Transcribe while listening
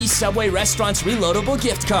Subway Restaurants reloadable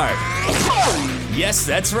gift card. Yes,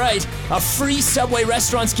 that's right. A free Subway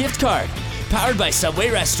Restaurants gift card. Powered by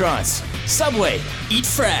Subway Restaurants. Subway, eat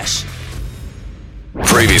fresh.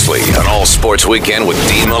 Previously on All Sports Weekend with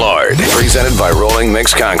Dean Millard. Presented by Rolling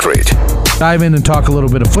Mix Concrete. Dive in and talk a little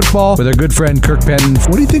bit of football with our good friend Kirk Penn.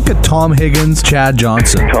 What do you think of Tom Higgins, Chad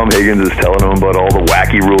Johnson? Tom Higgins is telling him about all the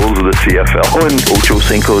wacky rules of the CFL, and Ocho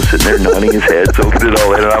Cinco's sitting there nodding his head, soaking it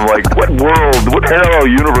all in, and I'm like, what world, what parallel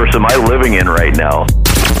universe am I living in right now?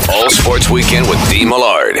 All Sports Weekend with Dean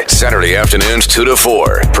Millard. Saturday afternoons 2 to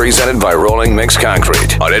 4. Presented by Rolling Mix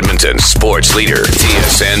Concrete on Edmonton's sports leader,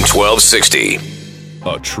 TSN 1260.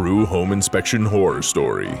 A true home inspection horror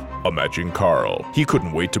story. Imagine Carl. He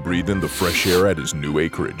couldn't wait to breathe in the fresh air at his new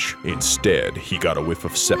acreage. Instead, he got a whiff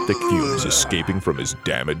of septic fumes escaping from his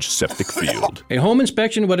damaged septic field. A home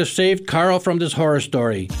inspection would have saved Carl from this horror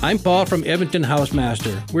story. I'm Paul from Edmonton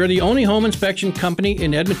Housemaster. We're the only home inspection company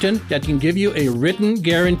in Edmonton that can give you a written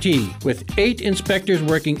guarantee, with 8 inspectors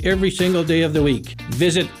working every single day of the week.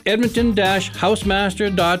 Visit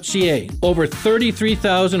edmonton-housemaster.ca. Over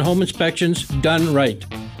 33,000 home inspections done right.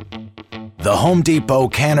 The Home Depot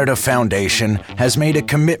Canada Foundation has made a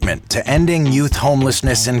commitment to ending youth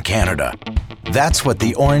homelessness in Canada. That's what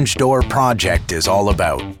the Orange Door Project is all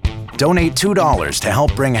about. Donate $2 to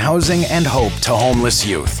help bring housing and hope to homeless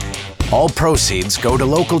youth. All proceeds go to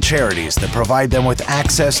local charities that provide them with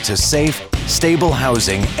access to safe, stable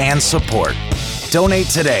housing and support. Donate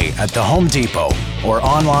today at the Home Depot or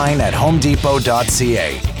online at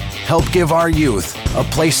homedepot.ca. Help give our youth a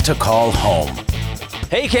place to call home.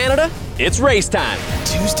 Hey Canada, it's race time.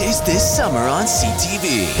 Tuesdays this summer on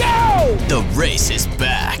CTV. Go! The race is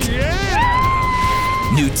back.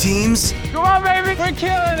 Yeah! New teams. Come on, baby, we're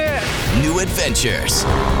killing it. New adventures.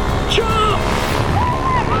 Jump!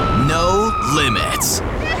 No limits.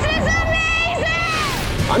 This is amazing!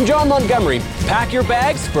 I'm John Montgomery. Pack your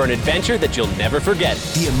bags for an adventure that you'll never forget.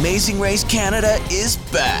 The Amazing Race Canada is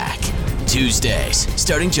back. Tuesdays,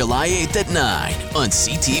 starting July 8th at 9 on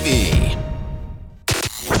CTV.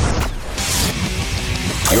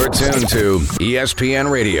 You're tuned to ESPN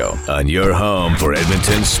Radio on your home for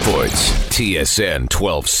Edmonton sports. TSN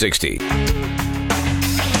 1260.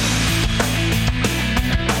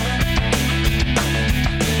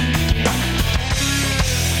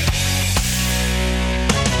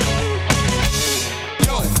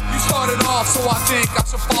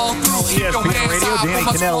 ESPN Radio, Danny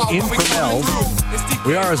Cannell in for Mel.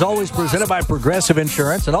 We are, as always, presented by Progressive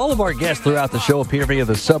Insurance, and all of our guests throughout the show appear via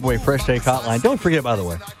the Subway Fresh Take Hotline. Don't forget, by the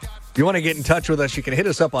way, if you want to get in touch with us, you can hit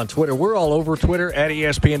us up on Twitter. We're all over Twitter, at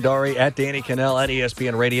ESPN Dari, at Danny Cannell, at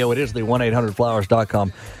ESPN Radio. It is the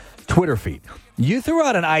 1-800-Flowers.com Twitter feed. You threw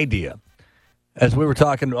out an idea, as we were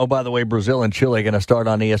talking, oh, by the way, Brazil and Chile are going to start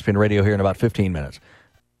on ESPN Radio here in about 15 minutes,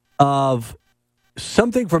 of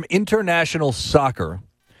something from international soccer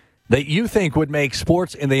that you think would make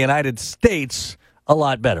sports in the United States a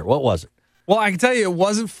lot better. What was it? Well, I can tell you it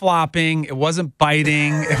wasn't flopping, it wasn't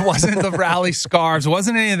biting, it wasn't the rally scarves, it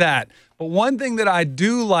wasn't any of that. But one thing that I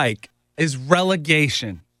do like is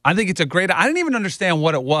relegation. I think it's a great – I didn't even understand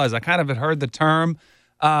what it was. I kind of had heard the term,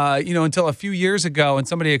 until a few years ago, and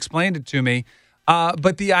somebody explained it to me.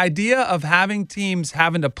 But the idea of having teams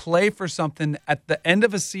having to play for something at the end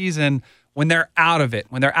of a season when they're out of it,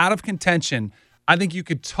 when they're out of contention, I think you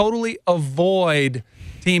could totally avoid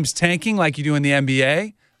teams tanking like you do in the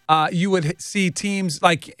NBA. You would see teams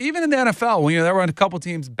like even in the NFL, when there were a couple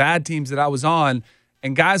teams, bad teams that I was on,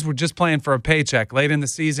 and guys were just playing for a paycheck late in the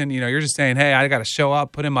season. You're just saying, hey, I got to show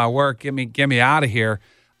up, put in my work, get me out of here.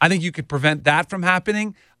 I think you could prevent that from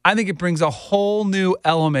happening. I think it brings a whole new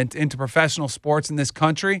element into professional sports in this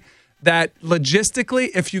country that logistically,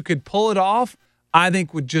 if you could pull it off, I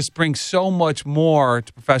think would just bring so much more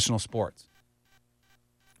to professional sports.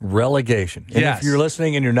 Relegation. And yes. If you're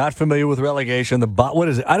listening and you're not familiar with relegation, what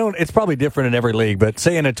is it? It's probably different in every league, but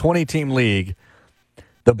say in a 20-team league,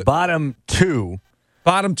 the bottom two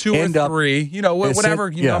or three, whatever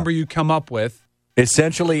number you come up with,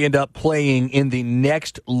 essentially end up playing in the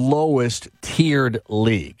next lowest tiered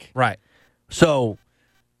league. Right. So,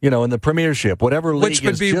 in the Premiership, whatever league which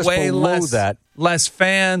would is be just way below that. Less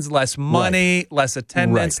fans, less money, less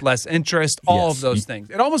attendance, less interest, all of those things.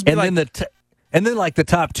 It almost be And then, like, the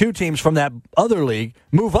top two teams from that other league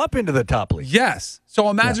move up into the top league. Yes. So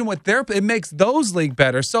imagine it makes those league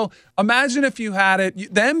better. So imagine if you had it.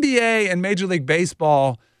 The NBA and Major League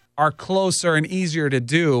Baseball are closer and easier to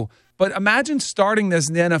do. But imagine starting this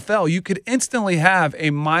in the NFL. You could instantly have a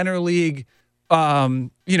minor league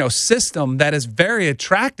system that is very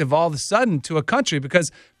attractive all of a sudden to a country,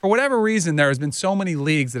 because for whatever reason there has been so many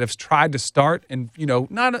leagues that have tried to start and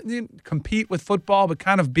not compete with football but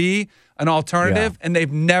kind of be an alternative, and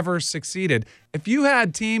they've never succeeded. If you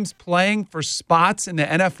had teams playing for spots in the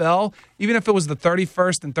NFL, even if it was the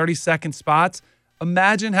 31st and 32nd spots,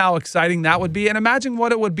 imagine how exciting that would be, and imagine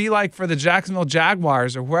what it would be like for the Jacksonville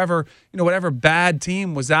Jaguars or whoever, whatever bad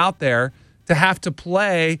team was out there to have to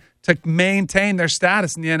play to maintain their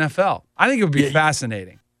status in the NFL. I think it would be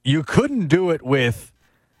fascinating. You could not do it with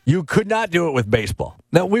baseball.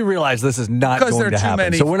 Now, we realize this is not going to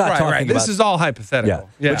happen, so we're not talking about... This is all hypothetical.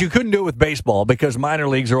 Yeah. But you couldn't do it with baseball because minor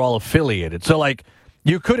leagues are all affiliated. So,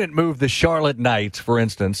 you couldn't move the Charlotte Knights, for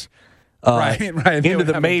instance, into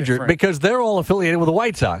the major because they're all affiliated with the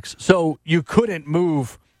White Sox. So you couldn't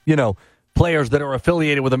move, players that are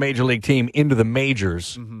affiliated with a major league team into the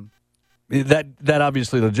majors. Mm-hmm. That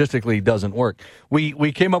obviously logistically doesn't work.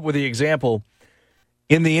 We came up with the example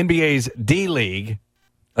in the NBA's D League.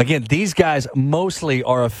 Again, these guys mostly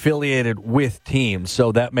are affiliated with teams,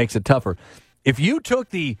 so that makes it tougher. If you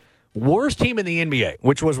took the worst team in the NBA,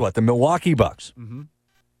 which was the Milwaukee Bucks,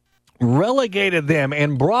 relegated them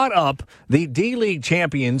and brought up the D League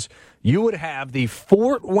champions, you would have the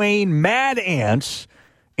Fort Wayne Mad Ants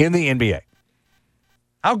in the NBA.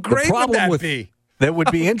 How great would that be? That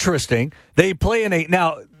would be interesting. They play in a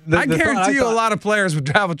now. I guarantee you, a lot of players would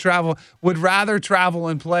would rather travel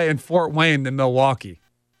and play in Fort Wayne than Milwaukee.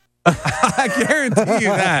 I guarantee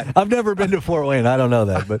you that. I've never been to Fort Wayne. I don't know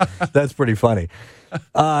that, but that's pretty funny.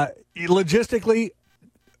 Logistically,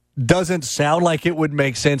 doesn't sound like it would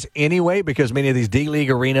make sense anyway because many of these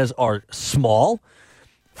D-League arenas are small.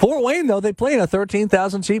 Fort Wayne, though, they play in a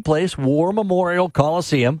 13,000-seat place, War Memorial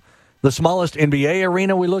Coliseum. The smallest NBA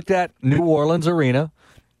arena we looked at, New Orleans Arena,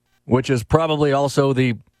 which is probably also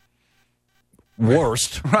the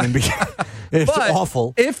worst. It's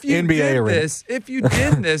awful. If you NBA arena. If you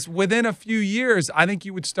did this within a few years, I think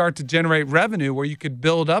you would start to generate revenue where you could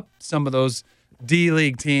build up some of those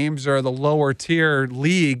D-League teams or the lower tier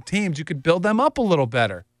league teams. You could build them up a little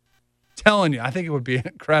better. Telling you, I think it would be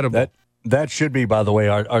incredible. That should be, by the way,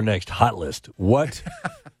 our next hot list. What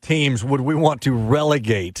teams would we want to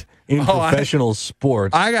relegate in professional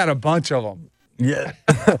sports? I got a bunch of them. Yeah.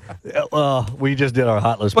 We just did our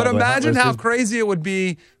hot list. But imagine how crazy it would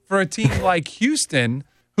be for a team like Houston,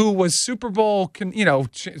 who was Super Bowl, a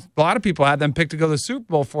lot of people had them picked to go to the Super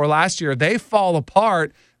Bowl for last year. They fall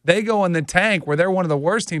apart. They go in the tank where they're one of the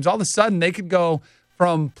worst teams. All of a sudden, they could go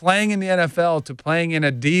from playing in the NFL to playing in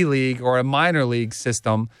a D League or a minor league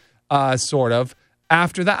system, sort of.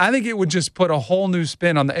 After that, I think it would just put a whole new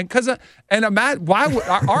spin on why would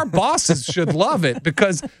our bosses should love it,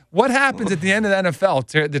 because what happens at the end of the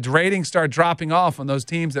NFL? The ratings start dropping off on those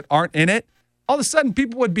teams that aren't in it. All of a sudden,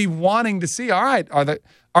 people would be wanting to see. All right,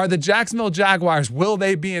 are the Jacksonville Jaguars? Will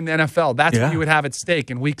they be in the NFL? That's what you would have at stake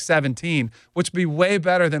in Week 17, which would be way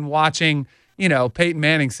better than watching Peyton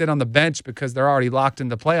Manning sit on the bench because they're already locked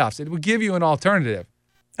into playoffs. It would give you an alternative.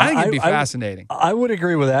 I think it'd be fascinating. I would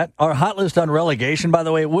agree with that. Our hot list on relegation, by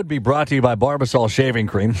the way, would be brought to you by Barbasol Shaving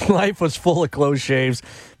Cream. Life was full of close shaves.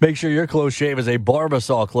 Make sure your close shave is a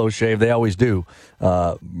Barbasol close shave. They always do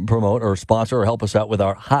promote or sponsor or help us out with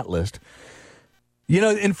our hot list.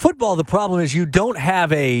 In football, the problem is you don't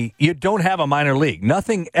have a minor league.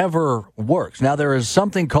 Nothing ever works. Now, there is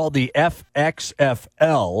something called the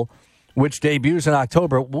FXFL, which debuts in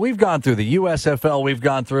October. We've gone through the USFL. We've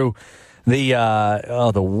gone through the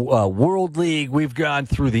World League. We've gone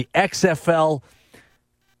through the XFL.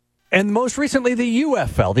 And most recently, the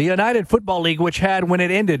UFL, the United Football League, which had, when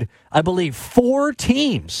it ended, I believe, 4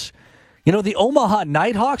 teams. The Omaha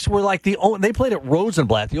Nighthawks were they played at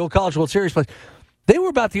Rosenblatt, the old College World Series place. They were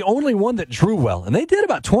about the only one that drew well, and they did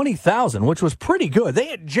about 20,000, which was pretty good. They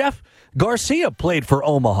had Jeff Garcia played for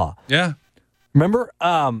Omaha. Yeah. Remember?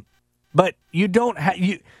 But you don't have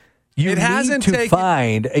you need to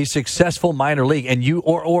find a successful minor league, and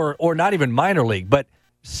or not even minor league, but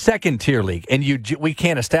second tier league, and we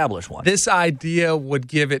can't establish one. This idea would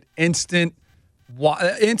give it instant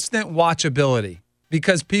watchability,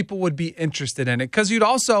 because people would be interested in it. Because you'd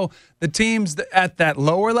also, the teams at that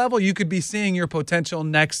lower level, you could be seeing your potential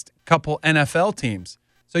next couple NFL teams.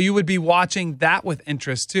 So you would be watching that with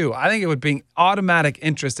interest, too. I think it would bring automatic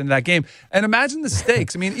interest into that game. And imagine the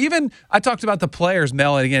stakes. I mean, even I talked about the players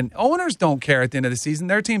mailing in. Owners don't care at the end of the season.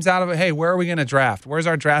 Their team's out of it. Hey, where are we going to draft? Where's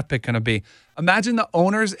our draft pick going to be? Imagine the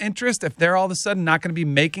owner's interest if they're all of a sudden not going to be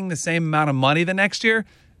making the same amount of money the next year.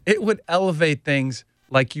 It would elevate things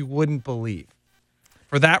like you wouldn't believe.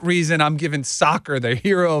 For that reason, I'm giving soccer the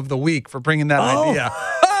hero of the week for bringing that idea.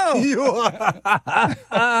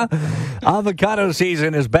 Avocado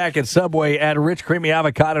season is back at Subway. Add rich, creamy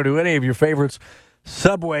avocado to any of your favorites.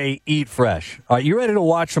 Subway, eat fresh. All right, you ready to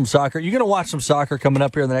watch some soccer? You going to watch some soccer coming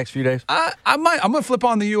up here in the next few days? I might. I'm going to flip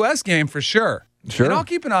on the U.S. game for sure. Sure. And I'll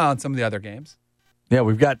keep an eye on some of the other games. Yeah,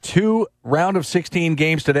 we've got 2 round of 16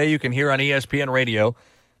 games today you can hear on ESPN Radio.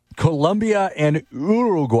 Colombia and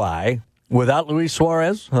Uruguay without Luis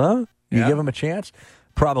Suarez, huh? You give them a chance?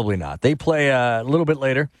 Probably not. They play a little bit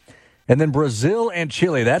later. And then Brazil and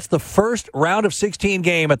Chile. That's the first round of 16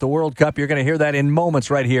 game at the World Cup. You're going to hear that in moments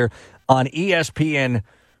right here on ESPN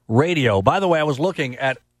Radio. By the way, I was looking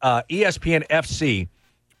at ESPN FC.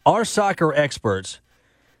 Our soccer experts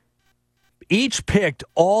each picked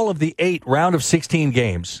all of the 8 round of 16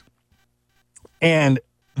 games. And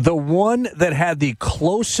the one that had the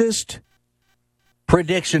closest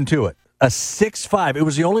prediction to it, a 6-5, it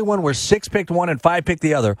was the only one where 6 picked one and 5 picked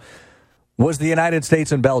the other, was the United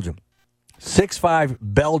States and Belgium. 6-5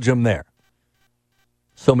 Belgium there.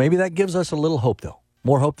 So maybe that gives us a little hope, though.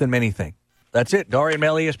 More hope than many think. That's it. Dari and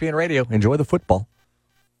Mel, ESPN Radio. Enjoy the football.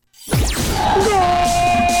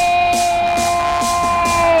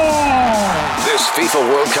 This FIFA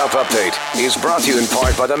World Cup update is brought to you in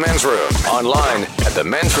part by The Men's Room. Online at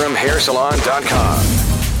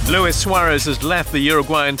themensroomhairsalon.com. Luis Suarez has left the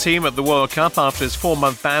Uruguayan team at the World Cup after his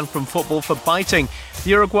 4-month ban from football for biting. The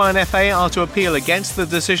Uruguayan FA are to appeal against the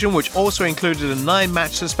decision, which also included a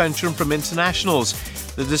 9-match suspension from internationals.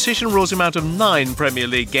 The decision rules him out of 9 Premier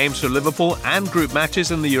League games for Liverpool and group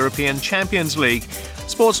matches in the European Champions League.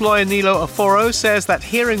 Sports lawyer Nilo Aforo says that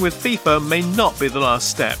hearing with FIFA may not be the last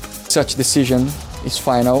step. Such decision is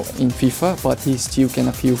final in FIFA, but he still can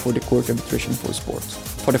appeal for the Court of Arbitration for Sport.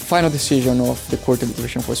 For the final decision of the Court of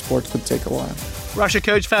Arbitration for Sport could take a while. Russia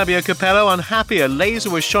coach Fabio Capello unhappy a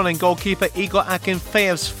laser was shot in goalkeeper Igor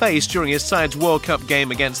Akinfeyev's face during his side's World Cup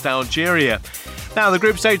game against Algeria. Now the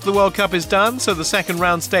group stage of the World Cup is done, so the second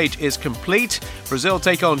round stage is complete. Brazil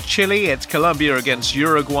take on Chile, it's Colombia against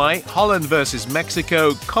Uruguay, Holland versus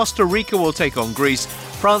Mexico, Costa Rica will take on Greece,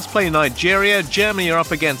 France play Nigeria, Germany are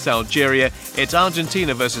up against Algeria, it's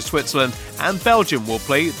Argentina versus Switzerland, and Belgium will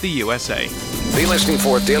play the USA. Be listening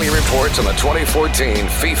for daily reports on the 2014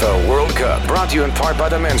 FIFA World Cup. Brought to you in part by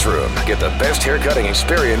The Men's Room. Get the best haircutting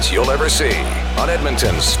experience you'll ever see. On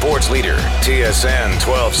Edmonton's sports leader, TSN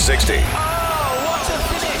 1260.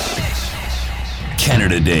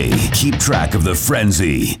 Canada Day. Keep track of the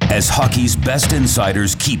frenzy as hockey's best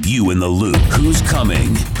insiders keep you in the loop. Who's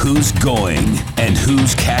coming, who's going, and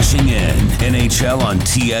who's cashing in. NHL on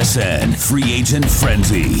TSN. Free Agent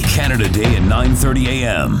Frenzy. Canada Day at 9:30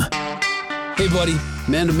 a.m. Hey, buddy.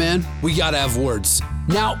 Man to man, we gotta have words.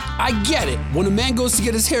 Now, I get it. When a man goes to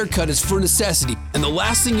get his hair cut, it's for necessity. And the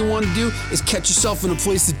last thing you want to do is catch yourself in a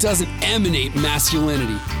place that doesn't emanate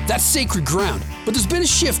masculinity. That's sacred ground. But there's been a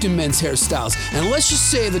shift in men's hairstyles. And let's just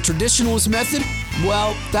say the traditionalist method,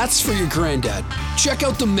 well, that's for your granddad. Check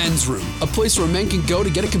out the Men's Room, a place where men can go to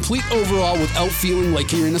get a complete overhaul without feeling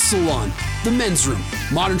like you're in a salon. The Men's Room,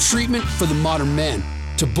 modern treatment for the modern man.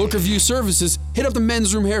 To book or view services, hit up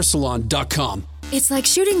themensroomhairsalon.com. It's like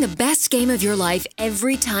shooting the best game of your life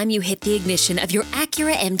every time you hit the ignition of your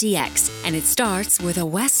Acura MDX. And it starts with a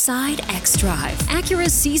Westside X-Drive.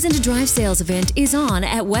 Acura's Season to Drive sales event is on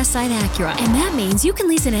at Westside Acura. And that means you can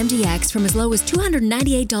lease an MDX from as low as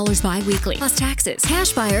 $298 bi-weekly, plus taxes.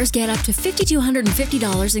 Cash buyers get up to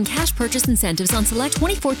 $5,250 in cash purchase incentives on select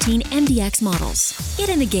 2014 MDX models. Get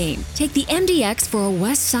in the game. Take the MDX for a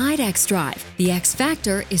Westside X-Drive. The X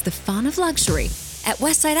Factor is the fun of luxury. At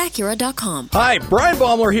westsideacura.com. Hi, Brian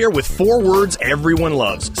Baumler here with 4 words everyone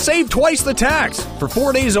loves. Save twice the tax. For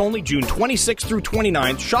 4 days only, June 26th through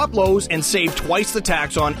 29th, shop Lowe's and save twice the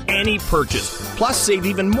tax on any purchase. Plus, save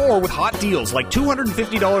even more with hot deals like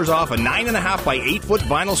 $250 off a 9.5 by 8 foot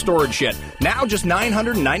vinyl storage shed. Now just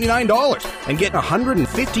 $999. And get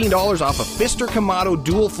 $115 off a Pfister Kamado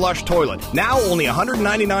dual flush toilet. Now only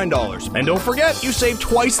 $199. And don't forget, you save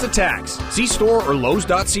twice the tax. See store or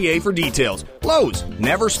Lowe's.ca for details. Lowe's,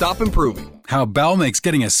 never stop improving. How Bell makes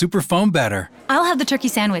getting a super phone better. I'll have the turkey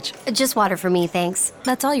sandwich. Just water for me, thanks.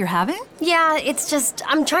 That's all you're having? Yeah, it's just,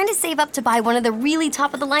 I'm trying to save up to buy one of the really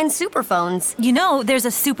top-of-the-line super phones. You know, there's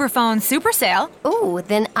a super phone super sale. Ooh,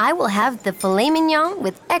 then I will have the filet mignon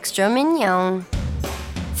with extra mignon.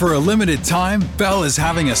 For a limited time, Bell is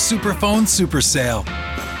having a super phone super sale.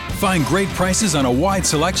 Find great prices on a wide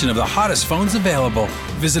selection of the hottest phones available.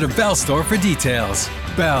 Visit a Bell store for details.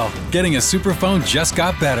 Bell, getting a super phone just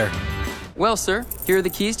got better. Well, sir, here are the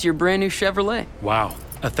keys to your brand new Chevrolet. Wow,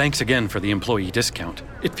 Thanks again for the employee discount.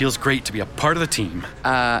 It feels great to be a part of the team.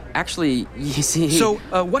 Actually, you see... So,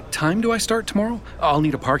 what time do I start tomorrow? I'll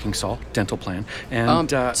need a parking stall, dental plan,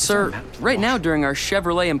 and, Sir, right now during our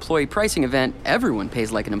Chevrolet employee pricing event, everyone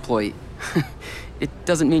pays like an employee. It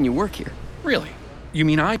doesn't mean you work here. Really? You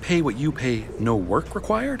mean I pay what you pay, no work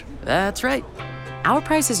required? That's right. Our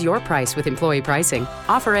price is your price with employee pricing.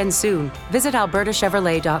 Offer ends soon. Visit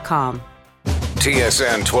albertachevrolet.com.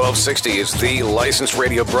 TSN 1260 is the licensed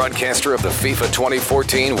radio broadcaster of the FIFA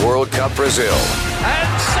 2014 World Cup Brazil.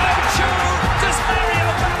 And so too does Mario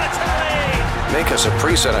Balotelli. Make us a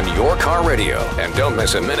preset on your car radio and don't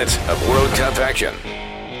miss a minute of World Cup action.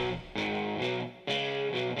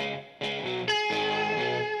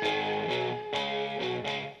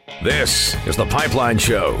 This is the Pipeline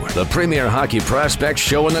Show, the premier hockey prospect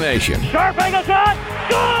show in the nation. Sharp angle shot,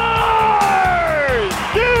 scores!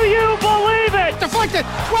 Do you believe it? Deflected,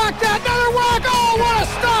 whack that, another whack, oh, what a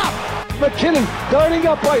stop! McKinnon darting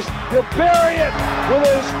up ice, he'll bury it with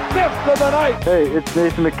his 5th of the night. Hey, it's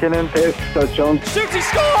Nathan McKinnon. Hey, it's Seth Jones. Shoots, he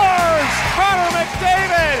scores! Connor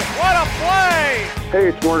McDavid, what a play! Hey,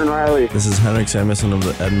 it's Morgan Riley. This is Henrik Samuelsson of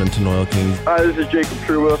the Edmonton Oil Kings. Hi, this is Jacob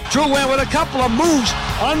Trouba. Drouin with a couple of moves.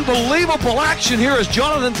 Unbelievable action here is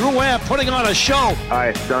Jonathan Drouin putting on a show.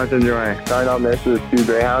 Hi, Jonathan Drouin. Starting out next to the 2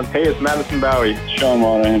 Greyhounds. Hey, it's Madison Bowie. Sean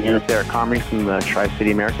Monahan here. Derek Comrie from the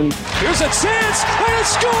Tri-City Americans. Here's a chance and a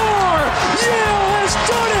score! Yale has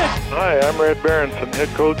done it! Hi, I'm Red Berenson, head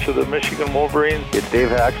coach of the Michigan Wolverines. It's Dave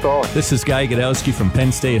Haxtell. This is Guy Godowski from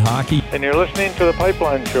Penn State Hockey. And you're listening to The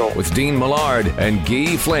Pipeline Show with Dean Millard and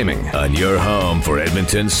Guy Flaming on your home for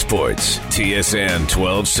Edmonton sports. TSN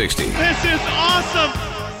 1260. This is awesome!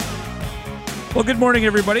 Well, good morning,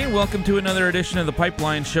 everybody. Welcome to another edition of the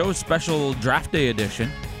Pipeline Show, special draft day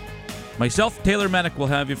edition. Myself, Taylor Medic, will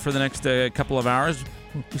have you for the next couple of hours.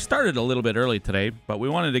 We started a little bit early today, but we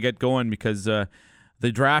wanted to get going because the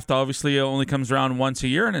draft obviously only comes around once a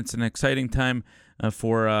year, and it's an exciting time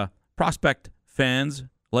for prospect fans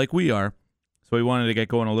like we are. So we wanted to get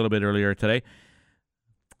going a little bit earlier today.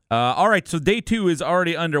 All right, so day 2 is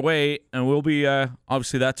already underway, and we'll be,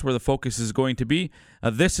 obviously that's where the focus is going to be.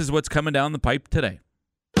 This is what's coming down the pipe today.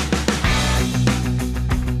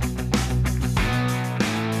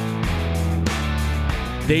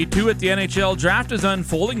 Day 2 at the NHL draft is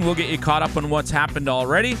unfolding. We'll get you caught up on what's happened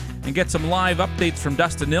already and get some live updates from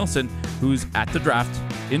Dustin Nilsson, who's at the draft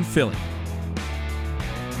in Philly.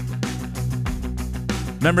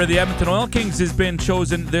 Member of the Edmonton Oil Kings has been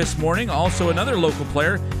chosen this morning. Also another local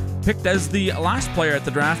player picked as the last player at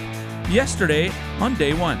the draft yesterday on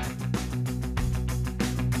day 1.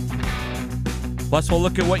 Plus, we'll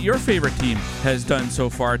look at what your favorite team has done so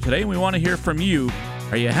far today. We want to hear from you.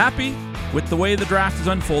 Are you happy with the way the draft is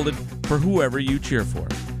unfolded for whoever you cheer for?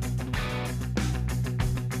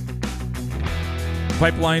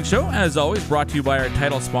 Pipeline Show, as always, brought to you by our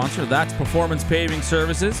title sponsor. That's Performance Paving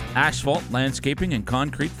Services, asphalt, landscaping, and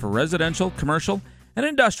concrete for residential, commercial, and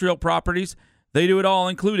industrial properties. They do it all,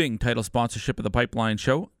 including title sponsorship of the Pipeline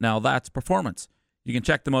Show. Now that's Performance. You can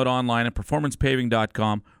check them out online at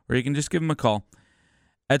performancepaving.com, or you can just give them a call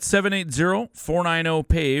at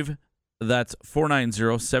 780-490-PAVE. That's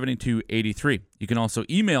 490-7283. You can also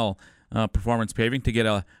email Performance Paving to get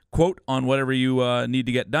a quote on whatever you need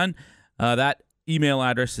to get done. That email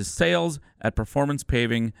address is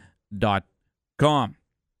sales@performancepaving.com.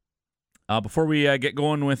 Before we get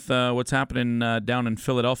going with what's happening down in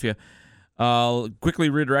Philadelphia, I'll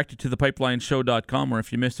quickly redirect you to thepipelineshow.com, where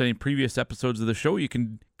if you missed any previous episodes of the show, you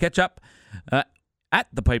can catch up at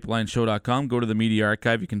thepipelineshow.com. Go to the media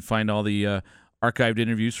archive. You can find all the archived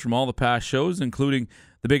interviews from all the past shows, including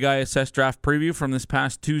the big ISS draft preview from this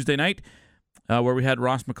past Tuesday night, where we had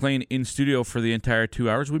Ross McLean in studio for the entire 2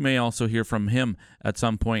 hours. We may also hear from him at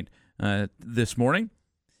some point this morning.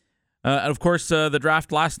 And of course, the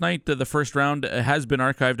draft last night, the first round, has been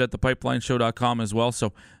archived at thepipelineshow.com as well.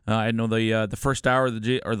 So I know the first hour,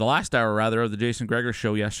 or the last hour rather, of the Jason Gregor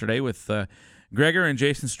show yesterday with Gregor and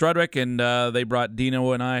Jason Strudwick, and they brought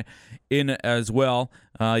Dino and I in as well.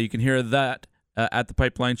 You can hear that at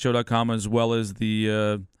thepipelineshow.com, as well as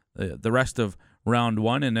the rest of round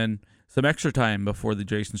 1, and then some extra time before the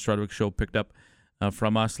Jason Strudwick show picked up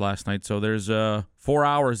from us last night. So there's 4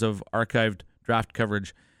 hours of archived draft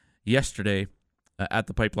coverage yesterday at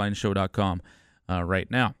thepipelineshow.com right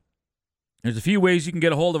now. There's a few ways you can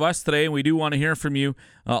get a hold of us today, and we do want to hear from you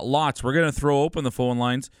lots. We're going to throw open the phone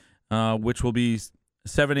lines, which will be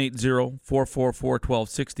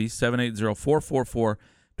 780-444-1260,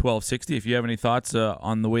 780-444-1260. If you have any thoughts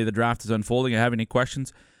on the way the draft is unfolding or have any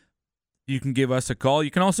questions, you can give us a call.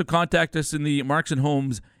 You can also contact us in the Marks &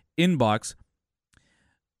 Holmes inbox.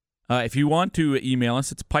 If you want to email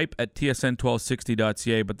us, it's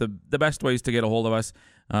pipe@tsn1260.ca. But the best ways to get a hold of us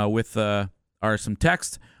are some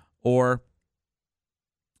text or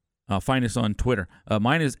find us on Twitter.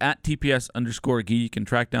 Mine is at @TPS_Gee. You can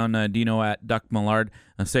track down Dino at Duck Millard.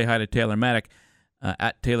 Say hi to Taylor Medic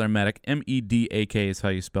at Taylor Medic. MEDAK is how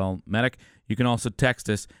you spell Medic. You can also text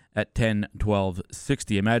us at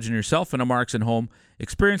 10-12-60. Imagine yourself in a Marks and Home.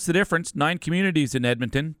 Experience the difference. 9 communities in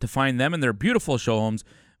Edmonton. To find them and their beautiful show homes,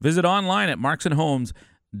 visit online at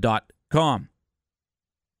marksandhomes.com.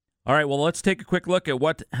 All right, well, let's take a quick look at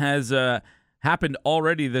what has happened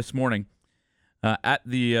already this morning at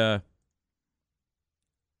day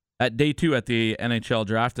 2 at the NHL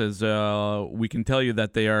draft. As we can tell you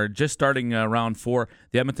that they are just starting round 4.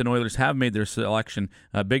 The Edmonton Oilers have made their selection.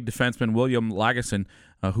 Big defenseman William Lagesson,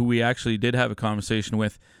 who we actually did have a conversation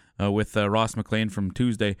with Ross McLean from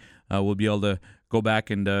Tuesday. We'll be able to go back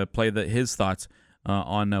and play his thoughts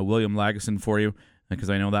on William Lagesson for you,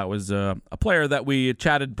 because I know that was a player that we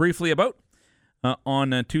chatted briefly about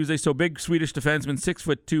on Tuesday. So big Swedish defenseman,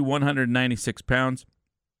 6'2", 196 pounds.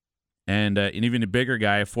 And an even bigger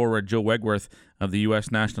guy, forward Joe Wegworth of the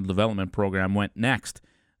U.S. National Development Program, went next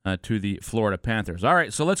to the Florida Panthers. All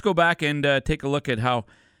right, so let's go back and take a look at how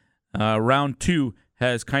round 2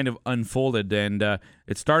 has kind of unfolded. And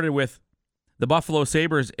it started with the Buffalo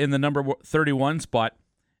Sabres in the number 31 spot.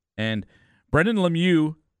 And Brendan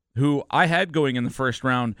Lemieux, who I had going in the first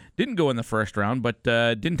round, didn't go in the first round, but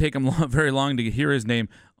didn't take him very long to hear his name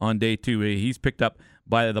on day 2. He's picked up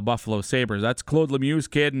by the Buffalo Sabres. That's Claude Lemieux's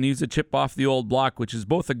kid, and he's a chip off the old block, which is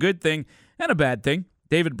both a good thing and a bad thing.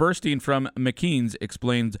 David Burstein from McKean's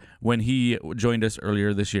explains when he joined us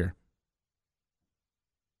earlier this year.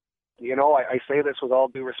 You know, I say this with all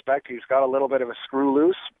due respect. He's got a little bit of a screw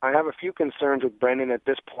loose. I have a few concerns with Brendan at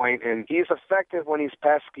this point, and he's effective when he's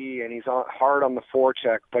pesky and he's hard on the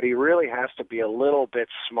forecheck, but he really has to be a little bit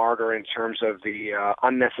smarter in terms of the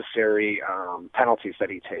unnecessary penalties that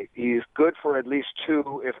he takes. He's good for at least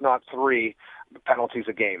 2, if not 3, penalties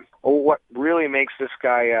a game. What really makes this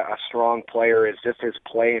guy a strong player is just his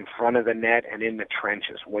play in front of the net and in the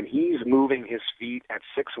trenches. When he's moving his feet at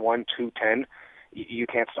 6'1", 210, you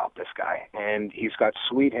can't stop this guy. And he's got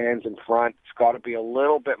sweet hands in front. He's got to be a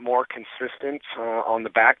little bit more consistent on the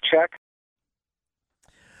back check.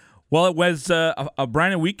 Well, it was a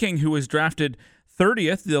Brandon Wheatking who was drafted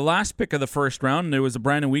 30th, the last pick of the first round. And there was a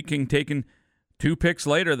Brandon Wheatking taken 2 picks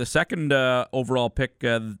later, the second overall pick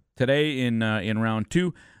today in round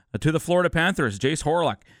 2 to the Florida Panthers, Jace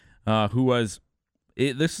Horlock, who was...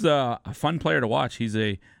 This is a fun player to watch. He's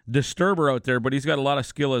a disturber out there, but he's got a lot of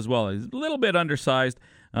skill as well. He's a little bit undersized,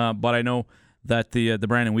 but I know that the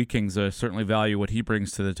Brandon Wheatkings certainly value what he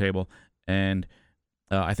brings to the table, and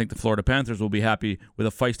I think the Florida Panthers will be happy with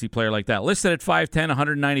a feisty player like that. Listed at 5'10",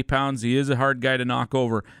 190 pounds, he is a hard guy to knock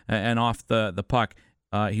over and off the puck.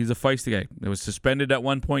 He's a feisty guy. He was suspended at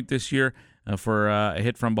one point this year for a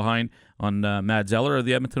hit from behind on Matt Zeller of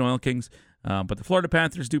the Edmonton Oil Kings, but the Florida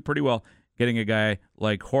Panthers do pretty well getting a guy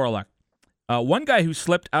like Horlock. One guy who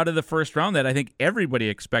slipped out of the first round that I think everybody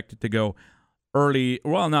expected to go early,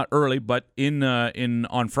 well, not early, but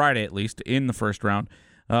on Friday at least, in the first round,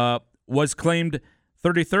 was claimed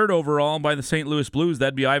 33rd overall by the St. Louis Blues.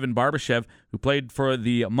 That'd be Ivan Barbashev, who played for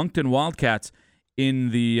the Moncton Wildcats in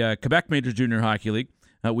the Quebec Major Junior Hockey League.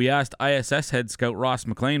 We asked ISS head scout Ross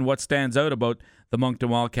McLean what stands out about the Moncton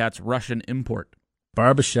Wildcats' Russian import.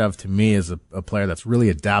 Barbashev, to me, is a player that's really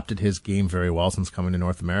adapted his game very well since coming to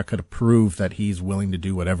North America to prove that he's willing to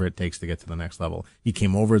do whatever it takes to get to the next level. He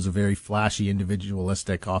came over as a very flashy,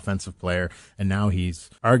 individualistic offensive player, and now he's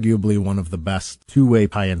arguably one of the best two-way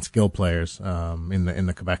high-end skill players in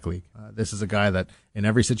the Quebec League. This is a guy that in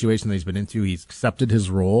every situation that he's been into, he's accepted his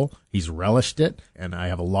role, he's relished it, and I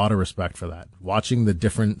have a lot of respect for that. Watching the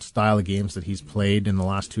different style of games that he's played in the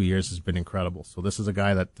last 2 years has been incredible. So this is a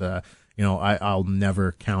guy that I'll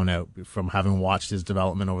never count out from having watched his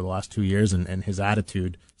development over the last 2 years and his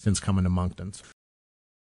attitude since coming to Moncton. So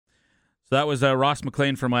that was Ross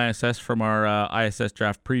McLean from ISS from our ISS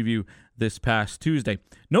draft preview this past Tuesday.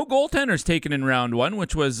 No goaltenders taken in round 1,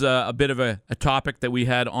 which was a bit of a topic that we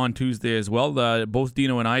had on Tuesday as well. Both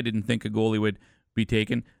Dino and I didn't think a goalie would be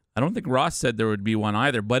taken. I don't think Ross said there would be one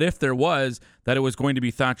either, but if there was, that it was going to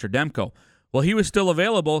be Thatcher Demko. Well, he was still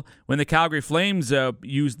available when the Calgary Flames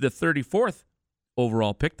used the 34th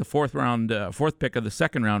overall pick, the fourth pick of the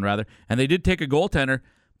second round, rather, and they did take a goaltender,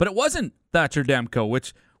 but it wasn't Thatcher Demko,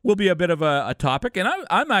 which will be a bit of a topic, and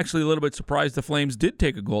I'm actually a little bit surprised the Flames did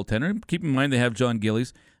take a goaltender. Keep in mind they have John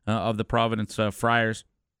Gillies of the Providence Friars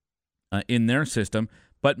in their system,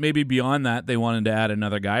 but maybe beyond that, they wanted to add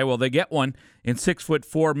another guy. Well, they get one in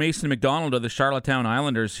 6'4" Mason McDonald of the Charlottetown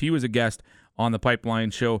Islanders. He was a guest on the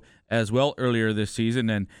Pipeline Show as well earlier this season,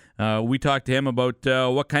 and we talked to him about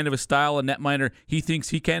what kind of a style of netminder he thinks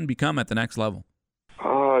he can become at the next level.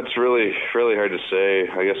 It's really hard to say.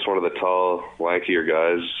 I guess one of the tall, lankier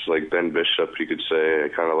guys, like Ben Bishop, you could say. I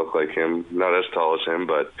kind of look like him. Not as tall as him,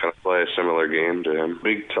 but kind of play a similar game to him.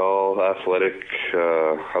 Big, tall, athletic.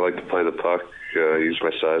 I like to play the puck, use my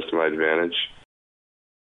size to my advantage.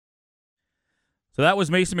 So that was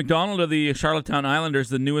Mason McDonald of the Charlottetown Islanders,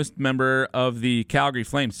 the newest member of the Calgary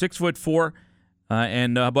Flames. 6'4",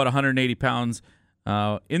 and about 180 pounds.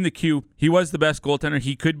 In the queue, he was the best goaltender.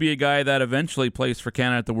 He could be a guy that eventually plays for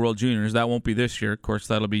Canada at the World Juniors. That won't be this year. Of course,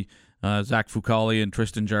 that'll be Zach Fucale and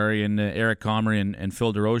Tristan Jarry and Eric Comrie and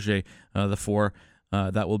Phil DeRozier, the four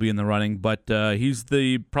that will be in the running. But he's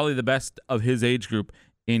probably the best of his age group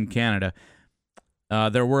in Canada.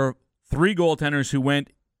 There were 3 goaltenders who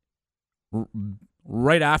went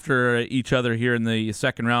right after each other here in the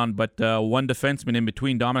second round, but one defenseman in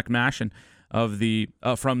between, Dominik Mašin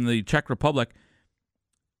from the Czech Republic.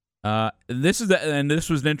 This was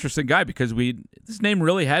an interesting guy because this name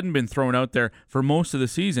really hadn't been thrown out there for most of the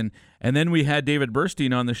season, and then we had David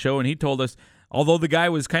Burstein on the show, and he told us, although the guy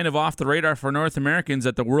was kind of off the radar for North Americans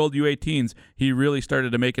at the World U18s, he really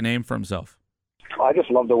started to make a name for himself. I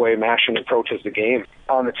just love the way Mašin approaches the game.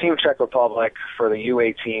 On the Team Czech Republic for the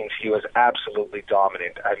U18s, he was absolutely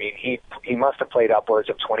dominant. I mean, he must have played upwards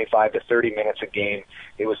of 25 to 30 minutes a game.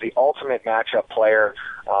 He was the ultimate matchup player.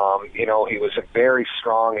 He was very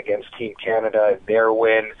strong against Team Canada in their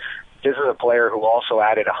win. This is a player who also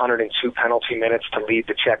added 102 penalty minutes to lead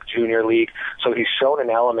the Czech Junior League. So he's shown an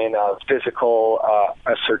element of physical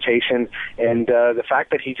assertion. And the fact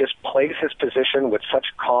that he just plays his position with such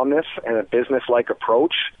calmness and a business-like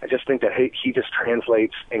approach, I just think that he just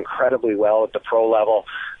translates incredibly well at the pro level.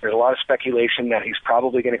 There's a lot of speculation that he's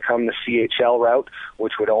probably going to come the CHL route,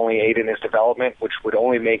 which would only aid in his development, which would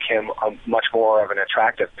only make him a much more of an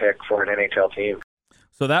attractive pick for an NHL team.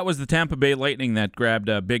 So that was the Tampa Bay Lightning that grabbed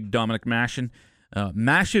big Dominik Mašin.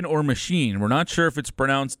 Mašin or Machine. We're not sure if it's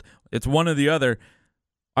pronounced. It's one or the other.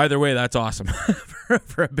 Either way, that's awesome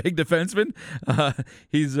for a big defenseman.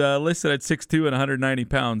 He's listed at 6'2" and 190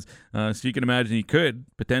 pounds. So you can imagine he could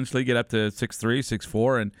potentially get up to 6'3",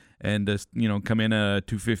 6'4", and come in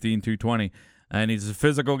 215, 220. And he's a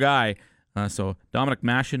physical guy. So Dominik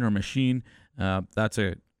Mašin or Machine, that's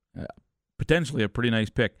potentially a pretty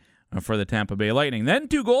nice pick for the Tampa Bay Lightning. Then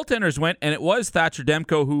 2 goaltenders went, and it was Thatcher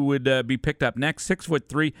Demko who would be picked up next.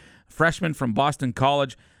 6'3", freshman from Boston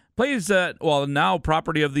College. Plays, now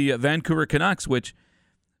property of the Vancouver Canucks, which,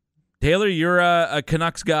 Taylor, you're a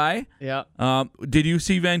Canucks guy. Yeah. Did you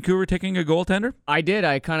see Vancouver taking a goaltender? I did.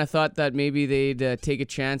 I kind of thought that maybe they'd take a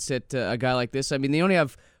chance at a guy like this. I mean, they only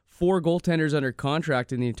have 4 goaltenders under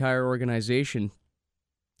contract in the entire organization.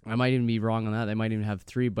 I might even be wrong on that. They might even have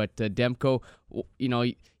 3. But Demko,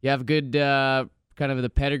 you have good kind of the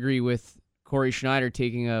pedigree with Corey Schneider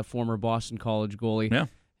taking a former Boston College goalie. Yeah.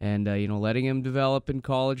 And, letting him develop in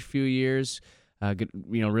college a few years.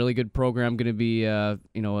 Really good program. Going to be, a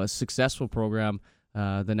successful program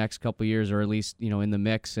the next couple of years, or at least, in the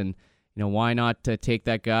mix. And, why not take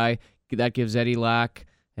that guy? That gives Eddie Lack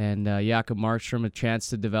and Jakob Markstrom a chance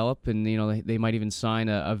to develop, and they might even sign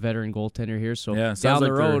a veteran goaltender here. So down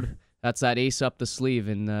the road, that's that ace up the sleeve.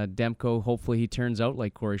 And Demko, hopefully he turns out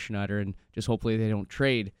like Corey Schneider, and just hopefully they don't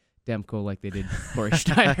trade Demko like they did Corey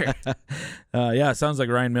Schneider. It sounds like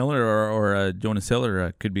Ryan Miller or Jonas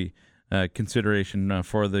Hiller could be consideration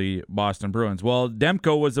for the Boston Bruins. Well,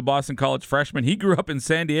 Demko was a Boston College freshman. He grew up in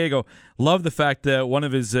San Diego. Loved the fact that one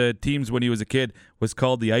of his teams when he was a kid was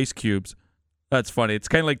called the Ice Cubes. That's funny. It's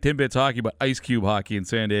kind of like Timbits hockey, but ice cube hockey in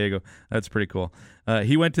San Diego. That's pretty cool.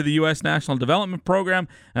 He went to the U.S. National Development Program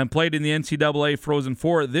and played in the NCAA Frozen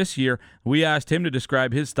Four this year. We asked him to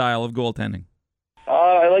describe his style of goaltending.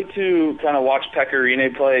 I like to kind of watch Pekka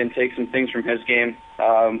Rinne play and take some things from his game.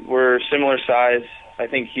 We're similar size. I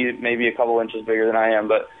think he may be a couple inches bigger than I am,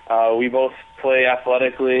 but we both play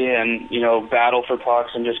athletically and, battle for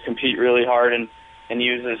pucks and just compete really hard and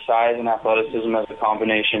use his size and athleticism as a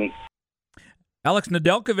combination. Alex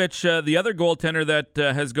Nedeljkovic, the other goaltender that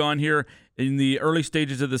has gone here in the early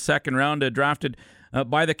stages of the second round, drafted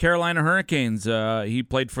by the Carolina Hurricanes. He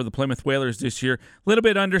played for the Plymouth Whalers this year. A little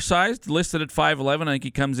bit undersized, listed at 5'11". I think he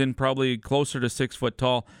comes in probably closer to 6 foot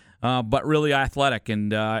tall, but really athletic.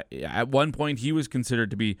 And at one point, he was considered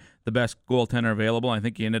to be the best goaltender available. I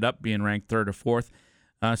think he ended up being ranked 3rd or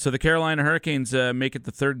 4th. So the Carolina Hurricanes make it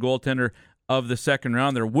the 3rd goaltender of the second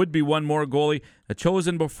round. There would be one more goalie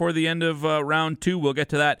chosen before the end of round 2. We'll get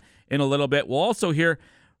to that in a little bit. We'll also hear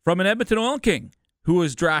from an Edmonton Oil King who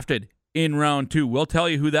was drafted in round 2. We'll tell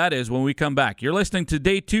you who that is when we come back. You're listening to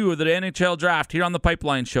day 2 of the NHL Draft here on the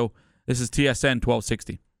Pipeline Show. This is TSN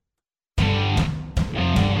 1260.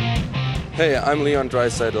 Hey, I'm Leon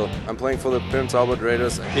Draisaitl. I'm playing for the Prince Albert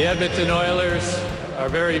Raiders. The Edmonton Oilers are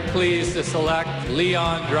very pleased to select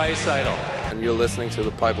Leon Draisaitl. And you're listening to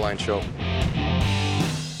the Pipeline Show.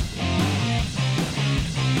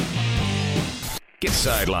 Get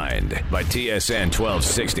sidelined by TSN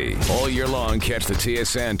 1260. All year long, catch the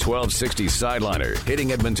TSN 1260 Sideliner,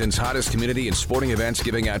 hitting Edmonton's hottest community and sporting events,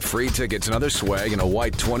 giving out free tickets and other swag in a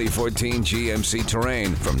white 2014 GMC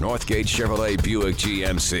Terrain from Northgate Chevrolet Buick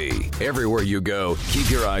GMC. Everywhere you go,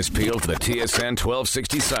 keep your eyes peeled for the TSN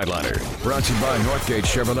 1260 Sideliner. Brought to you by Northgate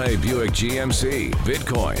Chevrolet Buick GMC,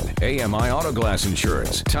 Bitcoin, AMI Auto Glass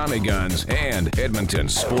Insurance, Tommy Guns, and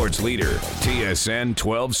Edmonton's sports leader, TSN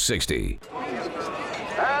 1260.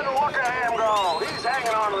 And look at him go. He's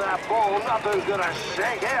hanging on to that bull. Nothing's going to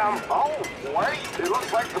shake him. Oh, wait. It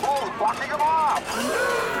looks like the bull's bucking him off.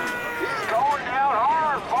 He's going down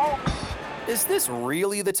hard, folks. Is this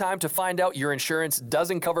really the time to find out your insurance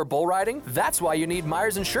doesn't cover bull riding? That's why you need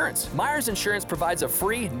Myers Insurance. Myers Insurance provides a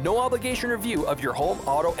free, no-obligation review of your home,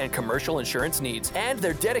 auto, and commercial insurance needs. And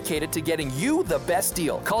they're dedicated to getting you the best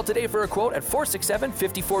deal. Call today for a quote at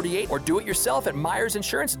 467-5048 or do it yourself at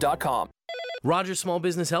myersinsurance.com. Rogers Small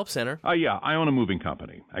Business Help Center. Yeah, I own a moving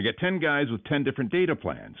company. I get 10 guys with 10 different data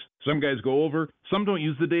plans. Some guys go over, some don't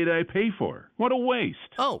use the data I pay for. What a waste.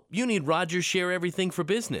 Oh, you need Rogers Share Everything for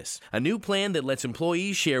Business, a new plan that lets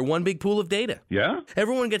employees share one big pool of data. Yeah?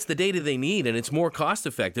 Everyone gets the data they need, and it's more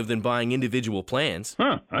cost-effective than buying individual plans.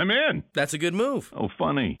 Huh, I'm in. That's a good move. Oh,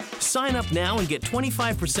 funny. Sign up now and get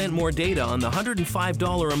 25% more data on the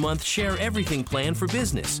 $105 a month Share Everything plan for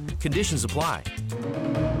business. Conditions apply.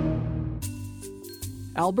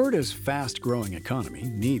 Alberta's fast-growing economy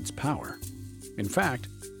needs power. In fact,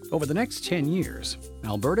 over the next 10 years,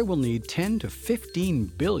 Alberta will need $10 to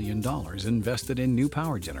 $15 billion invested in new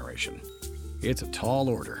power generation. It's a tall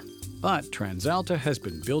order, but TransAlta has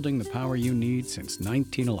been building the power you need since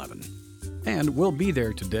 1911. And we'll be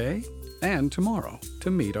there today and tomorrow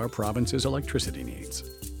to meet our province's electricity needs.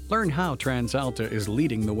 Learn how TransAlta is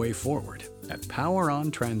leading the way forward at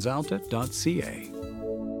powerontransalta.ca.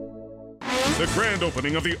 The grand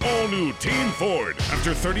opening of the all-new Team Ford.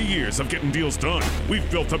 After 30 years of getting deals done, we've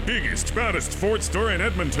built the biggest, baddest Ford store in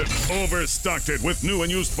Edmonton. Overstocked it with new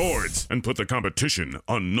and used Fords and put the competition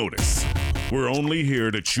on notice. We're only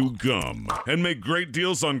here to chew gum and make great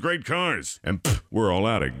deals on great cars. And we're all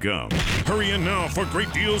out of gum. Hurry in now for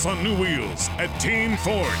great deals on new wheels at Team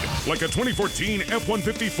Ford. Like a 2014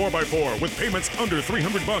 F-150 4x4 with payments under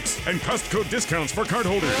 $300 and cost code discounts for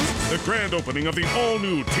cardholders. The grand opening of the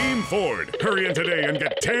all-new Team Ford. Hurry in today and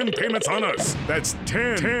get 10 payments on us. That's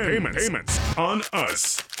 10 payments on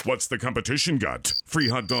us. What's the competition got? Free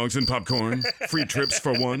hot dogs and popcorn? Free trips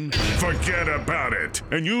for one? Forget about it.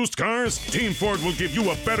 And used cars? Team Ford will give you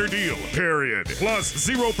a better deal, period. Plus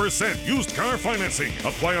 0% used car financing.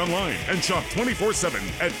 Apply online and shop 24/7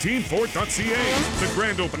 at teamford.ca. The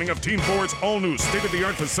grand opening of Team Ford's all-new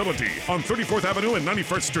state-of-the-art facility on 34th Avenue and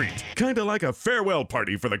 91st Street. Kinda like a farewell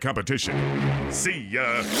party for the competition. See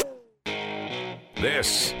ya.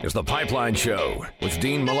 This is the Pipeline Show with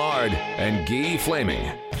Dean Millard and Guy Flaming.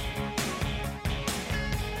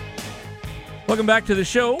 Welcome back to the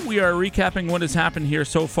show. We are recapping what has happened here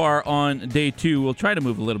so far on day 2. We'll try to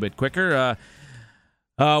move a little bit quicker.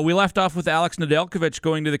 We left off with Alex Nedeljkovic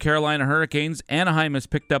going to the Carolina Hurricanes. Anaheim has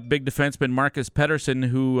picked up big defenseman Marcus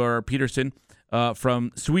Pettersson, Peterson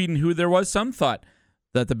from Sweden, who there was some thought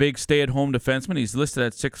that the big stay-at-home defenseman, he's listed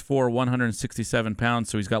at 6'4", 167 pounds,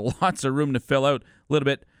 so he's got lots of room to fill out a little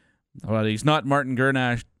bit. Well, he's not Martin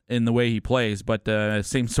Gernash in the way he plays, but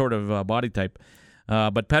same sort of body type.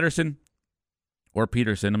 But Pettersson, or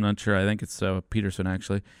Peterson, I'm not sure. I think it's Peterson,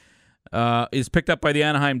 actually, is picked up by the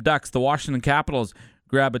Anaheim Ducks. The Washington Capitals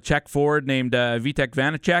grab a Czech forward named Vitek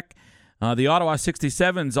Vanacek. The Ottawa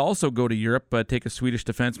 67s also go to Europe, take a Swedish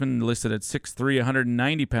defenseman listed at 6'3",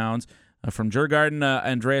 190 pounds from Djurgården,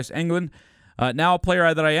 Andreas Englund. Now a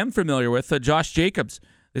player that I am familiar with, Josh Jacobs.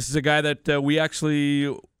 This is a guy that we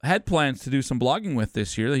actually had plans to do some blogging with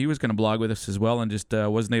this year. He was going to blog with us as well and just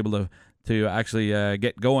wasn't able to actually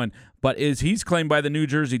get going. But he's claimed by the New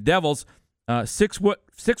Jersey Devils,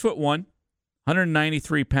 6'1",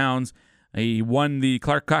 193 pounds. He won the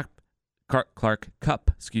Clark Cup,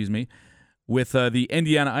 with the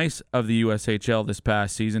Indiana Ice of the USHL this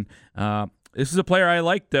past season. This is a player I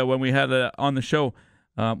liked when we had on the show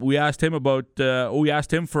We asked him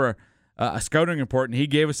for a scouting report, and he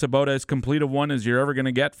gave us about as complete of one as you're ever going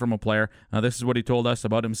to get from a player. This is what he told us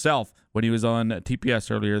about himself when he was on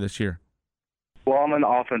TPS earlier this year. Well, I'm an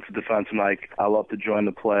offensive defenseman. I love to join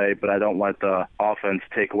the play, but I don't let the offense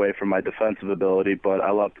take away from my defensive ability. But I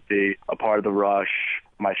love to be a part of the rush.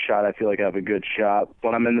 My shot, I feel like I have a good shot.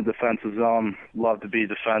 When I'm in the defensive zone, love to be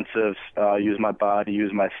defensive, use my body,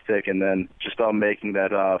 use my stick, and then just making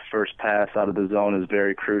that first pass out of the zone is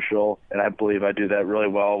very crucial, and I believe I do that really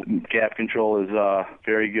well. Gap control is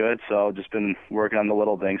very good, so just been working on the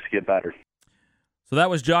little things to get better. So that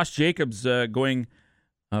was Josh Jacobs going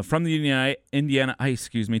from the Indiana Ice,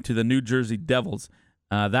 to the New Jersey Devils.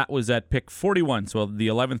 That was at pick 41, so the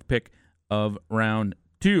 11th pick of round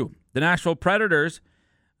 2. The Nashville Predators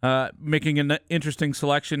making an interesting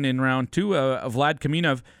selection in round 2 of Vlad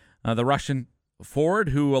Kaminov, the Russian forward,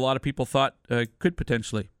 who a lot of people thought could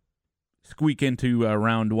potentially squeak into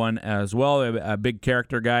round 1 as well. A big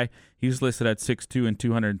character guy. He's listed at 6'2" and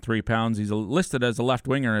 203 pounds. He's listed as a left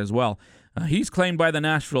winger as well. He's claimed by the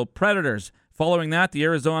Nashville Predators. Following that, the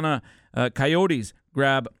Arizona Coyotes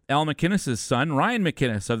grab Al McInnes' son, Ryan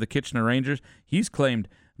McInnes of the Kitchener Rangers. He's claimed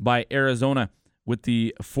by Arizona with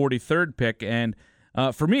the 43rd pick. And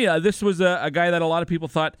for me, this was a guy that a lot of people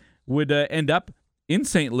thought would end up in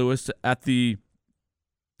St. Louis at the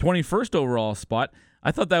 21st overall spot.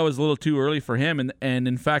 I thought that was a little too early for him, and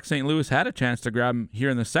in fact, St. Louis had a chance to grab him here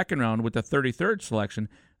in the second round with the 33rd selection,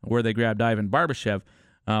 where they grabbed Ivan Barbashev.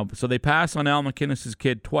 So they pass on Al McInnes'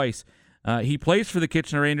 kid twice. He plays for the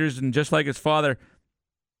Kitchener Rangers, and just like his father,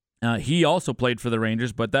 he also played for the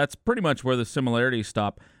Rangers, but that's pretty much where the similarities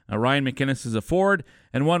stop. Ryan McInnes is a forward,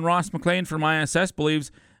 and one Ross McLean from ISS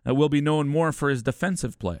believes will be known more for his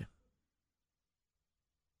defensive play.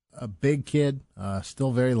 A big kid,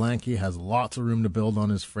 still very lanky, has lots of room to build on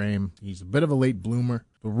his frame. He's a bit of a late bloomer.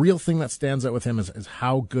 The real thing that stands out with him is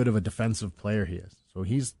how good of a defensive player he is. So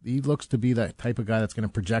he looks to be that type of guy that's going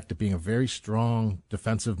to project at being a very strong,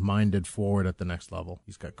 defensive-minded forward at the next level.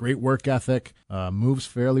 He's got great work ethic, moves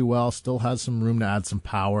fairly well, still has some room to add some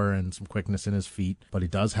power and some quickness in his feet, but he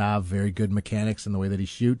does have very good mechanics in the way that he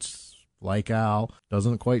shoots. Like Al,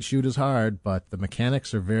 doesn't quite shoot as hard, but the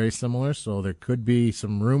mechanics are very similar, so there could be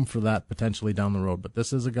some room for that potentially down the road. But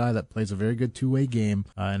this is a guy that plays a very good two-way game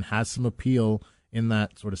and has some appeal in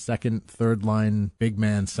that sort of second, third-line big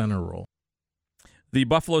man center role. The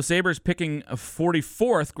Buffalo Sabres picking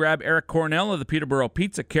 44th grab Eric Cornell of the Peterborough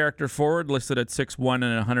Pizza, character forward, listed at 6'1"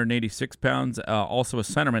 and 186 pounds, also a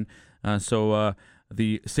centerman. So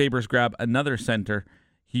the Sabres grab another center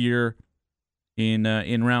here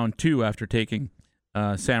in round 2 after taking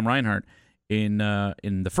Sam Reinhart in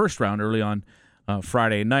the first round early on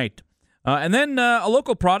Friday night. And then a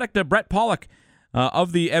local product, Brett Pollock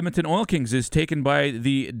of the Edmonton Oil Kings, is taken by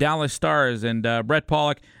the Dallas Stars. And Brett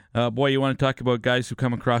Pollock, boy, you want to talk about guys who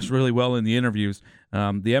come across really well in the interviews.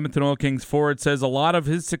 The Edmonton Oil Kings forward says a lot of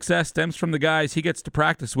his success stems from the guys he gets to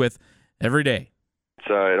practice with every day.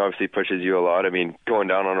 It obviously pushes you a lot. I mean, going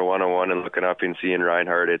down on a one-on-one and looking up and seeing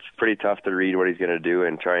Reinhardt, it's pretty tough to read what he's going to do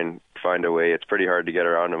and try and find a way. It's pretty hard to get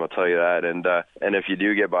around him, I'll tell you that. And if you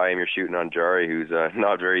do get by him, you're shooting on Jari, who's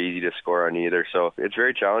not very easy to score on either. So it's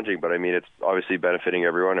very challenging, but I mean, it's obviously benefiting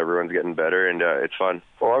everyone. Everyone's getting better, and it's fun.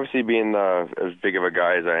 Well, obviously being as big of a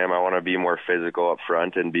guy as I am, I want to be more physical up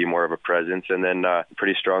front and be more of a presence, and then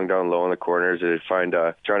pretty strong down low in the corners. Trying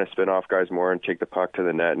to spin off guys more and take the puck to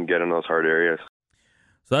the net and get in those hard areas.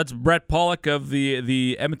 So that's Brett Pollock of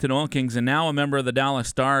the Edmonton Oil Kings, and now a member of the Dallas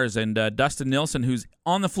Stars. And Dustin Nilsson, who's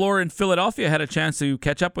on the floor in Philadelphia, had a chance to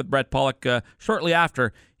catch up with Brett Pollock shortly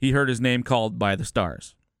after he heard his name called by the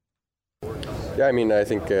Stars. Yeah, I mean, I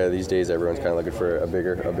think these days everyone's kind of looking for a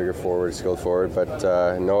bigger forward, skilled forward. But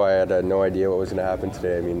no, I had no idea what was going to happen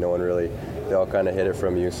today. I mean, no one really. They all kind of hid it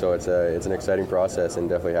from you. So it's an exciting process, and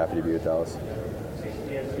definitely happy to be with Dallas.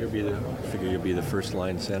 You'll be the first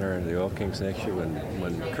line center in the Oil Kings next year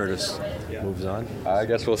when Curtis moves on? I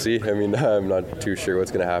guess we'll see. I mean, I'm not too sure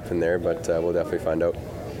what's going to happen there, but we'll definitely find out.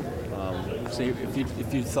 So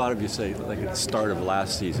if you thought of, say, like at the start of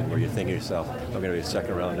last season, were you thinking to yourself, I'm going to be a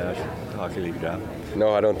second round National Hockey League draft?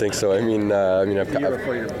 No, I don't think so. I mean, I've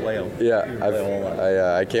before your layout.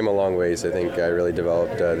 Yeah, I came a long ways. I think I really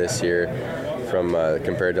developed this year. from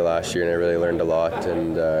compared to last year, and I really learned a lot.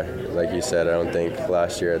 And like you said, I don't think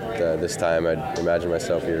last year at this time I'd imagine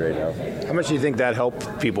myself here right now. How much do you think that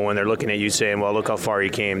helped people when they're looking at you saying, well, look how far he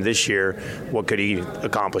came this year, what could he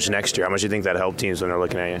accomplish next year? How much do you think that helped teams when they're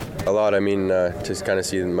looking at you? A lot. I mean, to kind of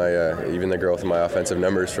see my even the growth of my offensive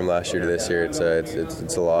numbers from last year to this year,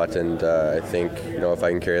 it's a lot. And I think, if I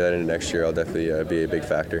can carry that into next year, I'll definitely be a big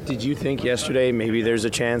factor. Did you think yesterday maybe there's a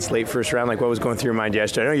chance late first round? Like, what was going through your mind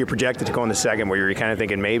yesterday? I know you're projected to go in the second. Were you kind of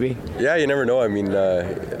thinking maybe? Yeah, you never know. I mean,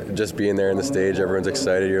 just being there in the stage, everyone's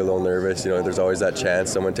excited. You're a little nervous. There's always that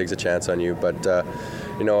chance. Someone takes a chance on you. But,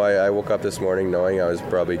 I woke up this morning knowing I was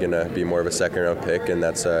probably going to be more of a second-round pick, and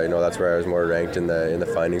that's that's where I was more ranked in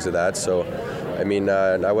the findings of that. So, I mean,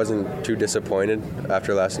 I wasn't too disappointed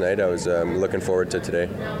after last night. I was looking forward to today.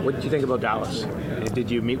 What did you think about Dallas?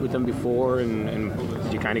 Did you meet with them before, and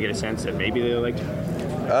did you kind of get a sense that maybe they liked you?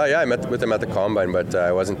 Yeah, I met with them at the Combine, but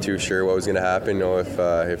I wasn't too sure what was going to happen, if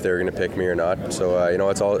they were going to pick me or not. So,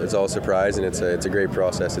 it's all a surprise, and it's a great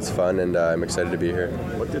process. It's fun, and I'm excited to be here.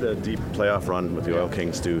 What did a deep playoff run with the Oil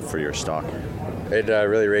Kings do for your stock? It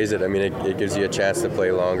really raised it. I mean, it gives you a chance to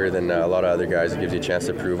play longer than a lot of other guys. It gives you a chance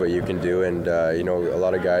to prove what you can do, and a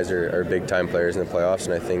lot of guys are big-time players in the playoffs,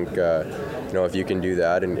 and I think if you can do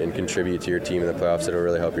that and contribute to your team in the playoffs, it'll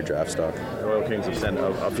really help your draft stock. The Oil Kings have sent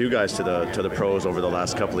a few guys to the pros over the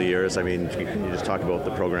last couple of years. I mean, can you just talk about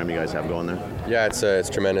the program you guys have going there? Yeah, it's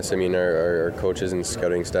tremendous. I mean, our coaches and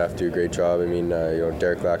scouting staff do a great job. I mean,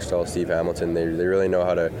 Derek Laxdal, Steve Hamilton, they really know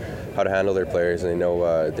how to handle their players, and they know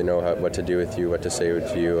what to do with you, what to say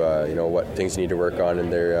to you, what things you need to work on,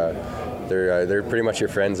 and they're pretty much your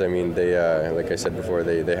friends. I mean, they like I said before,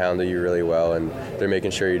 they handle you really well, and they're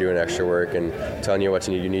making sure you're doing extra work and telling you what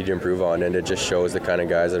you need to improve on, and it just shows the kind of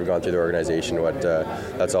guys that have gone through the organization what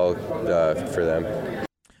that's all for them.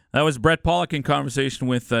 That was Brett Pollock in conversation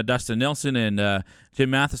with Dustin Nilsson and Jim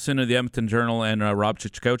Matheson of the Edmonton Journal and Rob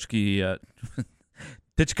Tychkowski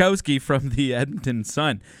from the Edmonton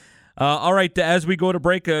Sun. All right, as we go to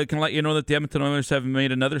break, I can let you know that the Edmonton Oilers have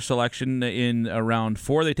made another selection in round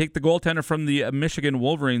 4. They take the goaltender from the Michigan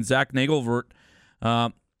Wolverines, Zach Nagelvert,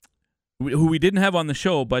 who we didn't have on the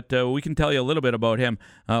show, but we can tell you a little bit about him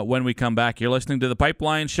when we come back. You're listening to The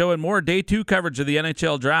Pipeline Show and more Day 2 coverage of the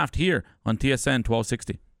NHL Draft here on TSN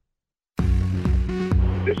 1260.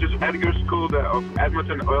 This is Edgar Skulda of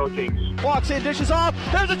Edmonton Oil Kings. Walks in, dishes off,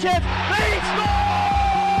 there's a chance, they score!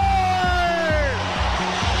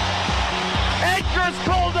 Edgar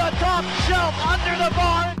Skulda, top shelf, under the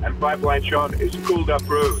bar. And Pipeline Sean is Skulda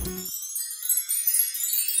approved.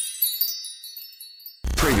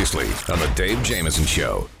 Previously on the Dave Jamieson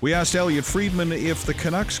Show. We asked Elliot Friedman if the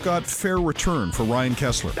Canucks got fair return for Ryan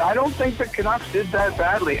Kessler. I don't think the Canucks did that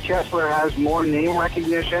badly. Kessler has more name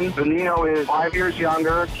recognition. Benino is 5 years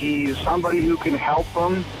younger. He's somebody who can help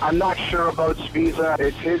them. I'm not sure about Spiza.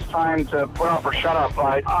 It's his time to put up or shut up.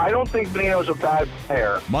 I don't think Benino's a bad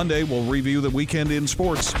player. Monday, we'll review the weekend in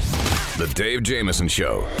sports. The Dave Jamieson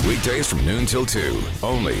Show. Weekdays from noon till 2.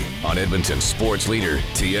 Only on Edmonton's sports leader,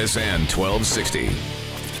 TSN 1260.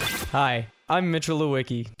 Hi, I'm Mitchell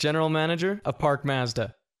Lewicki, General Manager of Park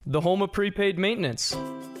Mazda, the home of prepaid maintenance.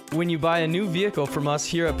 When you buy a new vehicle from us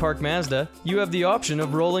here at Park Mazda, you have the option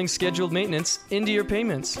of rolling scheduled maintenance into your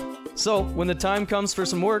payments. So, when the time comes for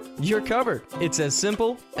some work, you're covered. It's as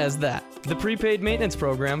simple as that. The prepaid maintenance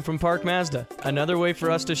program from Park Mazda, another way for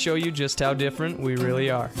us to show you just how different we really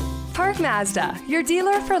are. Park Mazda, your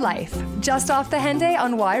dealer for life. Just off the Henday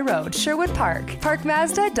on Y Road, Sherwood Park.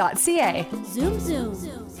 ParkMazda.ca. Zoom,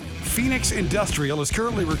 zoom. Phoenix Industrial is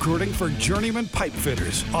currently recruiting for journeyman pipe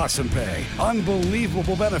fitters. Awesome pay,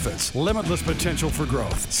 unbelievable benefits, limitless potential for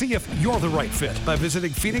growth. See if you're the right fit by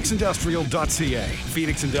visiting phoenixindustrial.ca.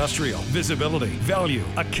 Phoenix Industrial, visibility, value,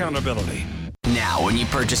 accountability. Now, when you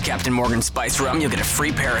purchase Captain Morgan's Spice Rum, you'll get a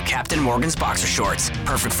free pair of Captain Morgan's boxer shorts.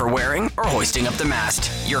 Perfect for wearing or hoisting up the mast.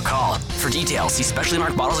 Your call. For details, see specially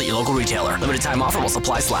marked bottles at your local retailer. Limited time offer while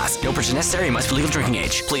supplies last. No purchase necessary. Must be legal drinking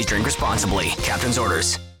age. Please drink responsibly. Captain's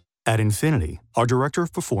orders. At Infiniti, our Director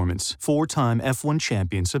of Performance, 4-time F1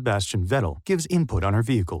 champion Sebastian Vettel, gives input on our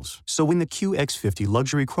vehicles. So in the QX50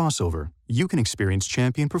 luxury crossover, you can experience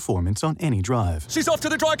champion performance on any drive. She's off to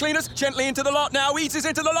the dry cleaners, gently into the lot now, eases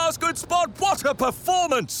into the last good spot. What a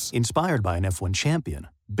performance! Inspired by an F1 champion,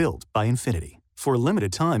 built by Infiniti. For a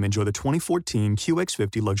limited time, enjoy the 2014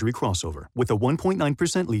 QX50 luxury crossover with a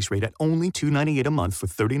 1.9% lease rate at only $298 a month for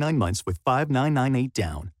 39 months with $5,998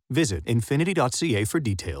 down. Visit Infiniti.ca for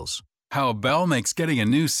details. How Bell makes getting a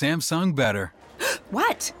new Samsung better.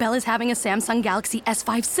 What? Belle is having a Samsung Galaxy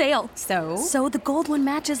S5 sale. So the gold one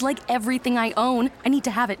matches like everything I own. I need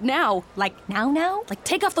to have it now. Like now? Like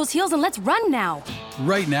take off those heels and let's run now.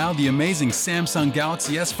 Right now, the amazing Samsung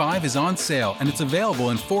Galaxy S5 is on sale, and it's available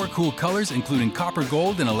in 4 cool colors, including copper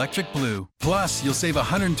gold and electric blue. Plus, you'll save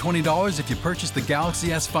 $120 if you purchase the Galaxy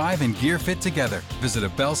S5 and Gear Fit together. Visit a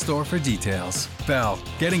Bell store for details. Bell,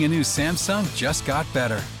 getting a new Samsung just got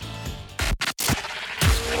better.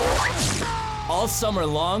 All summer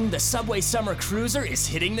long, the Subway Summer Cruiser is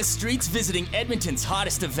hitting the streets visiting Edmonton's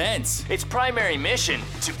hottest events. Its primary mission,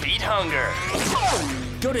 to beat hunger.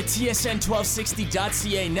 Go to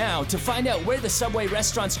tsn1260.ca now to find out where the Subway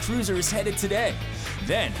Restaurants Cruiser is headed today.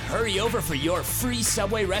 Then hurry over for your free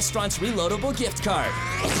Subway Restaurants reloadable gift card.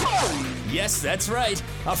 Yes, that's right,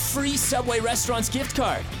 a free Subway Restaurants gift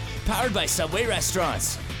card. Powered by Subway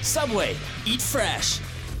Restaurants. Subway, eat fresh.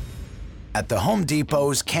 At the Home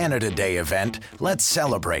Depot's Canada Day event, let's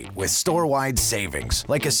celebrate with store-wide savings,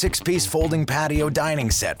 like a 6-piece folding patio dining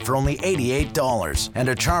set for only $88 and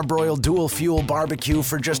a Charbroil dual fuel barbecue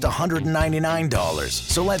for just $199.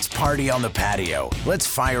 So let's party on the patio. Let's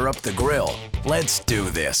fire up the grill. Let's do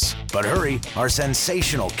this. But hurry, our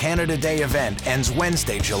sensational Canada Day event ends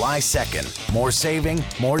Wednesday, July 2nd. More saving,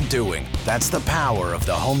 more doing. That's the power of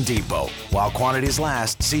the Home Depot. While quantities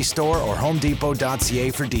last, see store or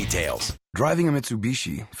homedepot.ca for details. Driving a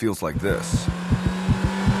Mitsubishi feels like this.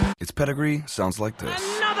 Its pedigree sounds like this.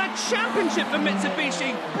 Another championship for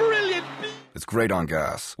Mitsubishi! Brilliant! It's great on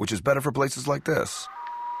gas, which is better for places like this.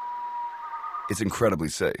 It's incredibly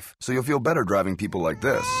safe, so you'll feel better driving people like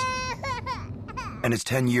this. And its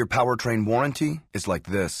 10-year powertrain warranty is like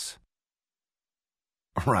this.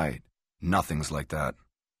 Right, nothing's like that.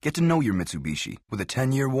 Get to know your Mitsubishi. With a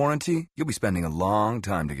 10-year warranty, you'll be spending a long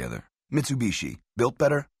time together. Mitsubishi, built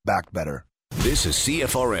better, backed better. This is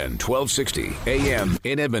CFRN 1260 AM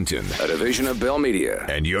in Edmonton, a division of Bell Media,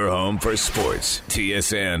 and your home for sports,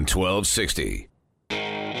 TSN 1260.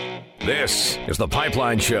 This is The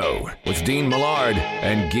Pipeline Show with Dean Millard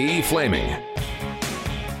and Guy Flaming.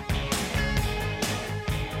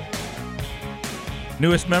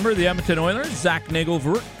 Newest member of the Edmonton Oilers, Zach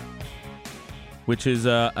Nagelvoort, which is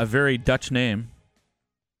a very Dutch name,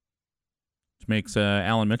 which makes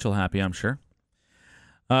Alan Mitchell happy, I'm sure.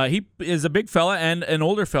 He is a big fella and an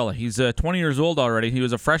older fella. He's 20 years old already. He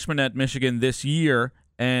was a freshman at Michigan this year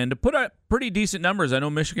and put up pretty decent numbers. I know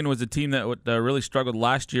Michigan was a team that really struggled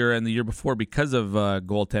last year and the year before because of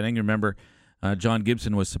goaltending. You remember John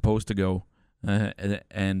Gibson was supposed to go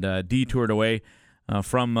and detoured away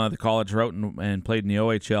from the college route and played in the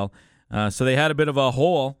OHL. So they had a bit of a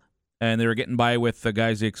hole, and they were getting by with the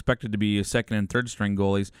guys they expected to be second and third string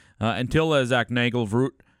goalies until Zach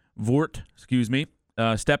Nagelvoort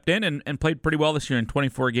stepped in and played pretty well this year in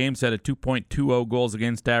 24 games, had a 2.20 goals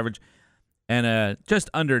against average and a just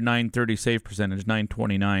under .930 save percentage,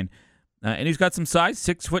 .929. And he's got some size,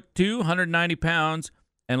 6'2", 190 pounds.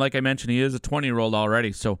 And like I mentioned, he is a 20-year-old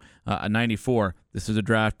already, so a 94. This is a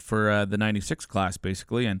draft for the 96 class,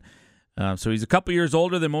 basically. And so he's a couple years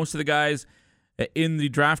older than most of the guys in the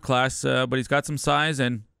draft class, but he's got some size.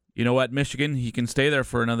 And you know what, Michigan, he can stay there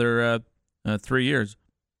for another 3 years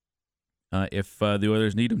if the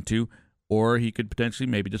Oilers need him to. Or he could potentially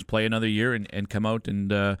maybe just play another year and come out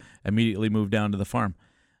and immediately move down to the farm.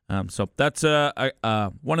 So that's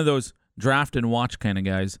one of those draft and watch kind of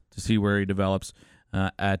guys to see where he develops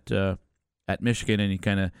at Michigan,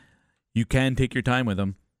 and you can take your time with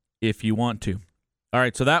him if you want to. All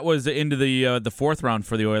right, so that was into the fourth round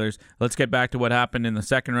for the Oilers. Let's get back to what happened in the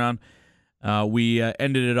second round. We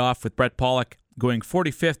ended it off with Brett Pollock going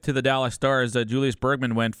 45th to the Dallas Stars. Julius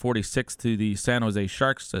Bergman went 46th to the San Jose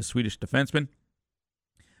Sharks, a Swedish defenseman.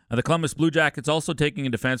 The Columbus Blue Jackets also taking a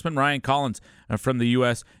defenseman, Ryan Collins, from the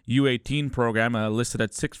U.S. U18 program, listed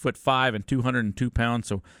at 6'5" and 202 pounds,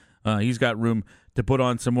 so he's got room to put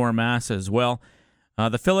on some more mass as well.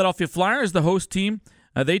 The Philadelphia Flyers, the host team,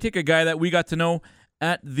 they take a guy that we got to know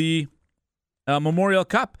at the Memorial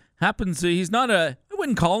Cup. He's not I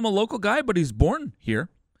wouldn't call him a local guy, but he's born here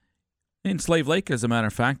in Slave Lake, as a matter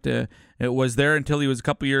of fact. It was there until he was a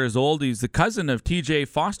couple years old. He's the cousin of T.J.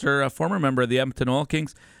 Foster, a former member of the Edmonton Oil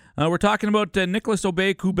Kings. We're talking about Nicholas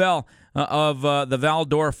Aubé-Kubel of the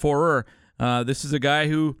Val-d'Or Foreur. This is a guy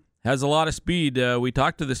who has a lot of speed. We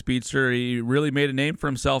talked to the speedster. He really made a name for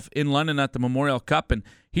himself in London at the Memorial Cup, and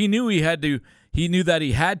he knew that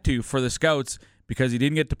he had to for the scouts, because he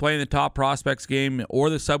didn't get to play in the Top Prospects game or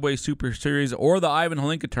the Subway Super Series or the Ivan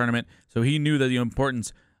Holinka tournament, so he knew that the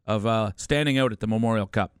importance of standing out at the Memorial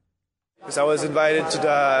Cup. Because I was invited to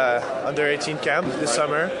the under-18 camp this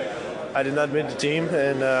summer. I did not make the team,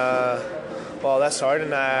 and Well, that's hard,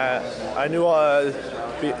 and I knew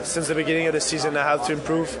since the beginning of the season I have to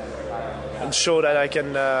improve and show that I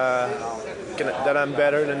can that I'm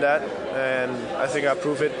better than that, and I think I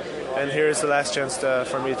proved it. And here's the last chance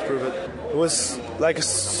for me to prove it. It was like a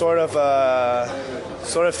sort of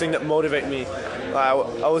thing that motivated me. I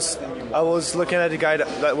was looking at the guy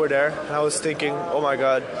that were there, and I was thinking, oh my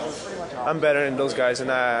God, I'm better than those guys,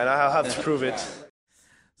 and I'll have to prove it.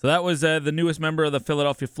 So that was the newest member of the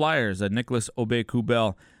Philadelphia Flyers, Nicholas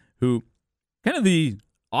Aube-Kubel, who kind of the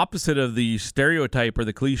opposite of the stereotype or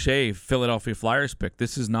the cliche Philadelphia Flyers pick.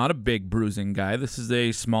 This is not a big bruising guy. This is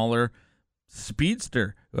a smaller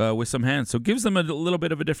speedster with some hands. So it gives them a little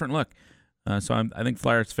bit of a different look. So I think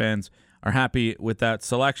Flyers fans are happy with that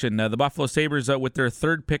selection. The Buffalo Sabres, with their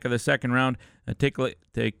third pick of the second round, take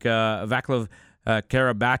Vaclav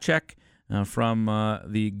Karabacek from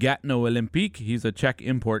the Gatineau Olympique. He's a Czech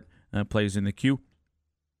import, plays in the queue.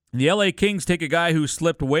 The LA Kings take a guy who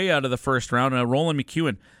slipped way out of the first round, Roland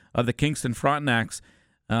McEwen of the Kingston Frontenacs.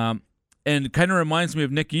 And kind of reminds me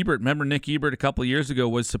of Nick Ebert. Remember, Nick Ebert a couple of years ago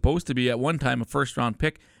was supposed to be at one time a first-round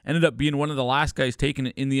pick, ended up being one of the last guys taken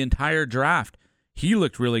in the entire draft. He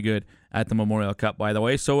looked really good at the Memorial Cup, by the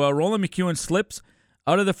way. So Roland McEwen slips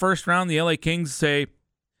out of the first round. The LA Kings say,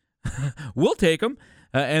 we'll take him,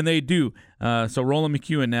 and they do. So Roland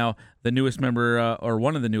McEwen now the newest member, or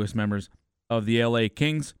one of the newest members of the LA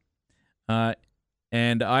Kings.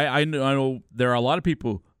 And I know there are a lot of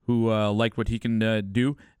people who like what he can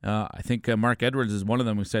do. I think Mark Edwards is one of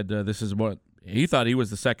them who said this is what he thought he was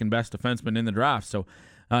the second best defenseman in the draft. So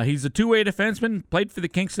he's a two-way defenseman, played for the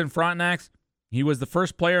Kingston Frontenacs. He was the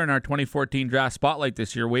first player in our 2014 draft spotlight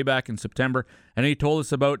this year, way back in September, and he told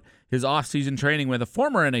us about his off-season training with a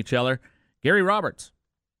former NHLer, Gary Roberts.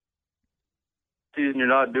 Season you're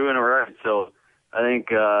not doing it right, so I think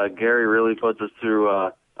Gary really puts us through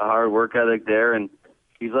a hard work ethic there, and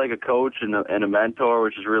he's like a coach and a mentor,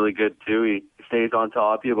 which is really good too. He stays on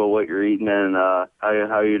top of you about what you're eating and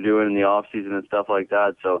how you're doing in the off season and stuff like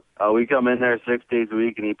that. So we come in there 6 days a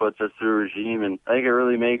week, and he puts us through a regime, and I think it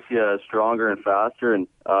really makes you stronger and faster. And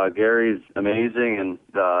Gary's amazing,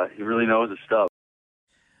 and he really knows his stuff.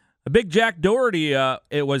 A big Jack Doherty,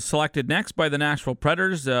 it was selected next by the Nashville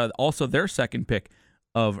Predators, also their second pick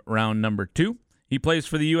of round number 2. He plays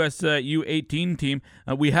for the US U18 team.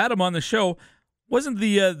 We had him on the show. Wasn't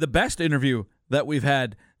the best interview that we've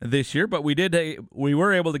had this year, but we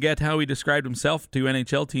were able to get how he described himself to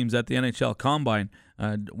NHL teams at the NHL Combine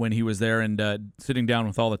when he was there and sitting down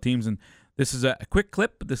with all the teams. And this is a quick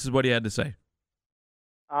clip, but this is what he had to say.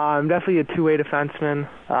 I'm definitely a two-way defenseman.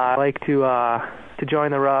 I like to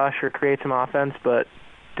join the rush or create some offense, but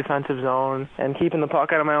defensive zone and keeping the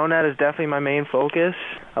puck out of my own net is definitely my main focus.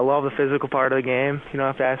 I love the physical part of the game. You don't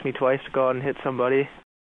have to ask me twice to go out and hit somebody.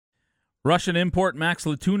 Russian import Max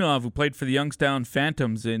Latunov, who played for the Youngstown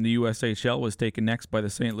Phantoms in the USHL, was taken next by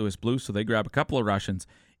the St. Louis Blues, so they grab a couple of Russians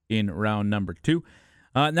in round number 2.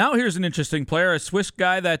 Now here's an interesting player, a Swiss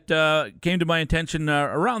guy that came to my attention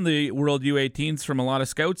around the World U18s from a lot of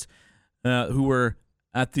scouts who were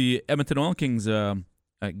at the Edmonton Oil Kings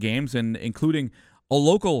games, and including a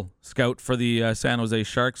local scout for the San Jose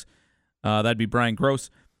Sharks. That'd be Brian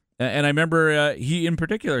Gross. And I remember he in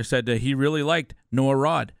particular said he really liked Noah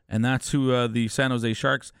Rod, and that's who the San Jose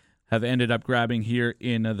Sharks have ended up grabbing here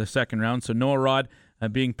in the second round. So Noah Rod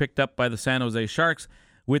being picked up by the San Jose Sharks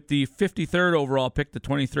with the 53rd overall pick, the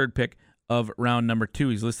 23rd pick of round number 2.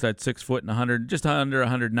 He's listed at 6 foot and 100, just under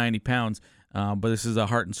 190 pounds, but this is a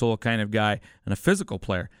heart and soul kind of guy and a physical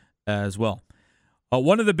player as well.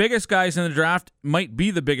 One of the biggest guys in the draft, might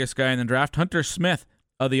be the biggest guy in the draft, Hunter Smith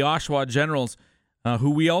of the Oshawa Generals,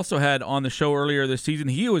 who we also had on the show earlier this season.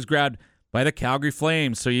 He was grabbed by the Calgary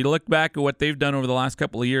Flames. So you look back at what they've done over the last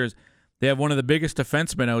couple of years. They have one of the biggest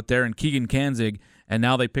defensemen out there in Keegan Kanzig, and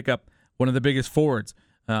now they pick up one of the biggest forwards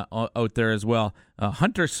out there as well.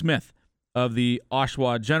 Hunter Smith of the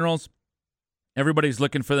Oshawa Generals. Everybody's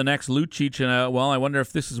looking for the next Lucic, and I wonder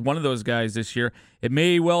if this is one of those guys this year. It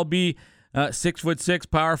may well be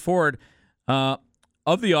 6'6" power forward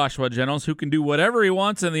of the Oshawa Generals who can do whatever he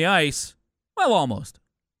wants on the ice. Well, almost.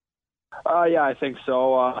 Yeah, I think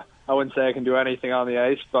so. I wouldn't say I can do anything on the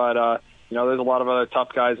ice, but there's a lot of other tough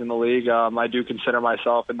guys in the league. I do consider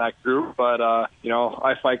myself in that group, but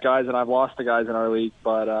I fight guys and I've lost to guys in our league.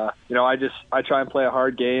 But I try and play a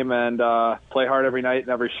hard game and play hard every night and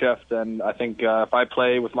every shift. And I think if I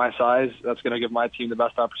play with my size, that's going to give my team the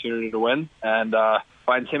best opportunity to win. And if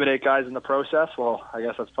I intimidate guys in the process, well, I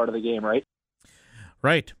guess that's part of the game, right?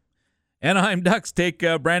 Right. Anaheim Ducks take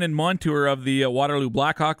Brandon Montour of the Waterloo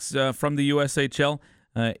Blackhawks from the USHL.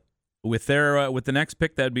 with the next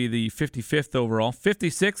pick, that'd be the 55th overall.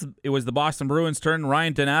 56th, it was the Boston Bruins' turn.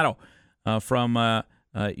 Ryan Donato from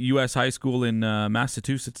U.S. High School in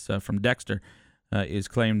Massachusetts, from Dexter, is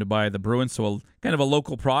claimed by the Bruins. So kind of a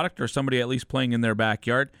local product, or somebody at least playing in their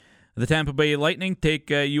backyard. The Tampa Bay Lightning take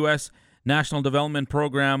U.S. National Development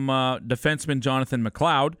Program defenseman Jonathan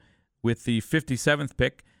McLeod with the 57th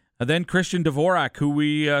pick. Then Christian Dvorak, who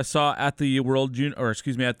we saw at the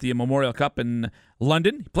at the Memorial Cup in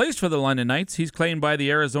London. He plays for the London Knights. He's claimed by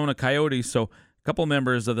the Arizona Coyotes. So a couple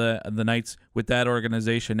members of the Knights with that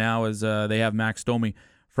organization now, as they have Max Domi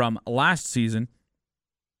from last season,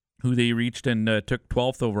 who they reached and took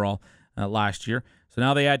 12th overall last year. So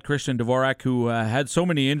now they add Christian Dvorak, who had so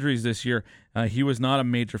many injuries this year. He was not a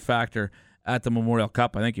major factor at the Memorial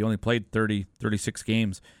Cup. I think he only played 36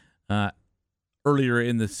 games earlier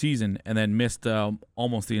in the season, and then missed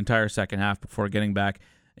almost the entire second half before getting back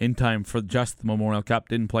in time for just the Memorial Cup.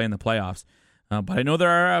 Didn't play in the playoffs. But I know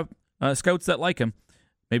there are scouts that like him.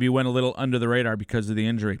 Maybe went a little under the radar because of the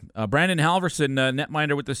injury. Brandon Halverson,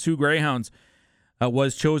 netminder with the Sioux Greyhounds,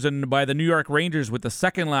 was chosen by the New York Rangers with the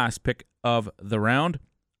second last pick of the round.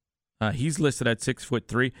 He's listed at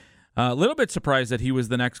 6'3". A little bit surprised that he was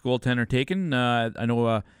the next goaltender taken. I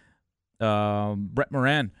know Brett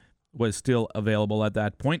Moran was still available at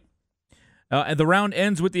that point. And the round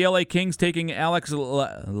ends with the LA Kings taking Alex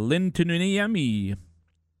Lintuniemi,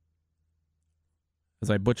 as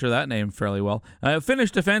I butcher that name fairly well.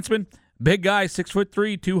 Finnish defenseman, big guy,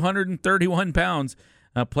 6'3", 231 pounds.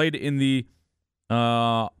 Played in the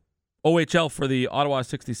OHL for the Ottawa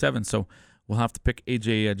 67. So we'll have to pick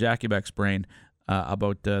AJ Jackiebeck's brain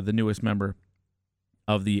about the newest member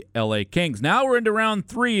of the LA Kings. Now we're into round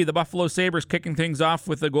 3. The Buffalo Sabres kicking things off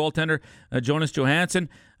with the goaltender Jonas Johansson,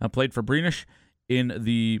 played for Brynäs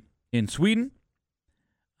in Sweden.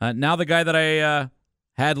 Now the guy that I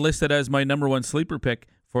had listed as my number one sleeper pick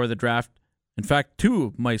for the draft. In fact, 2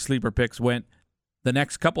 of my sleeper picks went the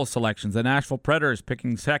next couple selections. The Nashville Predators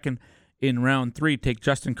picking second in round 3 take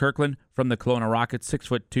Justin Kirkland from the Kelowna Rockets,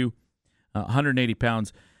 6'2", 180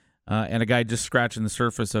 pounds, and a guy just scratching the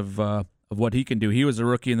surface of what he can do. He was a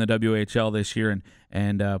rookie in the WHL this year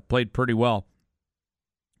and played pretty well.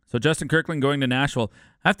 So Justin Kirkland going to Nashville.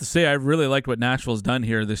 I have to say, I really liked what Nashville's done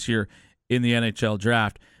here this year in the NHL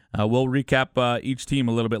draft. We'll recap each team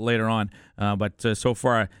a little bit later on, but so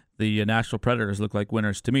far the Nashville Predators look like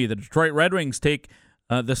winners to me. The Detroit Red Wings take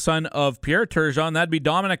the son of Pierre Turgeon. That'd be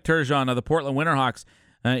Dominic Turgeon of the Portland Winterhawks.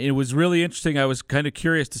 It was really interesting. I was kind of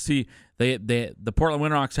curious to see the Portland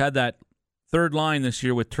Winterhawks had that third line this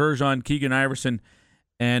year with Turgeon, Keegan Iverson,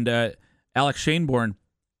 and Alex Schoenborn.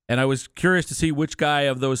 And I was curious to see which guy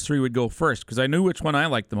of those 3 would go first, because I knew which one I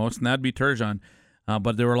liked the most, and that'd be Turgeon.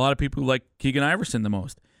 But there were a lot of people who liked Keegan Iverson the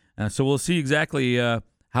most. So we'll see exactly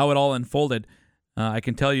how it all unfolded. I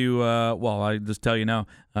can tell you, I'll just tell you now,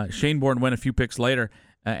 Schoenborn went a few picks later,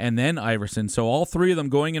 and then Iverson. So all 3 of them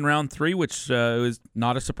going in round 3, which was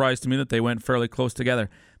not a surprise to me that they went fairly close together.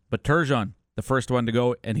 But Turgeon, the first one to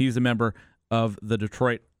go, and he's a member of the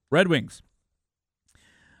Detroit Red Wings.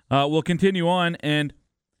 We'll continue on, and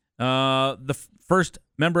the first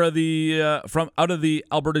member of the from out of the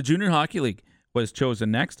Alberta Junior Hockey League was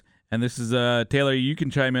chosen next, and this is Taylor. You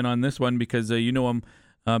can chime in on this one because you know him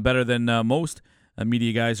better than most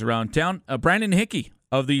media guys around town. Brandon Hickey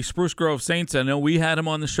of the Spruce Grove Saints. I know we had him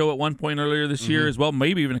on the show at one point earlier this year as well,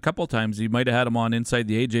 maybe even a couple of times. He might have had him on Inside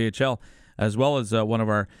the AJHL as well as one of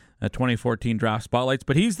our 2014 draft spotlights.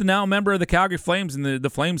 But he's the now member of the Calgary Flames, and the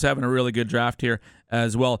Flames having a really good draft here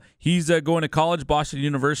as well. He's going to college, Boston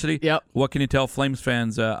University. Yep. What can you tell Flames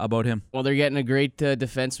fans about him? Well, they're getting a great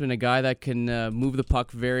defenseman, a guy that can move the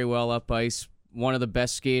puck very well up ice. One of the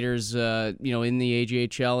best skaters, in the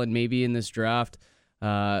AJHL and maybe in this draft.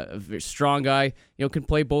 A very strong guy, can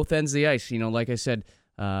play both ends of the ice. Like I said,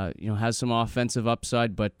 has some offensive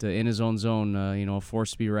upside, but in his own zone, a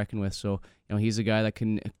force to be reckoned with. So, he's a guy that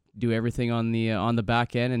can do everything on the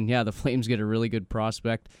back end. And yeah, the Flames get a really good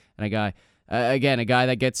prospect and a guy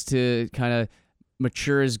that gets to kind of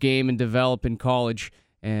mature his game and develop in college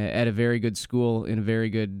at a very good school in a very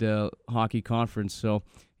good hockey conference. So,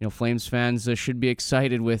 Flames fans should be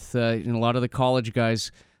excited with a lot of the college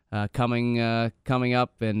guys coming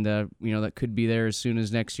up, and that could be there as soon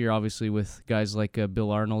as next year. Obviously, with guys like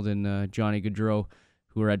Bill Arnold and Johnny Gaudreau,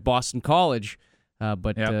 who are at Boston College,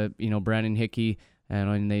 but yep. Brandon Hickey,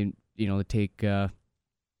 and they take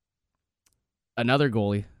another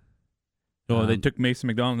goalie. Oh, they took Mason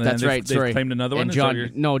McDonald. That's right. They claimed another one.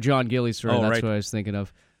 John Gillies. That's right. what I was thinking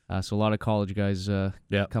of. So a lot of college guys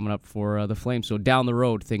coming up for the Flames. So down the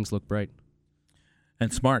road, things look bright.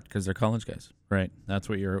 And smart, because they're college guys. Right. That's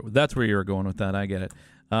where you're going with that. I get it.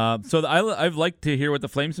 I've liked to hear what the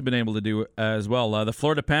Flames have been able to do as well. The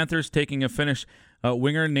Florida Panthers taking a Finnish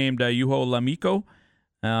winger named Juho Lamikko.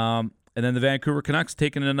 And then the Vancouver Canucks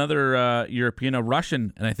taking another European, a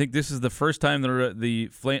Russian. And I think this is the first time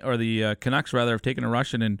the Canucks rather have taken a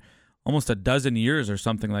Russian in almost a dozen years or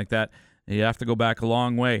something like that. You have to go back a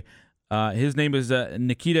long way. His name is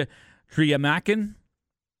Nikita Triamkin,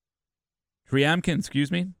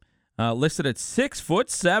 listed at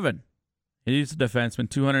 6'7". He's a defenseman,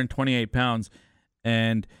 228 pounds,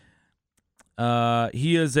 and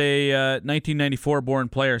he is a 1994 born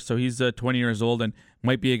player, so he's 20 years old and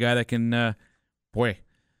might be a guy that can,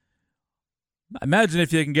 imagine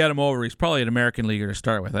if you can get him over. He's probably an American leaguer to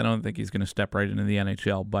start with. I don't think he's going to step right into the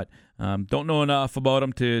NHL, but don't know enough about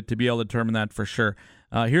him to be able to determine that for sure.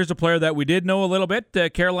 Here's a player that we did know a little bit,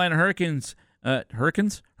 Carolina Hurricanes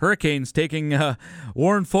taking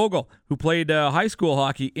Warren Foegele, who played high school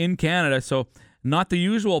hockey in Canada, so not the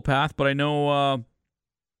usual path, but I know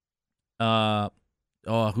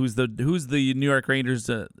who's the New York Rangers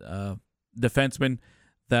defenseman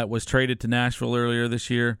that was traded to Nashville earlier this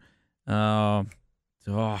year. Now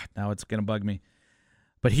it's going to bug me.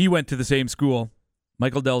 But he went to the same school.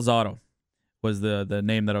 Michael Del Zotto was the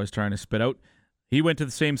name that I was trying to spit out. He went to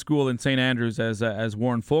the same school in St. Andrews as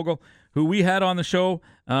Warren Foegele, who we had on the show.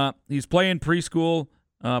 He's playing preschool,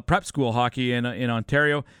 prep school hockey in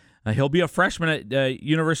Ontario. He'll be a freshman at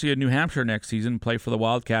University of New Hampshire next season, play for the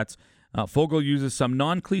Wildcats. Foegele uses some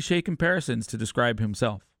non-cliche comparisons to describe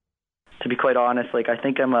himself. To be quite honest, I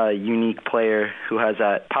think I'm a unique player who has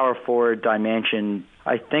that power forward dimension.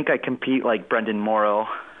 I think I compete like Brendan Morrow,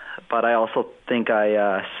 but I also think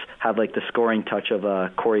I have the scoring touch of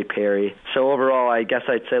Corey Perry. So overall, I guess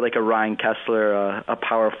I'd say a Ryan Kessler, a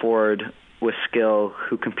power forward with skill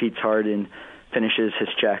who competes hard and finishes his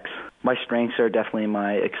checks. My strengths are definitely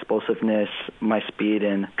my explosiveness, my speed,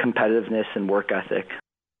 and competitiveness and work ethic.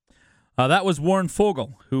 That was Warren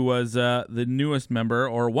Foegele, who was the newest member,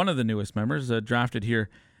 or one of the newest members, drafted here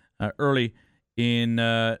early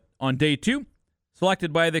on day 2,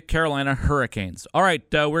 selected by the Carolina Hurricanes. All right,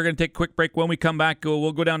 we're going to take a quick break. When we come back,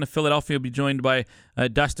 we'll go down to Philadelphia, be joined by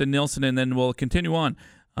Dustin Nilsson, and then we'll continue on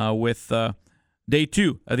with day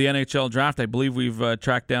 2 of the NHL draft. I believe we've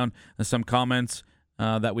tracked down some comments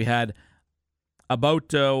that we had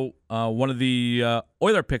about one of the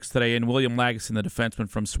Oiler picks today in William Lagesson, the defenseman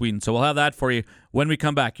from Sweden. So we'll have that for you when we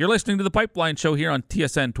come back. You're listening to The Pipeline Show here on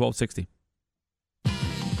TSN 1260.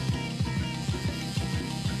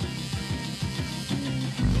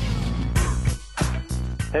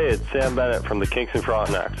 Hey, it's Sam Bennett from the Kingston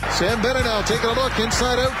Frontenacs. Sam Bennett now taking a look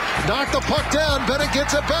inside out. Knock the puck down. Bennett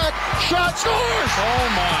gets it back. Shot scores! Oh,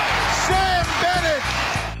 my. Sam Bennett!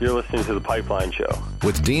 You're listening to The Pipeline Show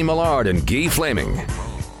with Dean Millard and Guy Flaming.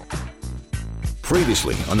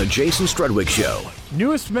 Previously on the Jason Strudwick Show.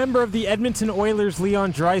 Newest member of the Edmonton Oilers,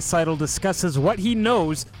 Leon Draisaitl, discusses what he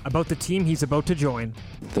knows about the team he's about to join.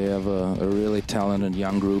 They have a really talented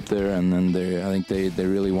young group there, and then I think they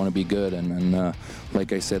really want to be good. And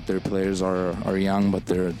like I said, their players are young, but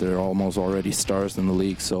they're almost already stars in the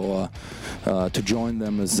league. So to join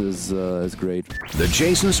them is great. The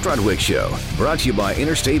Jason Strudwick Show, brought to you by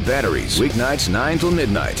Interstate Batteries, weeknights 9 till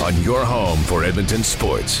midnight on your home for Edmonton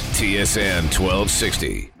sports, TSN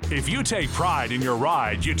 1260. If you take pride in your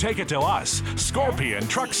ride, you take it to us, Scorpion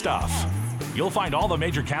Truck Stuff. You'll find all the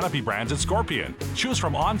major canopy brands at Scorpion. Choose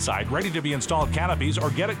from on-site, ready-to-be-installed canopies or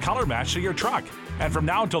get it color-matched to your truck. And from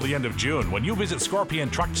now until the end of June, when you visit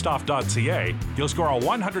ScorpionTruckStuff.ca, you'll score a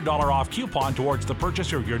 $100 off coupon towards the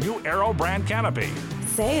purchase of your new Aero brand canopy.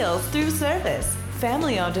 Sales through service.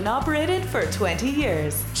 Family owned and operated for 20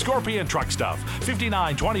 years. Scorpion Truck Stuff,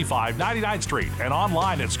 5925 99th Street, and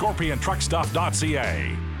online at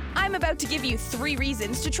ScorpionTruckStuff.ca. I'm about to give you 3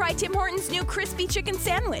 reasons to try Tim Hortons' new Crispy Chicken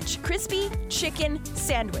Sandwich. Crispy Chicken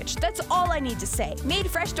Sandwich. That's all I need to say.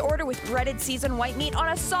 Made fresh to order with breaded seasoned white meat on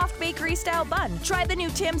a soft bakery-style bun. Try the new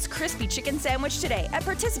Tim's Crispy Chicken Sandwich today at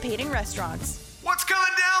participating restaurants. What's coming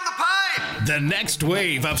down the pipe? The next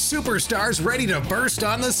wave of superstars ready to burst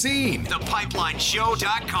on the scene.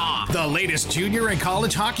 ThePipelineShow.com. The latest junior and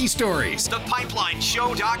college hockey stories.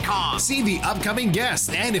 ThePipelineShow.com. See the upcoming guests,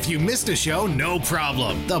 and if you missed a show, no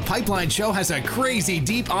problem. The Pipeline Show has a crazy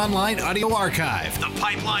deep online audio archive.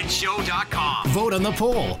 ThePipelineShow.com. Vote on the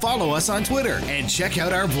poll, follow us on Twitter, and check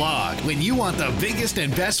out our blog. When you want the biggest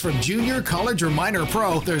and best from junior, college, or minor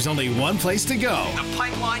pro, there's only one place to go.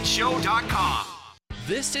 ThePipelineShow.com.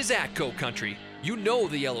 This is ATCO Country, You know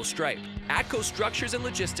the yellow stripe. Atco Structures and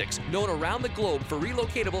Logistics, known around the globe for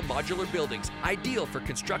relocatable modular buildings, ideal for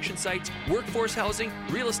construction sites, workforce housing,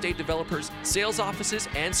 real estate developers, sales offices,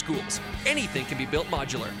 and schools. Anything can be built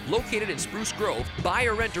modular. Located in Spruce Grove, buy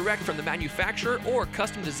or rent direct from the manufacturer or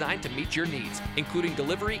custom designed to meet your needs, including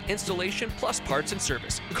delivery, installation, plus parts and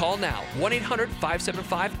service. Call now,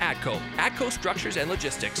 1-800-575-ATCO. Atco Structures and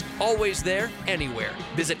Logistics. Always there, anywhere.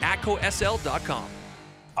 Visit atcosl.com.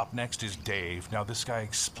 Up next is Dave. Now, this guy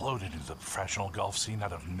exploded into the professional golf scene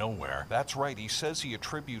out of nowhere. That's right. He says he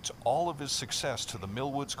attributes all of his success to the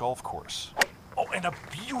Millwoods golf course. Oh, and a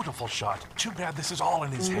beautiful shot. Too bad this is all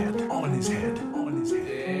in his head. All in his head. All in his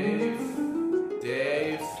head.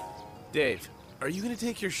 Dave, are you going to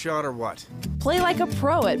take your shot or what? Play like a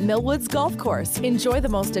pro at Millwoods Golf Course. Enjoy the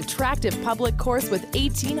most attractive public course with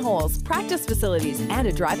 18 holes, practice facilities, and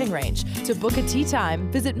a driving range. To book a tee time,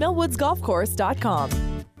 visit millwoodsgolfcourse.com.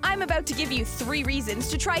 I'm about to give you 3 reasons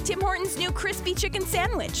to try Tim Hortons' new crispy chicken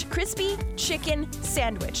sandwich. Crispy chicken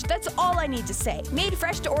sandwich. That's all I need to say. Made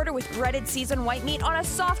fresh to order with breaded seasoned white meat on a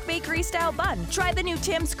soft bakery-style bun. Try the new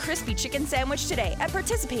Tim's crispy chicken sandwich today at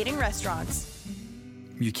participating restaurants.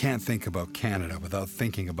 You can't think about Canada without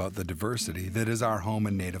thinking about the diversity that is our home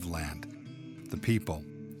and native land. The people,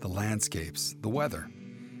 the landscapes, the weather.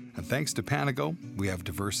 And thanks to Panago, we have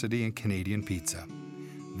diversity in Canadian pizza.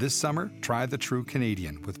 This summer, try the true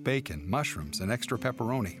Canadian with bacon, mushrooms, and extra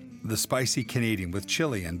pepperoni. The spicy Canadian with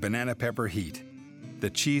chili and banana pepper heat. The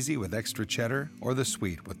cheesy with extra cheddar, or the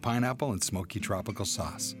sweet with pineapple and smoky tropical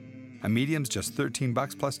sauce. A medium's just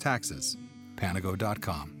 $13 plus taxes.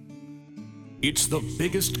 Panago.com. It's the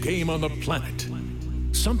biggest game on the planet.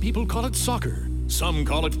 Some people call it soccer. Some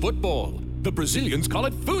call it football. The Brazilians call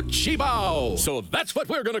it futebol. So that's what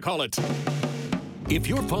we're going to call it. If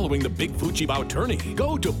you're following the big Futebol tourney,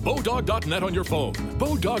 go to Bodog.net on your phone.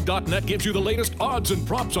 Bodog.net gives you the latest odds and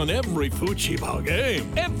props on every Futebol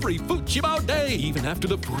game. Every Futebol day, even after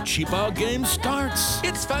the Futebol game starts.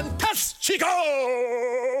 It's fantastico!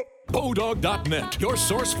 Bodog.net, your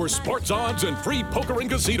source for sports odds and free poker and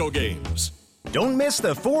casino games. Don't miss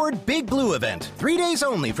the Ford Big Blue event. 3 days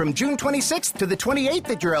only from June 26th to the 28th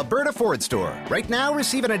at your Alberta Ford store. Right now,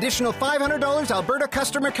 receive an additional $500 Alberta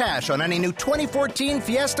customer cash on any new 2014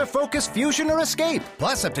 Fiesta, Focus, Fusion, or Escape.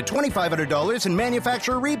 Plus up to $2,500 in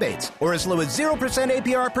manufacturer rebates, or as low as 0%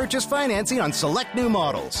 APR purchase financing on select new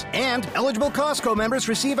models. And eligible Costco members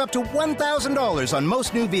receive up to $1,000 on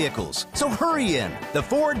most new vehicles. So hurry in. The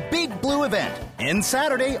Ford Big Blue event. Ends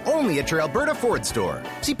Saturday only at your Alberta Ford store.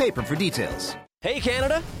 See paper for details. Hey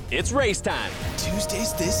Canada, it's race time.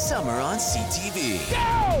 Tuesdays this summer on CTV.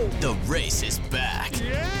 Go! The race is back.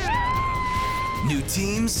 Yeah! New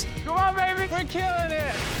teams. Come on, baby, we're killing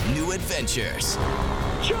it. New adventures.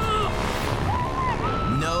 Jump!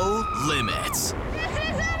 No limits. This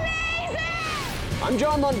is amazing! I'm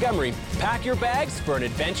John Montgomery. Pack your bags for an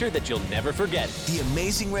adventure that you'll never forget. The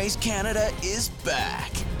Amazing Race Canada is back.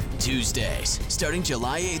 Tuesdays, starting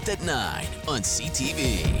July 8th at 9 on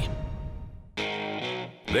CTV.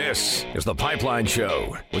 This is The Pipeline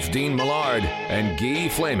Show with Dean Millard and Guy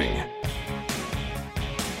Flaming.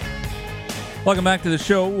 Welcome back to the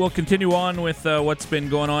show. We'll continue on with what's been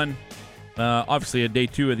going on. Obviously, at day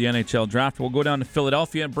 2 of the NHL draft. We'll go down to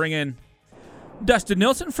Philadelphia and bring in Dustin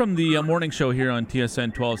Nilsson from the morning show here on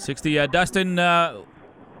TSN 1260. Dustin,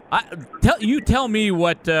 tell me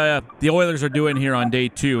what the Oilers are doing here on day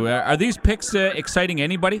 2. Are these picks exciting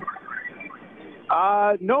anybody?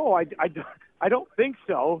 No, I don't think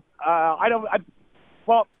so.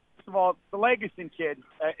 Well, first of all, the Lagesson kid,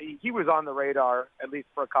 he was on the radar at least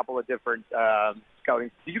for a couple of different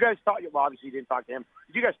scouting. Did you guys talk? Well, obviously you didn't talk to him.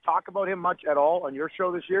 Did you guys talk about him much at all on your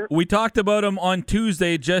show this year? We talked about him on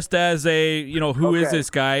Tuesday, just as a who is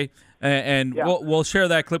this guy, and yeah. we'll share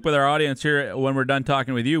that clip with our audience here when we're done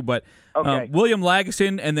talking with you. But William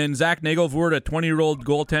Lagesson and then Zach Nagelvoort, a 20-year-old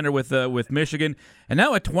goaltender with Michigan, and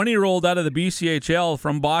now a 20-year-old out of the BCHL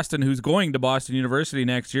from Boston who's going to Boston University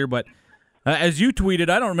next year. But as you tweeted,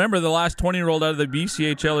 I don't remember the last 20-year-old out of the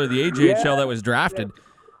BCHL or the AJHL that was drafted.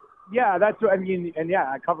 Yeah, that's what I mean, and yeah,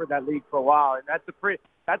 I covered that league for a while, and that's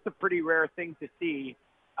a pretty rare thing to see,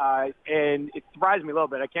 and it surprised me a little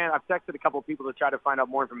bit. I've texted a couple of people to try to find out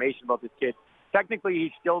more information about this kid. Technically,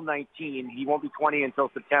 he's still 19. He won't be 20 until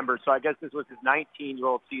September, so I guess this was his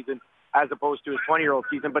 19-year-old season as opposed to his 20-year-old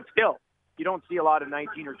season. But still, you don't see a lot of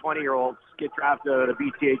 19 or 20-year-olds get drafted out of the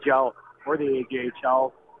BCHL or the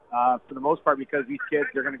AJHL for the most part because these kids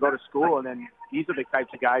are going to go to school, and then these are the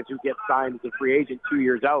types of guys who get signed as a free agent 2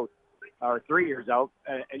 years out. Or 3 years out.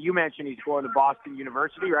 And you mentioned he's going to Boston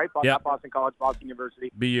University, right? Yep. Not Boston College, Boston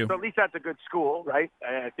University. BU. So at least that's a good school, right?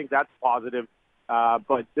 I think that's positive.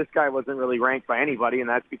 But this guy wasn't really ranked by anybody, and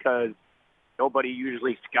that's because nobody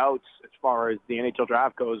usually scouts as far as the NHL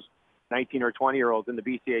draft goes 19 or 20-year-olds in the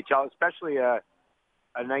BCHL, especially a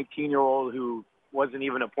 19-year-old who wasn't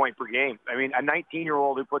even a point per game. I mean, a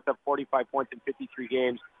 19-year-old who puts up 45 points in 53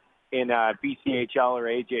 games in BCHL or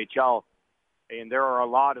AJHL, and there are a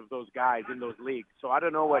lot of those guys in those leagues. So I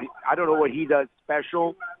don't know what he does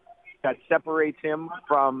special that separates him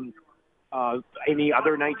from any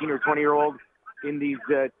other 19 or 20-year-old in these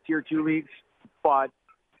Tier 2 leagues, but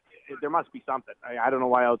there must be something. I don't know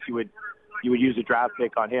why else you would use a draft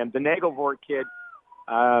pick on him. The Nagelvort kid,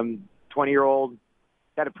 20-year-old,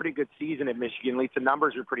 had a pretty good season at Michigan. At least the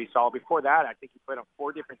numbers are pretty solid. Before that, I think he played on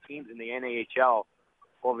 4 different teams in the NAHL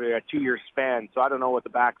over a 2-year span. So I don't know what the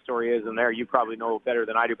backstory is in there. You probably know better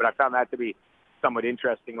than I do, but I found that to be somewhat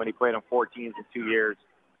interesting when he played on 4 teams in 2 years.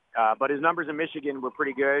 But his numbers in Michigan were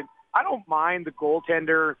pretty good. I don't mind the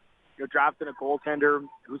goaltender, drafting a goaltender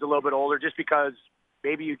who's a little bit older, just because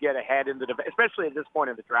maybe you get ahead in the especially at this point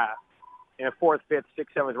in the draft, in a 4th, 5th, 6th,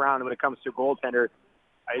 7th round when it comes to a goaltender.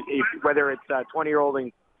 Whether it's a 20-year-old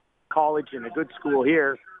in college in a good school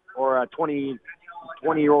here or a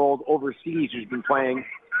 20-year-old overseas who's been playing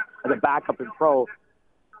as a backup in pro,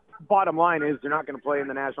 bottom line is they're not going to play in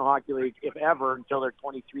the National Hockey League, if ever, until they're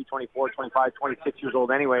 23, 24, 25, 26 years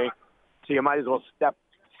old anyway. So you might as well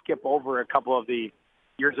skip over a couple of the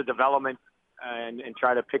years of development and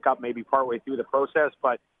try to pick up maybe partway through the process.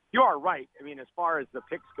 But you are right. I mean, as far as the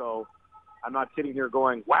picks go, I'm not sitting here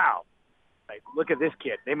going, wow, like, look at this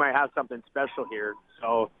kid. They might have something special here.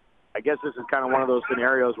 So I guess this is kind of one of those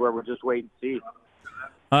scenarios where we'll just wait and see.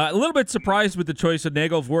 A little bit surprised with the choice of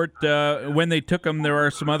Nagelvort. When they took him, there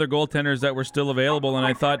are some other goaltenders that were still available, and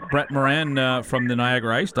I thought Brett Moran from the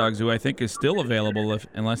Niagara Ice Dogs, who I think is still available,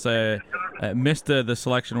 unless I missed the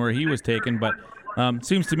selection where he was taken. But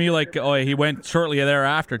seems to me like he went shortly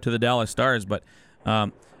thereafter to the Dallas Stars. But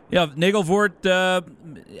yeah, Nagelvort,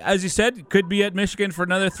 as you said, could be at Michigan for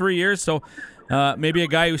another 3 years. So maybe a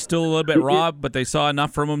guy who's still a little bit raw, but they saw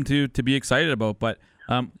enough from him to be excited about. But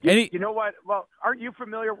you know what? Well, aren't you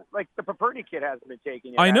familiar? Like the Paperny kid hasn't been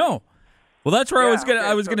taken yet. I know. Well, that's where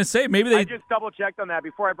I was gonna say maybe they. I just double checked on that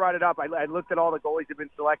before I brought it up. I looked at all the goalies that have been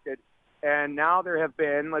selected, and now there have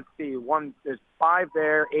been, let's see, there's 5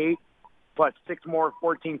 there, 8 plus 6 more,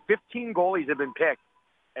 14, 15 goalies have been picked,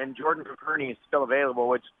 and Jordan Paperny is still available,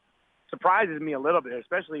 which surprises me a little bit,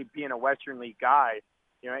 especially being a Western League guy.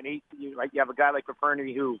 And you have a guy like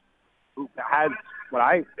Paperny who has what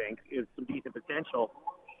I think is some decent potential.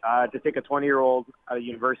 To take a 20-year-old out of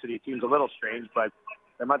university seems a little strange, but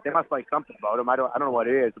they must like something about him. I don't know what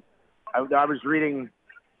it is. I was reading,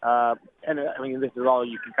 and I mean, this is all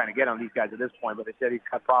you can kind of get on these guys at this point, but they said he's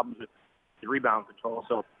got problems with his rebound control.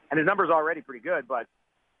 So, and his number's already pretty good, but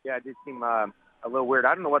yeah, it did seem a little weird.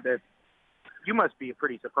 I don't know what you must be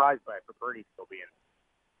pretty surprised by Paperny still being.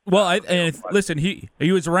 Well, listen, he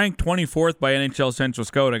was ranked 24th by NHL Central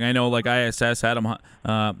Scouting. I know, like ISS had him.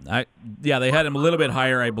 They had him a little bit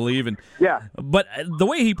higher, I believe. But the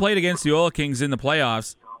way he played against the Oil Kings in the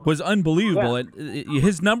playoffs was unbelievable. Yeah.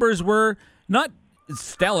 His numbers were not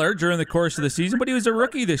stellar during the course of the season, but he was a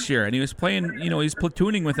rookie this year, and he was playing. He's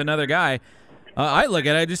platooning with another guy. I look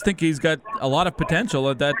at it, I just think he's got a lot of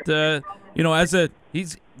potential. The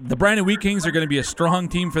Brandon Wheat Kings are going to be a strong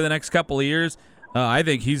team for the next couple of years. I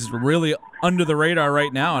think he's really under the radar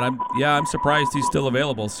right now, and I'm surprised he's still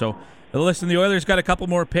available. So, listen, the Oilers got a couple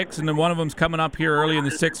more picks, and then one of them's coming up here early in the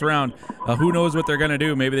 6th round. Who knows what they're going to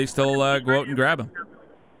do? Maybe they still go out and grab him.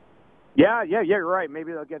 Yeah, you're right.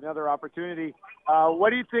 Maybe they'll get another opportunity. What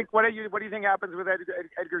do you think? What do you think happens with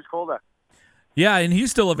Edgar Skolda? Yeah, and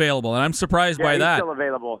he's still available, and I'm surprised by that. He's still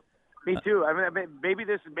available. Me too. I mean, maybe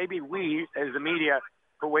we as the media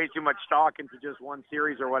put way too much stock into just one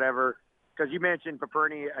series or whatever. Because you mentioned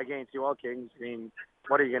Paperny against the Oil Kings. I mean,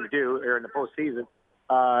 what are you going to do here in the postseason?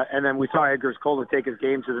 And then we saw Edgar Skolda take his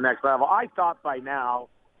game to the next level. I thought by now,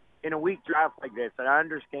 in a weak draft like this, and I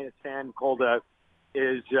understand Skolda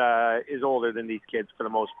is older than these kids for the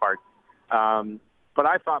most part. But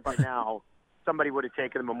I thought by now somebody would have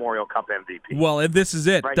taken the Memorial Cup MVP. Well, and this is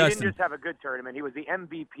it. Right? He didn't just have a good tournament. He was the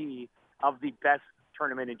MVP of the best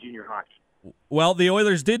tournament in junior hockey. Well, the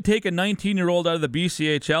Oilers did take a 19-year-old out of the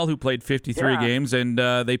BCHL who played 53 games, and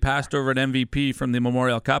they passed over an MVP from the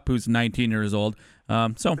Memorial Cup who's 19 years old.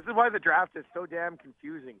 This is why the draft is so damn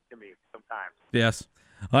confusing to me sometimes. Yes.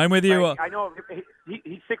 I'm with you. I know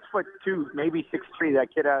he's 6'2", maybe 6'3", that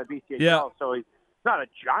kid out of BCHL, so he's not a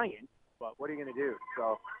giant, but what are you going to do?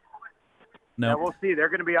 So we'll see. They're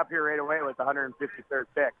going to be up here right away with the 153rd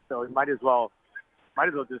pick, so we might as well might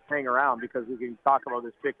as well just hang around because we can talk about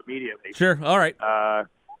this pick immediately. Sure. All right.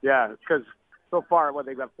 Yeah, because so far,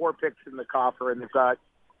 they've got 4 picks in the coffer, and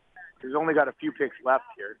there's only got a few picks left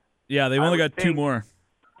here. Yeah, they've only got 2 more.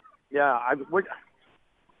 Yeah,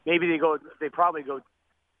 maybe they probably go.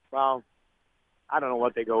 Well, I don't know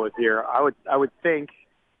what they go with here. I would think.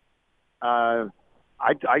 I'd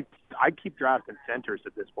keep drafting centers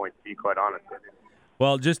at this point, to be quite honest with you.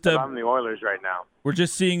 Well, just I'm the Oilers right now. We're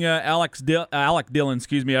just seeing Alec Dillon, out of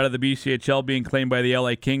the BCHL being claimed by the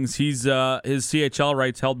LA Kings. He's his CHL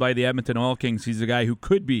rights held by the Edmonton Oil Kings. He's a guy who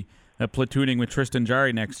could be platooning with Tristan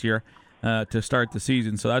Jarry next year to start the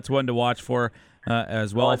season. So that's one to watch for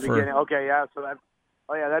as well. Okay, yeah. So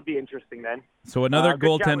that'd be interesting then. So another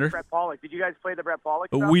good chat goaltender. with Brett Pollock. Did you guys play the Brett Pollock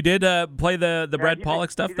stuff? We did play the Brett Pollock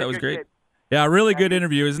stuff. That was great. Kid. Yeah, really good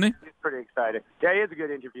interview, isn't he? He's pretty excited. Yeah, he is a good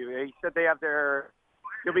interview. He said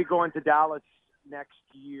he'll be going to Dallas next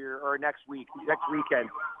weekend. Here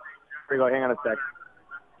we go. Hang on a sec.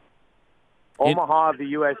 Omaha of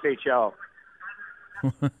the USHL.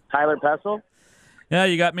 Tyler Pessel? Yeah,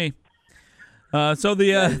 you got me. So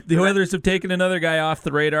the Oilers have taken another guy off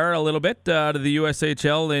the radar a little bit out of the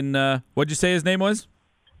USHL. And what'd you say his name was?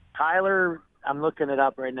 Tyler. I'm looking it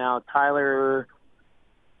up right now. Tyler.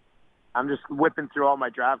 I'm just whipping through all my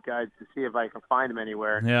draft guides to see if I can find him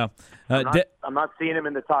anywhere. Yeah. I'm not seeing him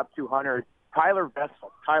in the top 200. Tyler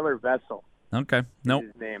Vessel. Okay. Nope.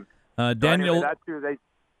 His name. Daniel. Anyway, that's who they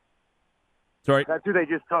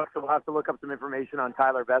just took, so we'll have to look up some information on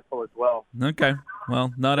Tyler Vessel as well. Okay.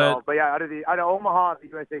 Well, But yeah, out of Omaha, the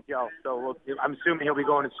USHL. So I'm assuming he'll be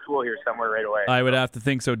going to school here somewhere right away. I would have to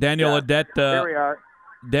think so. Daniel Audette. Here we are.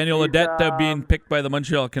 Daniel Audette being picked by the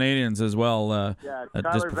Montreal Canadiens as well. Tyler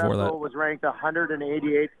just before Vessel that, was ranked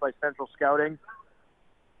 188th by Central Scouting.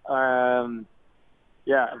 From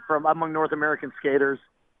among North American skaters,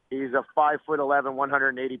 he's a 5'11",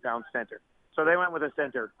 180-pound center. So they went with a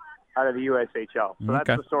center out of the USHL. So that's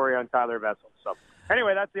the story on Tyler Vessel. So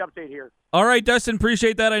anyway, that's the update here. All right, Dustin,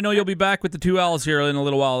 appreciate that. I know you'll be back with the 2 L's here in a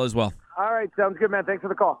little while as well. All right, sounds good, man. Thanks for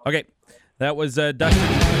the call. Okay, that was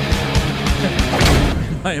Dustin.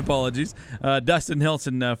 My apologies. Dustin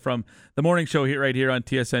Hilson from the morning show right here on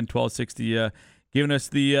TSN 1260, giving us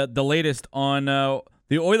the latest on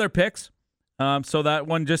the Oiler picks. So that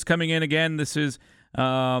one just coming in again. This is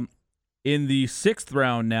in the 6th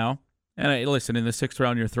round now. And listen, in the 6th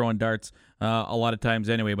round, you're throwing darts a lot of times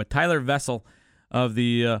anyway. But Tyler Vessel of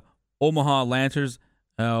the Omaha Lancers,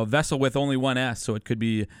 Vessel with only one S, so it could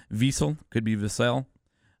be Wiesel, could be Vessel.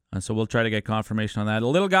 So we'll try to get confirmation on that. A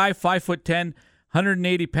little guy, 5'10",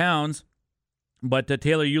 180 pounds. But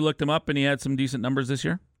Taylor, you looked him up, and he had some decent numbers this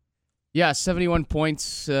year? Yeah, 71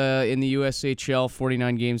 points in the USHL,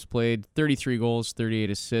 49 games played, 33 goals, 38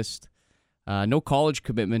 assists. No college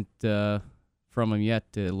commitment from him yet,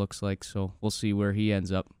 it looks like, so we'll see where he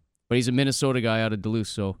ends up. But he's a Minnesota guy out of Duluth,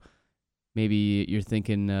 so maybe you're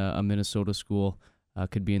thinking a Minnesota school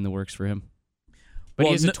could be in the works for him. But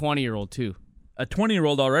he is a 20-year-old, too. A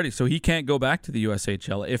 20-year-old already, so he can't go back to the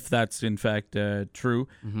USHL if that's in fact true.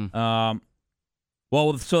 Mm-hmm.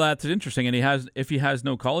 Well, so that's interesting. And if he has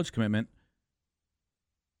no college commitment,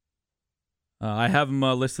 I have him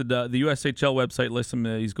listed. The USHL website lists him.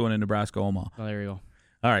 He's going to Nebraska Omaha. Oh, there you go.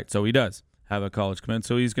 All right, so he does have a college commitment.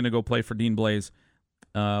 So he's going to go play for Dean Blaze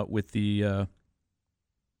with the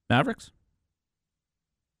Mavericks.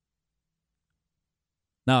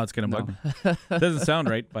 No, it's going to bug me. Doesn't sound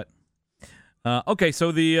right, but. Okay,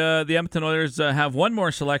 so the Edmonton Oilers have one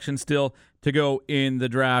more selection still to go in the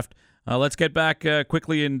draft. Let's get back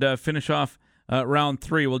quickly and finish off round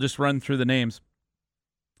 3. We'll just run through the names.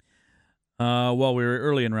 We were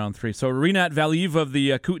early in round 3. So Renat Valiyev of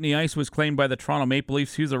the Kootenay Ice was claimed by the Toronto Maple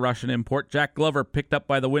Leafs. He's a Russian import. Jack Glover picked up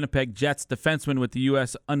by the Winnipeg Jets, defenseman with the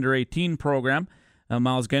U.S. Under-18 program.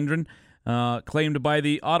 Miles Gendron claimed by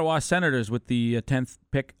the Ottawa Senators with the 10th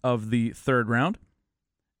pick of the 3rd round.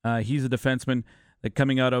 He's a defenseman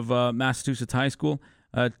coming out of Massachusetts High School.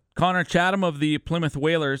 Connor Chatham of the Plymouth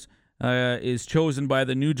Whalers is chosen by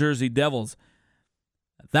the New Jersey Devils.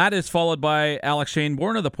 That is followed by Alex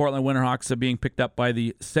Shaneborn of the Portland Winterhawks being picked up by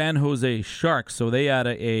the San Jose Sharks. So they add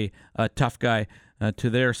a tough guy to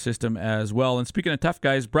their system as well. And speaking of tough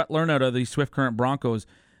guys, Brett Lernout of the Swift Current Broncos.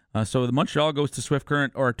 So the Montreal goes to Swift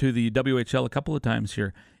Current or to the WHL a couple of times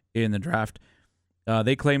here in the draft.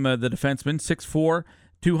 They claim the defenseman, 6'4",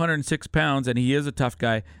 206 pounds, and he is a tough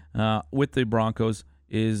guy with the Broncos,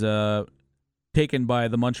 is taken by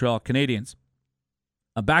the Montreal Canadiens.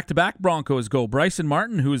 Back-to-back Broncos go. Bryson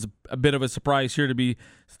Martin, who's a bit of a surprise here to be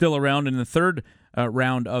still around in the 3rd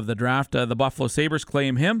round of the draft. The Buffalo Sabres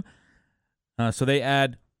claim him. So they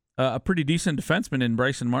add a pretty decent defenseman in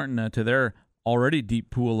Bryson Martin to their already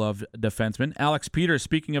deep pool of defensemen. Alex Peters,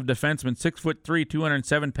 speaking of defensemen, 6'3",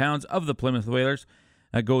 207 pounds of the Plymouth Whalers,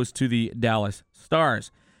 goes to the Dallas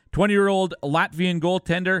Stars. 20-year-old Latvian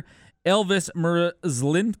goaltender Elvis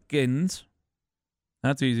Merzlikins,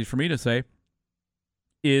 that's easy for me to say,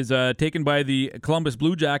 is taken by the Columbus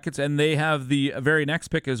Blue Jackets, and they have the very next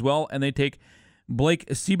pick as well, and they take Blake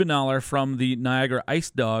Siebenaler from the Niagara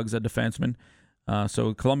Ice Dogs, a defenseman.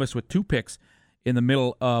 So Columbus with 2 picks in the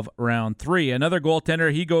middle of round 3. Another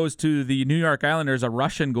goaltender, he goes to the New York Islanders, a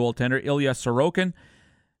Russian goaltender, Ilya Sorokin.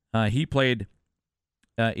 He played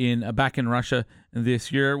back in Russia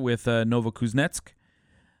this year with Novokuznetsk.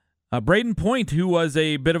 Braden Point, who was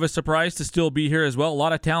a bit of a surprise to still be here as well. A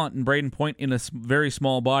lot of talent in Braden Point in a very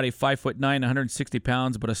small body, 5'9", 160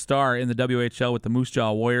 pounds, but a star in the WHL with the Moose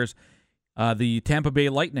Jaw Warriors. The Tampa Bay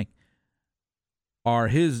Lightning are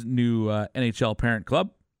his new NHL parent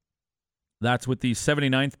club. That's with the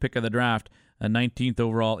 79th pick of the draft, 19th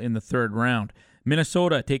overall in the 3rd round.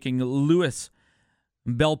 Minnesota taking Louis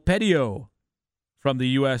Belpedio from the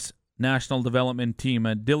U.S. National Development Team.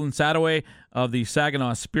 Dylan Sadoway of the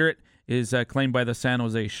Saginaw Spirit is claimed by the San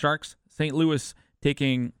Jose Sharks. St. Louis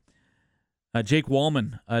taking Jake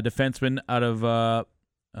Wallman, a defenseman out of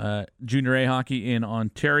Junior A hockey in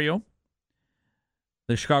Ontario.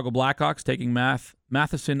 The Chicago Blackhawks taking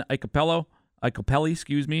Matheson Ikopelli,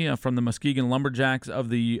 from the Muskegon Lumberjacks of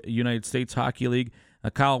the United States Hockey League.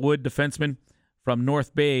 Kyle Wood, defenseman from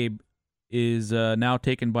North Bay, is now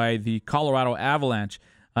taken by the Colorado Avalanche.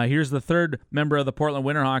 Here's the 3rd member of the Portland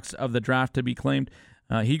Winterhawks of the draft to be claimed.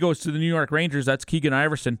 He goes to the New York Rangers. That's Keegan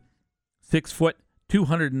Iverson, 6 foot,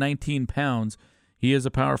 219 pounds. He is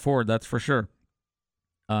a power forward, that's for sure.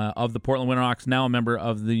 Of the Portland Winterhawks, now a member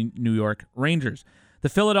of the New York Rangers. The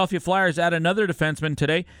Philadelphia Flyers add another defenseman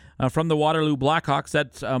today from the Waterloo Blackhawks.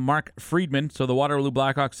 That's Mark Friedman. So the Waterloo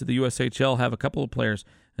Blackhawks to the USHL have a couple of players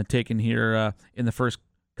taken here in the first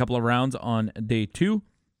couple of rounds on day 2.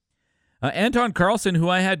 Anton Carlson, who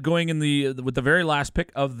I had going with the very last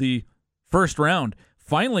pick of the first round,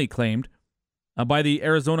 finally claimed by the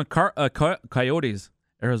Arizona Coyotes.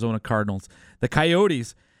 Arizona Cardinals. The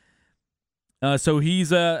Coyotes. So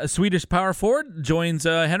he's a Swedish power forward, joins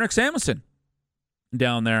Henrik Samuelsson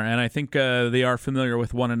down there, and I think they are familiar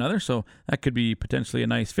with one another, so that could be potentially a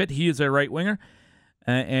nice fit. He is a right winger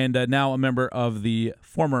and now a member of the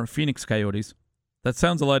former Phoenix Coyotes. That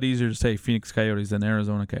sounds a lot easier to say Phoenix Coyotes than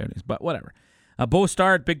Arizona Coyotes, but whatever. Bo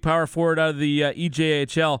Stard, big power forward out of the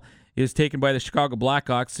EJHL, is taken by the Chicago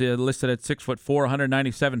Blackhawks, listed at 6'4",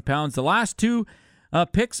 197 pounds. The last 2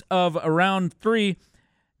 picks of round 3,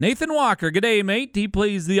 Nathan Walker, g'day, mate. He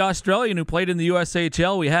plays the Australian who played in the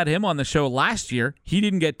USHL. We had him on the show last year. He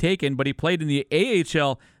didn't get taken, but he played in the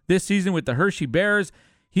AHL this season with the Hershey Bears.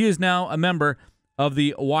 He is now a member of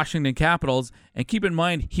the Washington Capitals. And keep in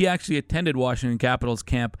mind, he actually attended Washington Capitals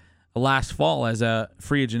camp last fall as a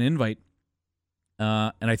free agent invite.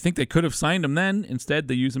 And I think they could have signed him then. Instead,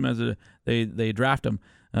 they use him as they draft him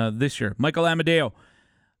this year. Michael Amadio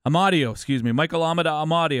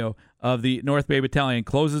of the North Bay Battalion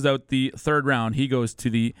closes out the 3rd round. He goes to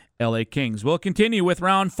the LA Kings. We'll continue with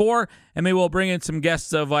round 4, and maybe we'll bring in some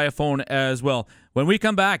guests via phone as well. When we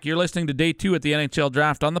come back, you're listening to Day 2 at the NHL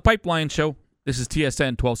Draft on the Pipeline Show. This is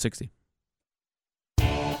TSN 1260.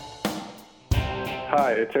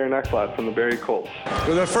 Hi, it's Aaron Ekblad from the Barrie Colts.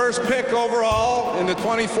 With the first pick overall in the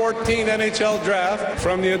 2014 NHL Draft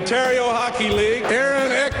from the Ontario Hockey League,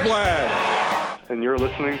 Aaron Ekblad. And you're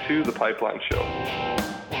listening to The Pipeline Show.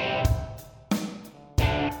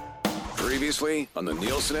 Previously on the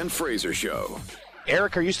Nielsen and Fraser Show.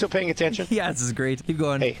 Eric, are you still paying attention? Yeah, this is great. Keep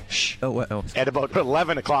going. Hey, shh. Oh, what? Oh. At about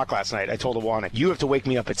 11 o'clock last night, I told Awana, you have to wake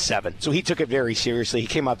me up at 7. So he took it very seriously. He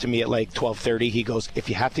came up to me at like 12:30. He goes, if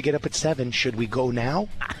you have to get up at 7, should we go now?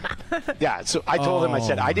 Yeah, so I told him, I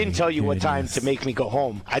said, I didn't tell you what time to make me go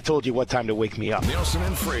home. I told you what time to wake me up. Nielsen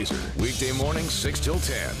and Fraser, weekday mornings 6 till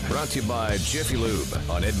 10. Brought to you by Jiffy Lube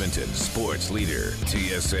on Edmonton's sports leader,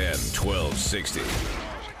 TSN 1260.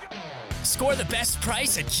 Score the best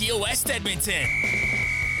price at Kia West Edmonton.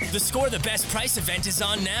 The Score the Best Price event is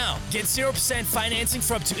on now. Get 0% financing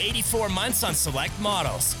for up to 84 months on select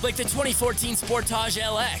models. Like the 2014 Sportage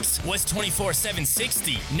LX was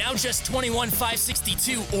 $24,760. Now just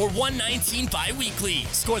 $21,562 or $119 bi-weekly.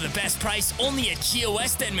 Score the best price only at Kia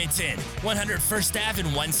West Edmonton. 100 First Ave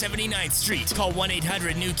and 179th Street. Call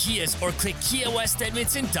 1-800-NEW-KIAs or click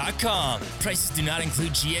KiaWestEdmonton.com. Prices do not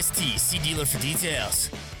include GST. See dealer for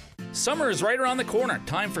details. Summer is right around the corner.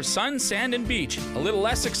 Time for sun, sand, and beach. A little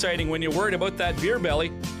less exciting when you're worried about that beer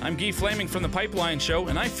belly. I'm Guy Flaming from the Pipeline Show,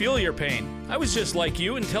 and I feel your pain. I was just like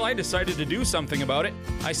you until I decided to do something about it.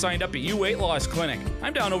 I signed up at U Weight Loss Clinic.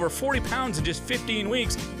 I'm down over 40 pounds in just 15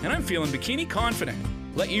 weeks, and I'm feeling bikini confident.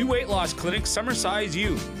 Let U Weight Loss Clinic summer size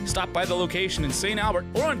you. Stop by the location in St. Albert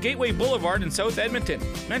or on Gateway Boulevard in South Edmonton.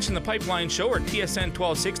 Mention the Pipeline Show or TSN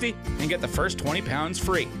 1260 and get the first 20 pounds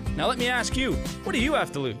free. Now let me ask you, what do you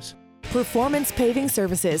have to lose? Performance Paving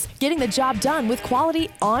Services, getting the job done with quality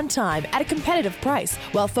on time at a competitive price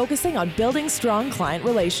while focusing on building strong client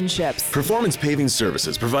relationships. Performance Paving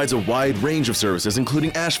Services provides a wide range of services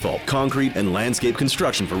including asphalt, concrete, and landscape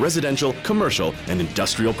construction for residential, commercial, and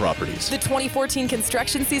industrial properties. The 2014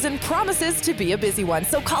 construction season promises to be a busy one,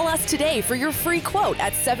 so call us today for your free quote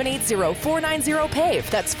at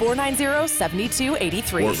 780-490-PAVE. That's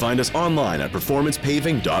 490-7283. Or find us online at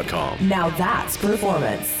performancepaving.com. Now that's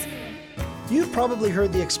performance. You've probably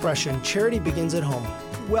heard the expression, charity begins at home.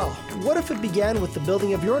 Well, what if it began with the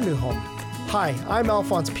building of your new home? Hi, I'm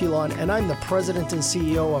Alphonse Pilon, and I'm the president and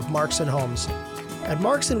CEO of Markson Homes. At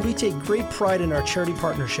Markson, we take great pride in our charity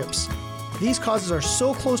partnerships. These causes are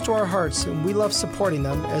so close to our hearts, and we love supporting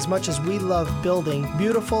them as much as we love building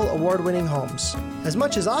beautiful, award-winning homes. As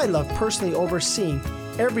much as I love personally overseeing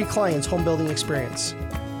every client's home building experience.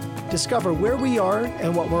 Discover where we are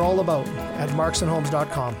and what we're all about at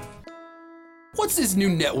marksonhomes.com. What's this new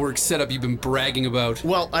network setup you've been bragging about?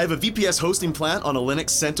 Well, I have a VPS hosting plant on a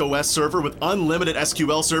Linux CentOS server with unlimited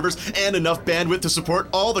SQL servers and enough bandwidth to support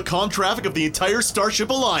all the comm traffic of the entire Starship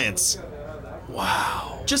Alliance. Wow.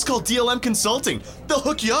 Just call DLM Consulting. They'll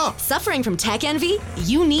hook you up. Suffering from tech envy?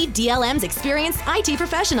 You need DLM's experienced IT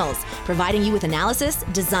professionals, providing you with analysis,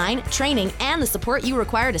 design, training, and the support you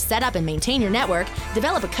require to set up and maintain your network,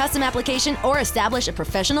 develop a custom application, or establish a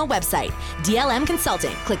professional website. DLM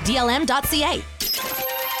Consulting. Click dlm.ca.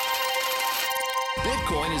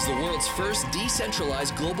 Bitcoin is the world's first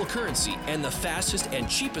decentralized global currency and the fastest and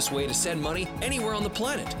cheapest way to send money anywhere on the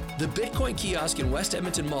planet. The Bitcoin kiosk in West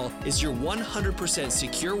Edmonton Mall is your 100%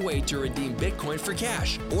 secure way to redeem Bitcoin for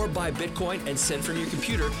cash or buy Bitcoin and send from your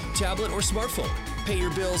computer, tablet, or smartphone. Pay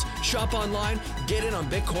your bills, shop online, get in on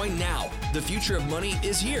Bitcoin now. The future of money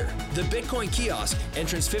is here. The Bitcoin kiosk,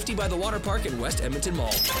 entrance 50 by the water park in West Edmonton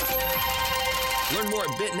Mall. Learn more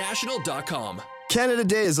at bitnational.com. Canada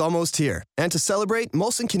Day is almost here, and to celebrate,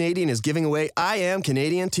 Molson Canadian is giving away I Am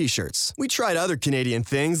Canadian t-shirts. We tried other Canadian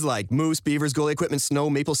things like Moose, Beavers, Goalie Equipment, Snow,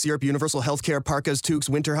 Maple Syrup, Universal Healthcare, Parkas, Toques,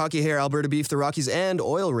 Winter Hockey Hair, Alberta Beef, the Rockies, and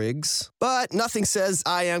oil rigs. But nothing says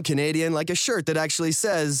I Am Canadian like a shirt that actually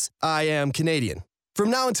says I Am Canadian. From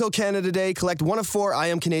now until Canada Day, collect one of 4 I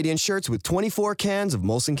Am Canadian shirts with 24 cans of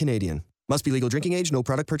Molson Canadian. Must be legal drinking age, no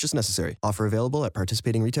product purchase necessary. Offer available at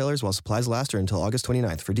participating retailers while supplies last or until August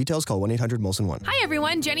 29th. For details, call 1-800-MOLSON-1. Hi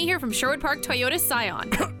everyone, Jenny here from Sherwood Park Toyota Scion.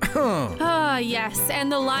 Yes, and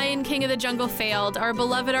the Lion King of the Jungle failed. Our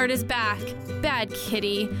beloved Art is back. Bad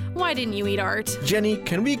kitty. Why didn't you eat Art? Jenny,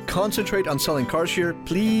 can we concentrate on selling cars here,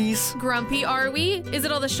 please? Grumpy, are we? Is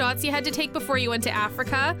it all the shots you had to take before you went to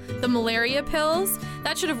Africa? The malaria pills?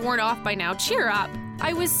 That should have worn off by now. Cheer up.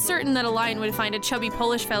 I was certain that a lion would find a chubby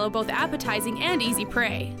Polish fellow both appetizing and easy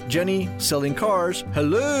prey. Jenny, selling cars.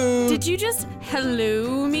 Hello? Did you just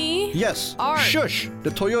hello me? Yes. Art. Shush! The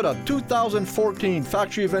Toyota 2014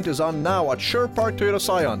 factory event is on now at Sherwood Park Toyota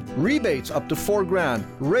Scion. Rebates up to $4,000.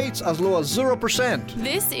 Rates as low as 0%.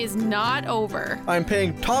 This is not over. I'm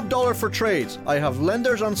paying top dollar for trades. I have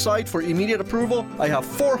lenders on site for immediate approval. I have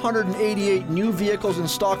 488 new vehicles in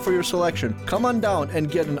stock for your selection. Come on down and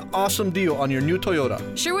get an awesome deal on your new Toyota.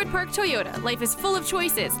 Sherwood Park Toyota. Life is full of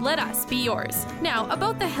choices. Let us be yours. Now,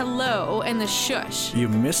 about the hello and the shush. You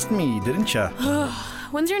missed me, didn't ya?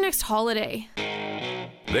 When's your next holiday?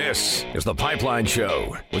 This is The Pipeline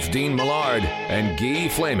Show with Dean Millard and Guy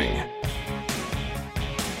Flaming.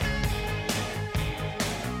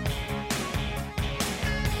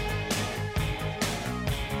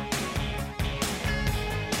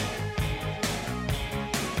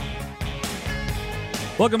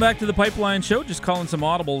 Welcome back to the Pipeline Show. Just calling some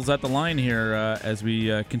audibles at the line here as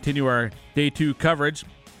we continue our Day 2 coverage.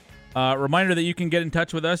 Reminder that you can get in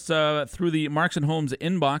touch with us through the Markson Homes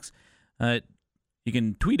inbox. You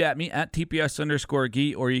can tweet at me at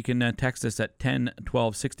TPS_Guy, or you can text us at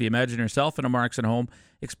 10-1260. Imagine yourself in a Markson home.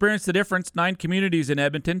 Experience the difference. 9 communities in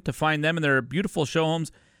Edmonton. To find them and their beautiful show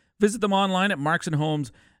homes, visit them online at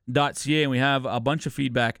marksonhomes.ca. And we have a bunch of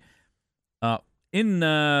feedback in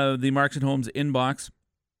the Markson Homes inbox.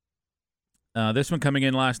 This one coming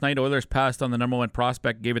in last night. Oilers passed on the number 1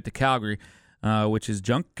 prospect, gave it to Calgary, which is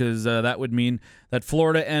junk because that would mean that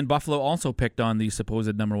Florida and Buffalo also picked on the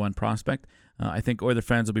supposed number 1 prospect. I think Oilers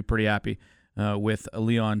fans will be pretty happy with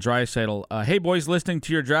Leon Draisaitl. Hey, boys, listening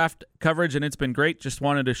to your draft coverage, and it's been great. Just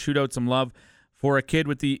wanted to shoot out some love for a kid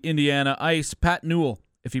with the Indiana Ice, Pat Newell.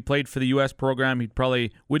 If he played for the U.S. program, he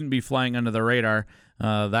probably wouldn't be flying under the radar.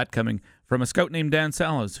 That coming from a scout named Dan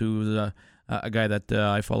Salas, who's a guy that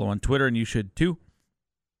I follow on Twitter, and you should too.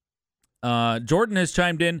 Jordan has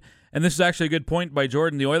chimed in, and this is actually a good point by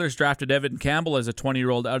Jordan. The Oilers drafted Evan Campbell as a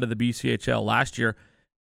 20-year-old out of the BCHL last year.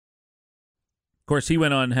 Of course, he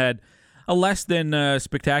went on and had a less than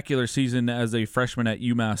spectacular season as a freshman at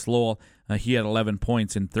UMass Lowell. He had 11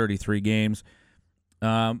 points in 33 games.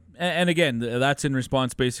 And again, that's in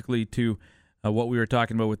response basically to what we were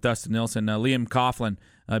talking about with Dustin Nilsson. Liam Coughlin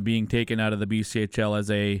being taken out of the BCHL as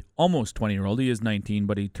a almost 20-year-old. He is 19,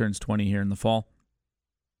 but he turns 20 here in the fall.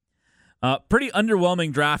 Pretty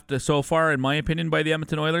underwhelming draft so far, in my opinion, by the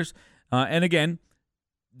Edmonton Oilers. And again,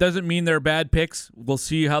 doesn't mean they're bad picks. We'll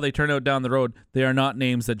see how they turn out down the road. They are not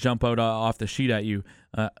names that jump out off the sheet at you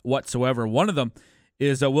whatsoever. One of them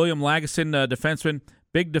is William Lagesson, defenseman,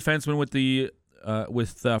 big defenseman with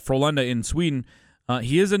Frölunda in Sweden.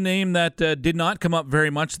 He is a name that did not come up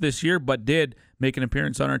very much this year, but did make an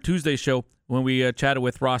appearance on our Tuesday show when we chatted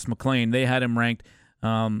with Ross McLean. They had him ranked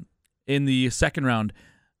in the second round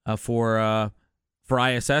for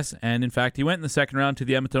ISS, and in fact, he went in the second round to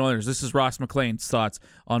the Edmonton Oilers. This is Ross McLean's thoughts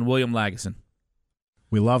on William Lagesson.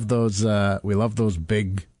 We love those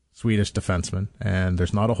big Swedish defensemen, and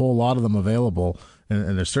there's not a whole lot of them available,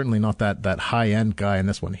 and there's certainly not that high-end guy in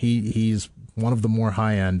this one. He's one of the more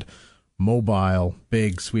high-end, mobile,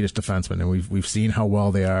 big Swedish defensemen, and we've seen how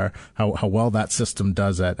well they are, how well that system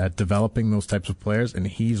does at developing those types of players, and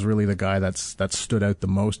he's really the guy that's stood out the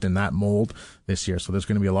most in that mold this year. So there's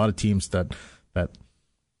going to be a lot of teams that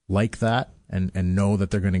like that and know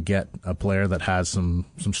that they're going to get a player that has some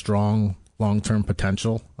strong long-term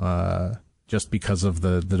potential just because of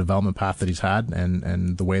the development path that he's had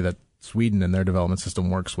and the way that Sweden and their development system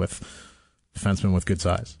works with defensemen with good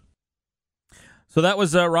size. So that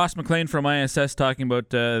was Ross McLean from ISS talking about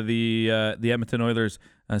the Edmonton Oilers'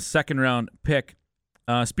 second-round pick.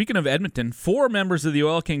 Speaking of Edmonton, 4 members of the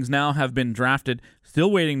Oil Kings now have been drafted.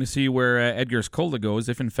 Still waiting to see where Edgar Scola goes,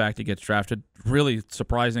 if in fact he gets drafted. Really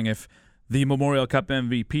surprising if the Memorial Cup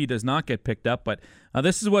MVP does not get picked up. But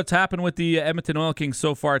this is what's happened with the Edmonton Oil Kings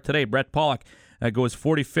so far today. Brett Pollock goes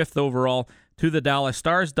 45th overall to the Dallas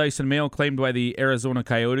Stars. Dyson Mayo claimed by the Arizona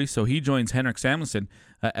Coyotes, so he joins Henrik Samuelsson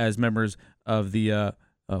as members of the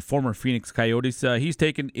former Phoenix Coyotes. He's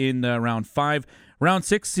taken in round 5. Round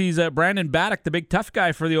 6 sees Brandon Baddock, the big tough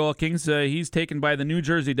guy for the Oil Kings. He's taken by the New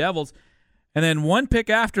Jersey Devils. And then one pick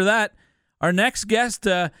after that, our next guest,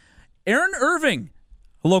 Aaron Irving,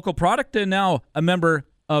 a local product and now a member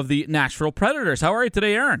of the Nashville Predators. How are you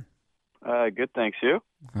today, Aaron? Good, thanks. You?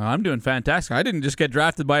 I'm doing fantastic. I didn't just get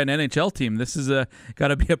drafted by an NHL team. This is got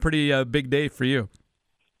to be a pretty big day for you.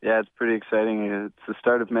 Yeah, it's pretty exciting. It's the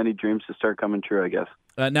start of many dreams to start coming true, I guess.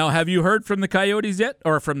 Now, have you heard from the Coyotes yet?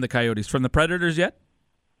 Or from the Predators yet?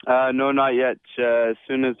 No, not yet. As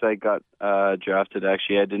soon as I got drafted,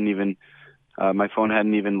 actually, I didn't even, my phone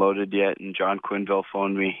hadn't even loaded yet, and John Quinville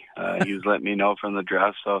phoned me. He was letting me know from the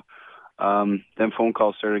draft, so then phone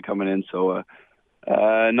calls started coming in, so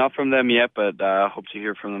not from them yet, but hope to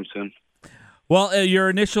hear from them soon. Well, your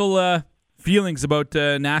initial feelings about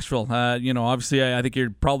Nashville, obviously I think you're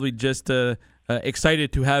probably just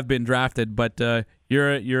excited to have been drafted, but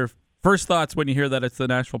your first thoughts when you hear that it's the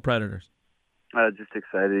Nashville Predators? Just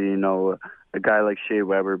excited, a guy like Shea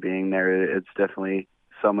Weber being there, it's definitely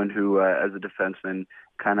someone who, as a defenseman,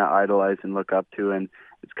 kind of idolize and look up to, and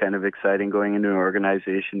it's kind of exciting going into an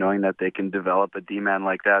organization knowing that they can develop a D-man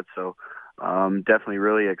like that, so definitely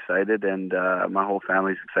really excited, and my whole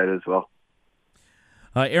family's excited as well.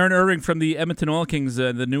 Aaron Irving from the Edmonton Oil Kings,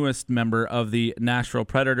 the newest member of the Nashville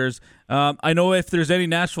Predators. I know if there's any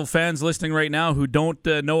Nashville fans listening right now who don't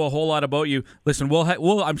know a whole lot about you, listen,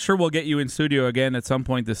 I'm sure we'll get you in studio again at some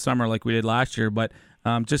point this summer like we did last year, but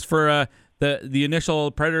just for the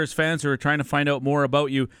initial Predators fans who are trying to find out more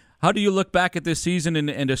about you, how do you look back at this season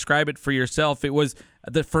and describe it for yourself? It was,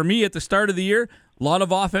 for me, at the start of the year, a lot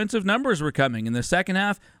of offensive numbers were coming. In the second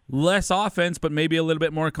half, less offense, but maybe a little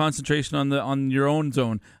bit more concentration on your own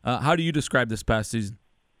zone. How do you describe this past season?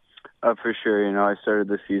 For sure. I started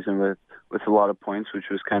the season with a lot of points, which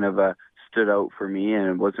was kind of stood out for me, and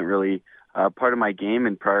it wasn't really part of my game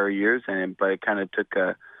in prior years, but it kind of took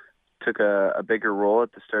a bigger role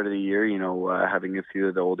at the start of the year, having a few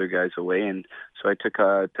of the older guys away. And so I took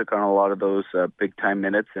on a lot of those big-time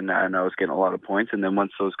minutes, and I was getting a lot of points. And then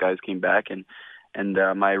once those guys came back, and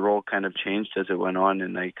my role kind of changed as it went on,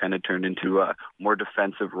 and I kind of turned into a more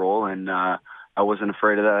defensive role. And I wasn't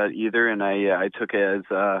afraid of that either, and I took it as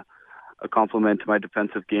a compliment to my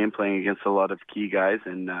defensive game, playing against a lot of key guys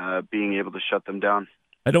and being able to shut them down.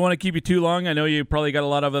 I don't want to keep you too long. I know you probably got a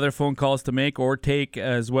lot of other phone calls to make or take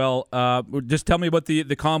as well. Just tell me about the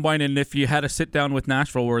Combine, and if you had a sit-down with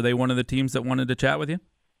Nashville, were they one of the teams that wanted to chat with you?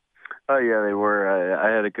 Oh, yeah, they were.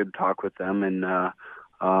 I had a good talk with them, and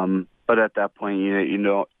but at that point,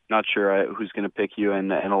 not sure who's going to pick you,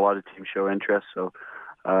 and a lot of teams show interest. So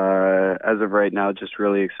as of right now, just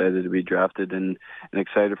really excited to be drafted and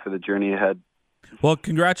excited for the journey ahead. Well,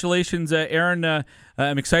 congratulations, Aaron.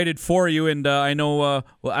 I'm excited for you, and I know,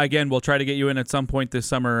 again, we'll try to get you in at some point this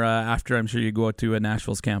summer after I'm sure you go out to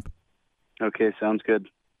Nashville's camp. Okay, sounds good.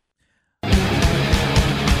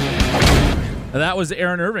 That was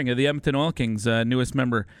Aaron Irving of the Edmonton Oil Kings, newest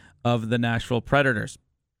member of the Nashville Predators.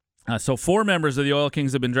 So 4 members of the Oil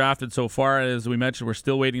Kings have been drafted so far. As we mentioned, we're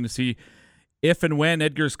still waiting to see if and when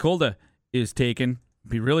Edgar Skolda is taken.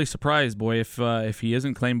 Be really surprised, boy, if he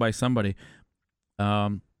isn't claimed by somebody.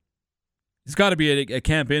 He's got to be a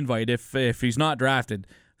camp invite. If he's not drafted,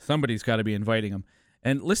 somebody's got to be inviting him.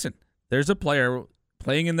 And listen, there's a player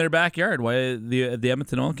playing in their backyard. Why the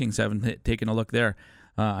Edmonton Oil Kings haven't taken a look there?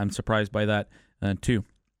 I'm surprised by that too.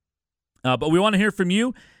 But we want to hear from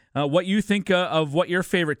you. What you think of what your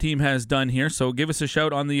favorite team has done here. So give us a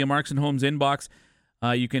shout on the Marks & Holmes inbox.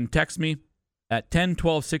 You can text me at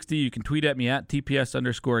 10-1260. You can tweet at me at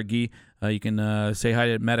TPS_Guy. You can say hi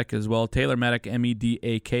to Medic as well. Taylor Medic,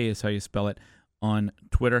 Medak is how you spell it on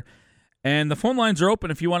Twitter. And the phone lines are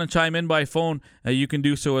open. If you want to chime in by phone, you can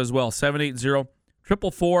do so as well.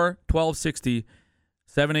 780-444-1260.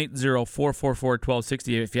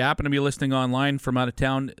 780-444-1260. If you happen to be listening online from out of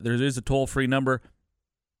town, there is a toll-free number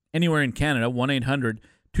anywhere in Canada,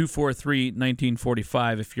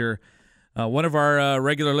 1-800-243-1945. If you're one of our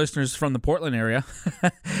regular listeners from the Portland area,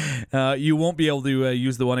 you won't be able to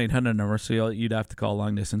use the 1-800 number, so you'd have to call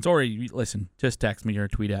long distance. Or, listen, just text me or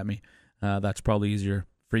tweet at me. That's probably easier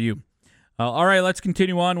for you. All right, let's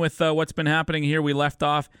continue on with what's been happening here. We left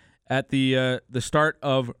off at the start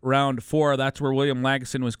of round 4. That's where William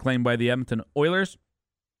Lagesson was claimed by the Edmonton Oilers.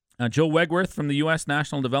 Joe Wegworth from the U.S.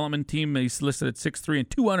 National Development Team, he's listed at 6'3" and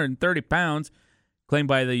 230 pounds, claimed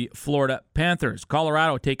by the Florida Panthers.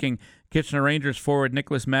 Colorado taking Kitchener Rangers forward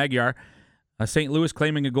Nicholas Magyar. St. Louis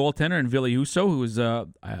claiming a goaltender in Ville Husso, who is, I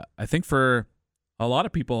think for a lot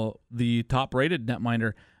of people, the top-rated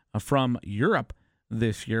netminder from Europe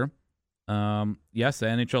this year. Yes, the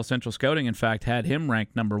NHL Central Scouting, in fact, had him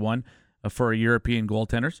ranked number 1 for European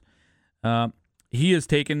goaltenders. He is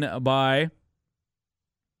taken by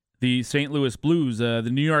the St. Louis Blues. The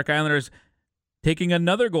New York Islanders taking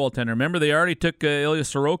another goaltender. Remember, they already took Ilya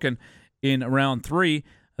Sorokin in round 3.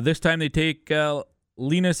 This time they take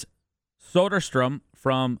Linus Soderstrom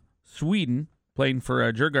from Sweden, playing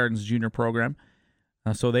for Djurgården's junior program.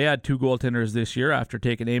 So they had 2 goaltenders this year after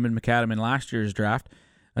taking Eamon McAdam in last year's draft.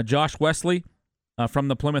 Josh Wesley from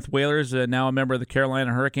the Plymouth Whalers, now a member of the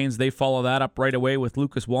Carolina Hurricanes. They follow that up right away with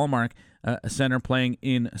Lucas Wallmark, a center playing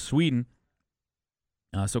in Sweden.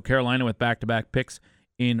 So Carolina with back-to-back picks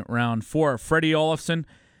in round 4. Freddie Olofsson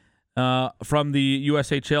from the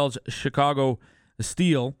USHL's Chicago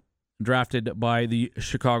Steel, drafted by the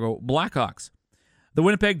Chicago Blackhawks. The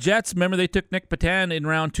Winnipeg Jets, remember they took Nick Patan in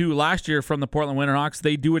round 2 last year from the Portland Winterhawks.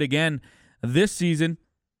 They do it again this season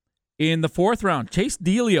in the 4th round. Chase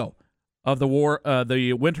Delio of the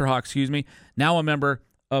Winterhawks, now a member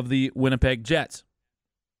of the Winnipeg Jets.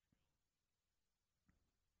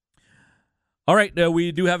 All right,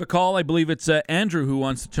 we do have a call. I believe it's Andrew who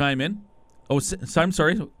wants to chime in. Oh, I'm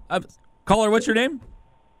sorry. Caller, what's your name?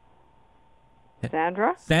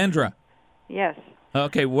 Sandra? Sandra. Yes.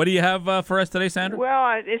 Okay, what do you have for us today, Sandra?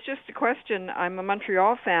 Well, it's just a question. I'm a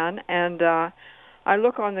Montreal fan, and I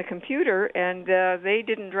look on the computer, and they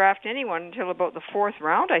didn't draft anyone until about the 4th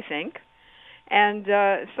round, I think. And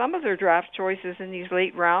some of their draft choices in these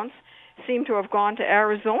late rounds seem to have gone to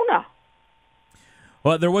Arizona.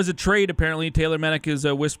 Well, there was a trade, apparently. Taylor Medic is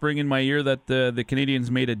whispering in my ear that the Canadians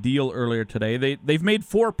made a deal earlier today. They've made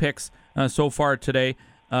 4 picks so far today.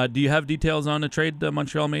 Do you have details on the trade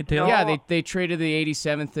Montreal made, Taylor? Yeah, they traded the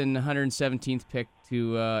 87th and 117th pick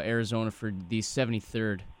to Arizona for the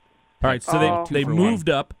 73rd. All right, so they moved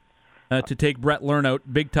up to take Brett Lernout,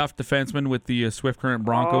 big tough defenseman with the Swift Current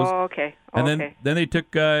Broncos. Oh, okay. And then they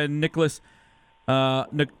took Nicholas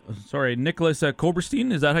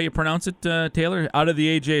Koberstein. Is that how you pronounce it, Taylor? Out of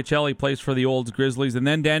the AJHL, he plays for the Olds Grizzlies. And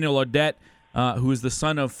then Daniel Audette, who is the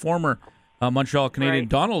son of former Montreal Canadian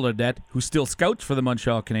Donald Audette, who still scouts for the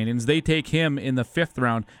Montreal Canadiens. They take him in the 5th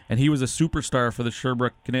round, and he was a superstar for the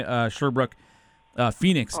Sherbrooke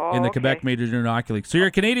Phoenix in the Quebec Major Junior Hockey League. So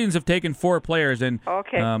your Canadians have taken 4 players, and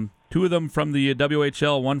 2 of them from the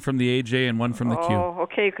WHL, 1 from the AJ, and 1 from the Q. Oh,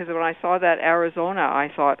 okay, because when I saw that Arizona, I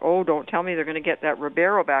thought, oh, don't tell me they're going to get that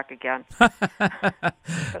Ribeiro back again. But I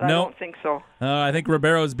don't think so. I think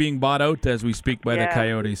Ribeiro is being bought out as we speak by the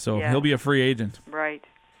Coyotes, so he'll be a free agent. Right.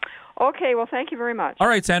 Okay, well, thank you very much. All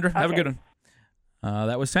right, Sandra, have a good one.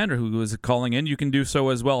 That was Sandra who was calling in. You can do so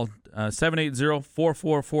as well.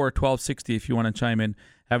 780-444-1260 if you want to chime in,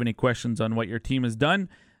 have any questions on what your team has done,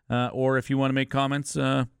 or if you want to make comments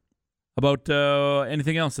about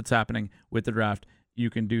anything else that's happening with the draft, you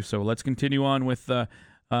can do so. Let's continue on with the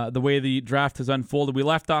way the draft has unfolded. We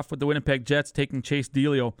left off with the Winnipeg Jets taking Chase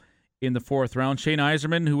Delio in the 4th round. Shane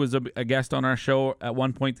Yzerman, who was a guest on our show at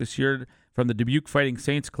one point this year from the Dubuque Fighting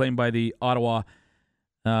Saints, claimed by the Ottawa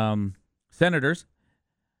Senators.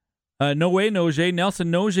 Nelson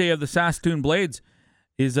Noje of the Saskatoon Blades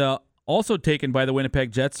is also taken by the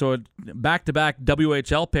Winnipeg Jets. So back-to-back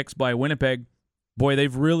WHL picks by Winnipeg. Boy,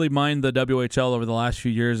 they've really mined the WHL over the last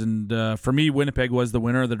few years. And for me, Winnipeg was the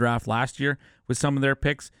winner of the draft last year with some of their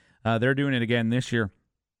picks. They're doing it again this year,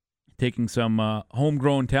 taking some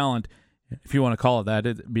homegrown talent, if you want to call it that,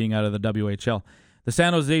 it being out of the WHL. The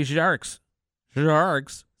San Jose Sharks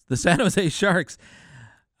draft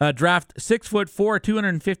 6'4",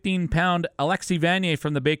 215-pound Alexis Vanier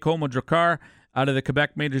from the Baie-Comeau Drakkar out of the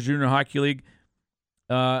Quebec Major Junior Hockey League.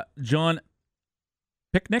 John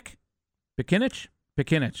Pikinich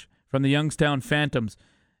from the Youngstown Phantoms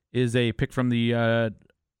is a pick from the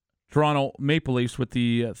Toronto Maple Leafs with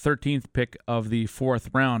the 13th pick of the 4th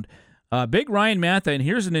round. Big Ryan Mantha, and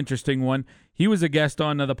here's an interesting one. He was a guest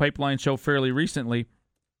on the Pipeline Show fairly recently,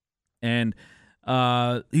 and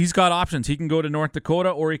he's got options. He can go to North Dakota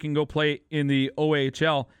or he can go play in the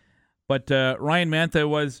OHL. But Ryan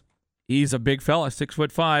Mantha he's a big fella,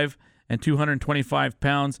 6'5" and 225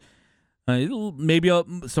 pounds. Maybe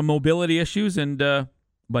some mobility issues,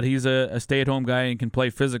 but he's a stay-at-home guy and can play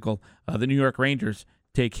physical. The New York Rangers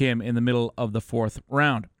take him in the middle of the 4th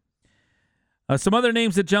round. Some other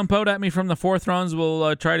names that jump out at me from the 4th rounds.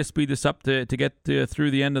 We'll try to speed this up to get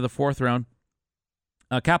through the end of the 4th round.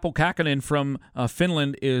 Kaapo Kähkönen from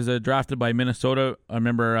Finland is drafted by Minnesota. I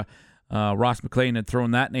remember Ross McLean had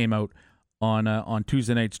thrown that name out on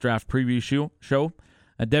Tuesday night's draft preview show.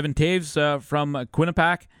 Devin Taves from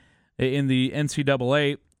Quinnipiac in the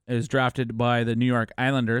NCAA is drafted by the New York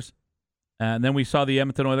Islanders. And then we saw the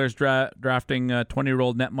Edmonton Oilers drafting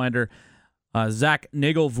 20-year-old netminder Zach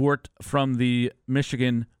Nagelvoort from the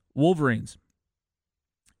Michigan Wolverines.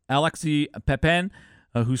 Alexis Pepin,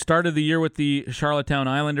 who started the year with the Charlottetown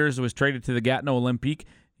Islanders, was traded to the Gatineau Olympique.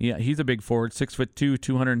 Yeah, he's a big forward, 6'2",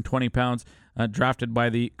 220 pounds, drafted by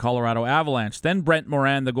the Colorado Avalanche. Then Brent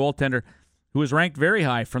Moran, the goaltender, who was ranked very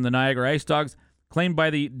high from the Niagara Ice Dogs, claimed by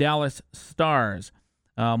the Dallas Stars.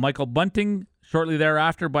 Michael Bunting, shortly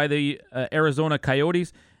thereafter by the Arizona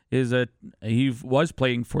Coyotes, he was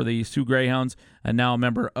playing for the Sioux Greyhounds and now a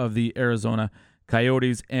member of the Arizona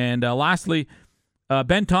Coyotes. And lastly,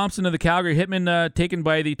 Ben Thompson of the Calgary Hitmen, taken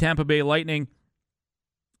by the Tampa Bay Lightning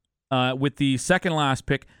with the second last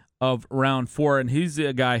pick of round 4, and he's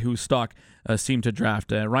a guy whose stock seemed to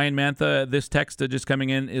draft. Ryan Mantha, this text just coming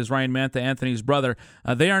in is Ryan Mantha, Anthony's brother.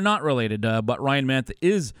 They are not related, but Ryan Mantha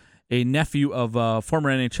is a nephew of former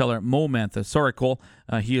NHLer Mo Mantha. Sorry, Cole,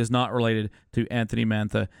 he is not related to Anthony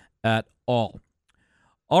Mantha at all.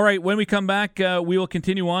 All right, when we come back, we will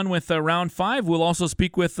continue on with round 5. We'll also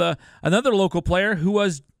speak with another local player who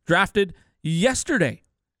was drafted yesterday.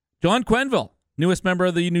 John Quenneville, newest member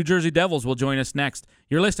of the New Jersey Devils, will join us next.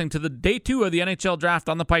 You're listening to the Day 2 of the NHL Draft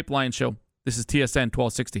on the Pipeline Show. This is TSN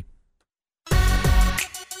 1260.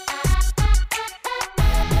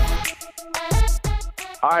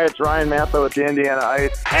 Hi, it's Ryan Mantha with the Indiana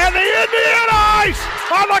Ice. And the Indiana Ice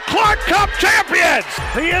are the Clark Cup champions!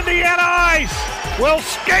 The Indiana Ice will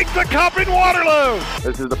skate the cup in Waterloo!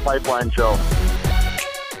 This is the Pipeline Show.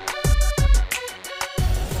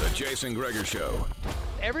 The Jason Gregor Show.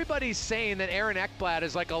 Everybody's saying that Aaron Ekblad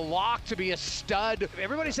is like a lock to be a stud.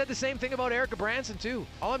 Everybody said the same thing about Erica Branson, too.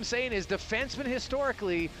 All I'm saying is defensemen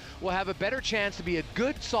historically will have a better chance to be a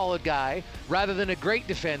good, solid guy rather than a great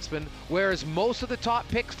defenseman, whereas most of the top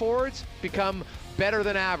pick forwards become better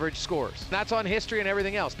than average scorers. That's on history and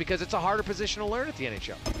everything else because it's a harder position to learn at the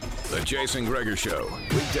NHL. The Jason Gregor Show.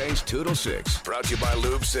 Weekdays 2 to 6. Brought to you by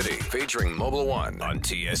Lube City. Featuring Mobile One on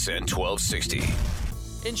TSN 1260.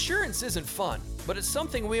 Insurance isn't fun, but it's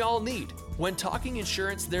something we all need. When talking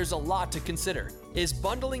insurance, there's a lot to consider. Is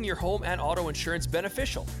bundling your home and auto insurance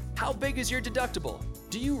beneficial? How big is your deductible?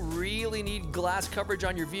 Do you really need glass coverage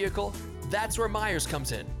on your vehicle? That's where Myers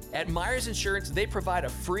comes in. At Myers Insurance, they provide a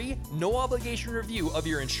free, no-obligation review of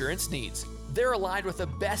your insurance needs. They're aligned with the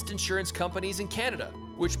best insurance companies in Canada,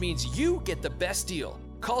 which means you get the best deal.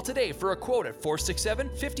 Call today for a quote at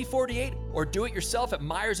 467-5048 or do it yourself at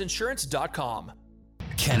myersinsurance.com.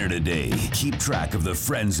 Canada Day. Keep track of the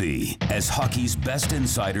frenzy as hockey's best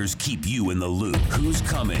insiders keep you in the loop. Who's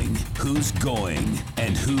coming, who's going,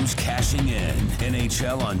 and who's cashing in.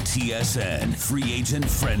 NHL on TSN. Free Agent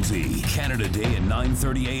Frenzy. Canada Day at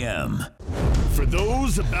 9:30 a.m. For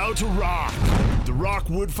those about to rock, The Rock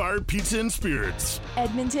Wood-Fired Pizza and Spirits.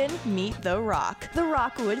 Edmonton, meet The Rock. The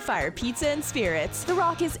Rock Wood-Fired Pizza and Spirits. The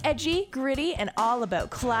Rock is edgy, gritty, and all about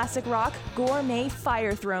classic rock, gourmet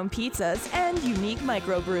fire-thrown pizzas, and unique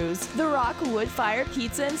microbrews. The Rock Wood-Fired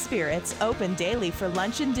Pizza and Spirits. Open daily for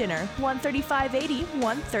lunch and dinner. 13580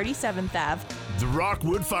 137th Ave. The Rock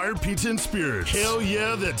Wood-Fired Pizza and Spirits. Hell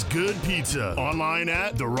yeah, that's good pizza. Online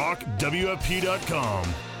at therockWFP.com.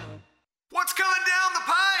 What's coming down the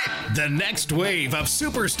pipe? The next wave of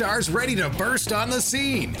superstars ready to burst on the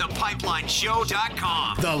scene.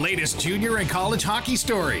 ThePipelineShow.com. The latest junior and college hockey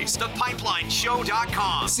stories.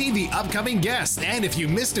 ThePipelineShow.com. See the upcoming guests, and if you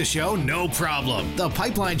missed a show, no problem. The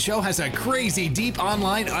Pipeline Show has a crazy deep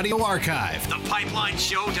online audio archive.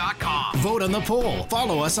 ThePipelineShow.com. Vote on the poll,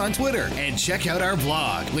 follow us on Twitter, and check out our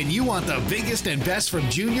blog. When you want the biggest and best from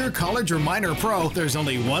junior, college, or minor pro, there's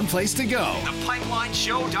only one place to go.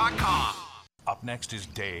 ThePipelineShow.com. Up next is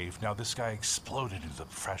Dave. Now, this guy exploded into the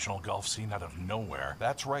professional golf scene out of nowhere.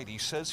 That's right. He says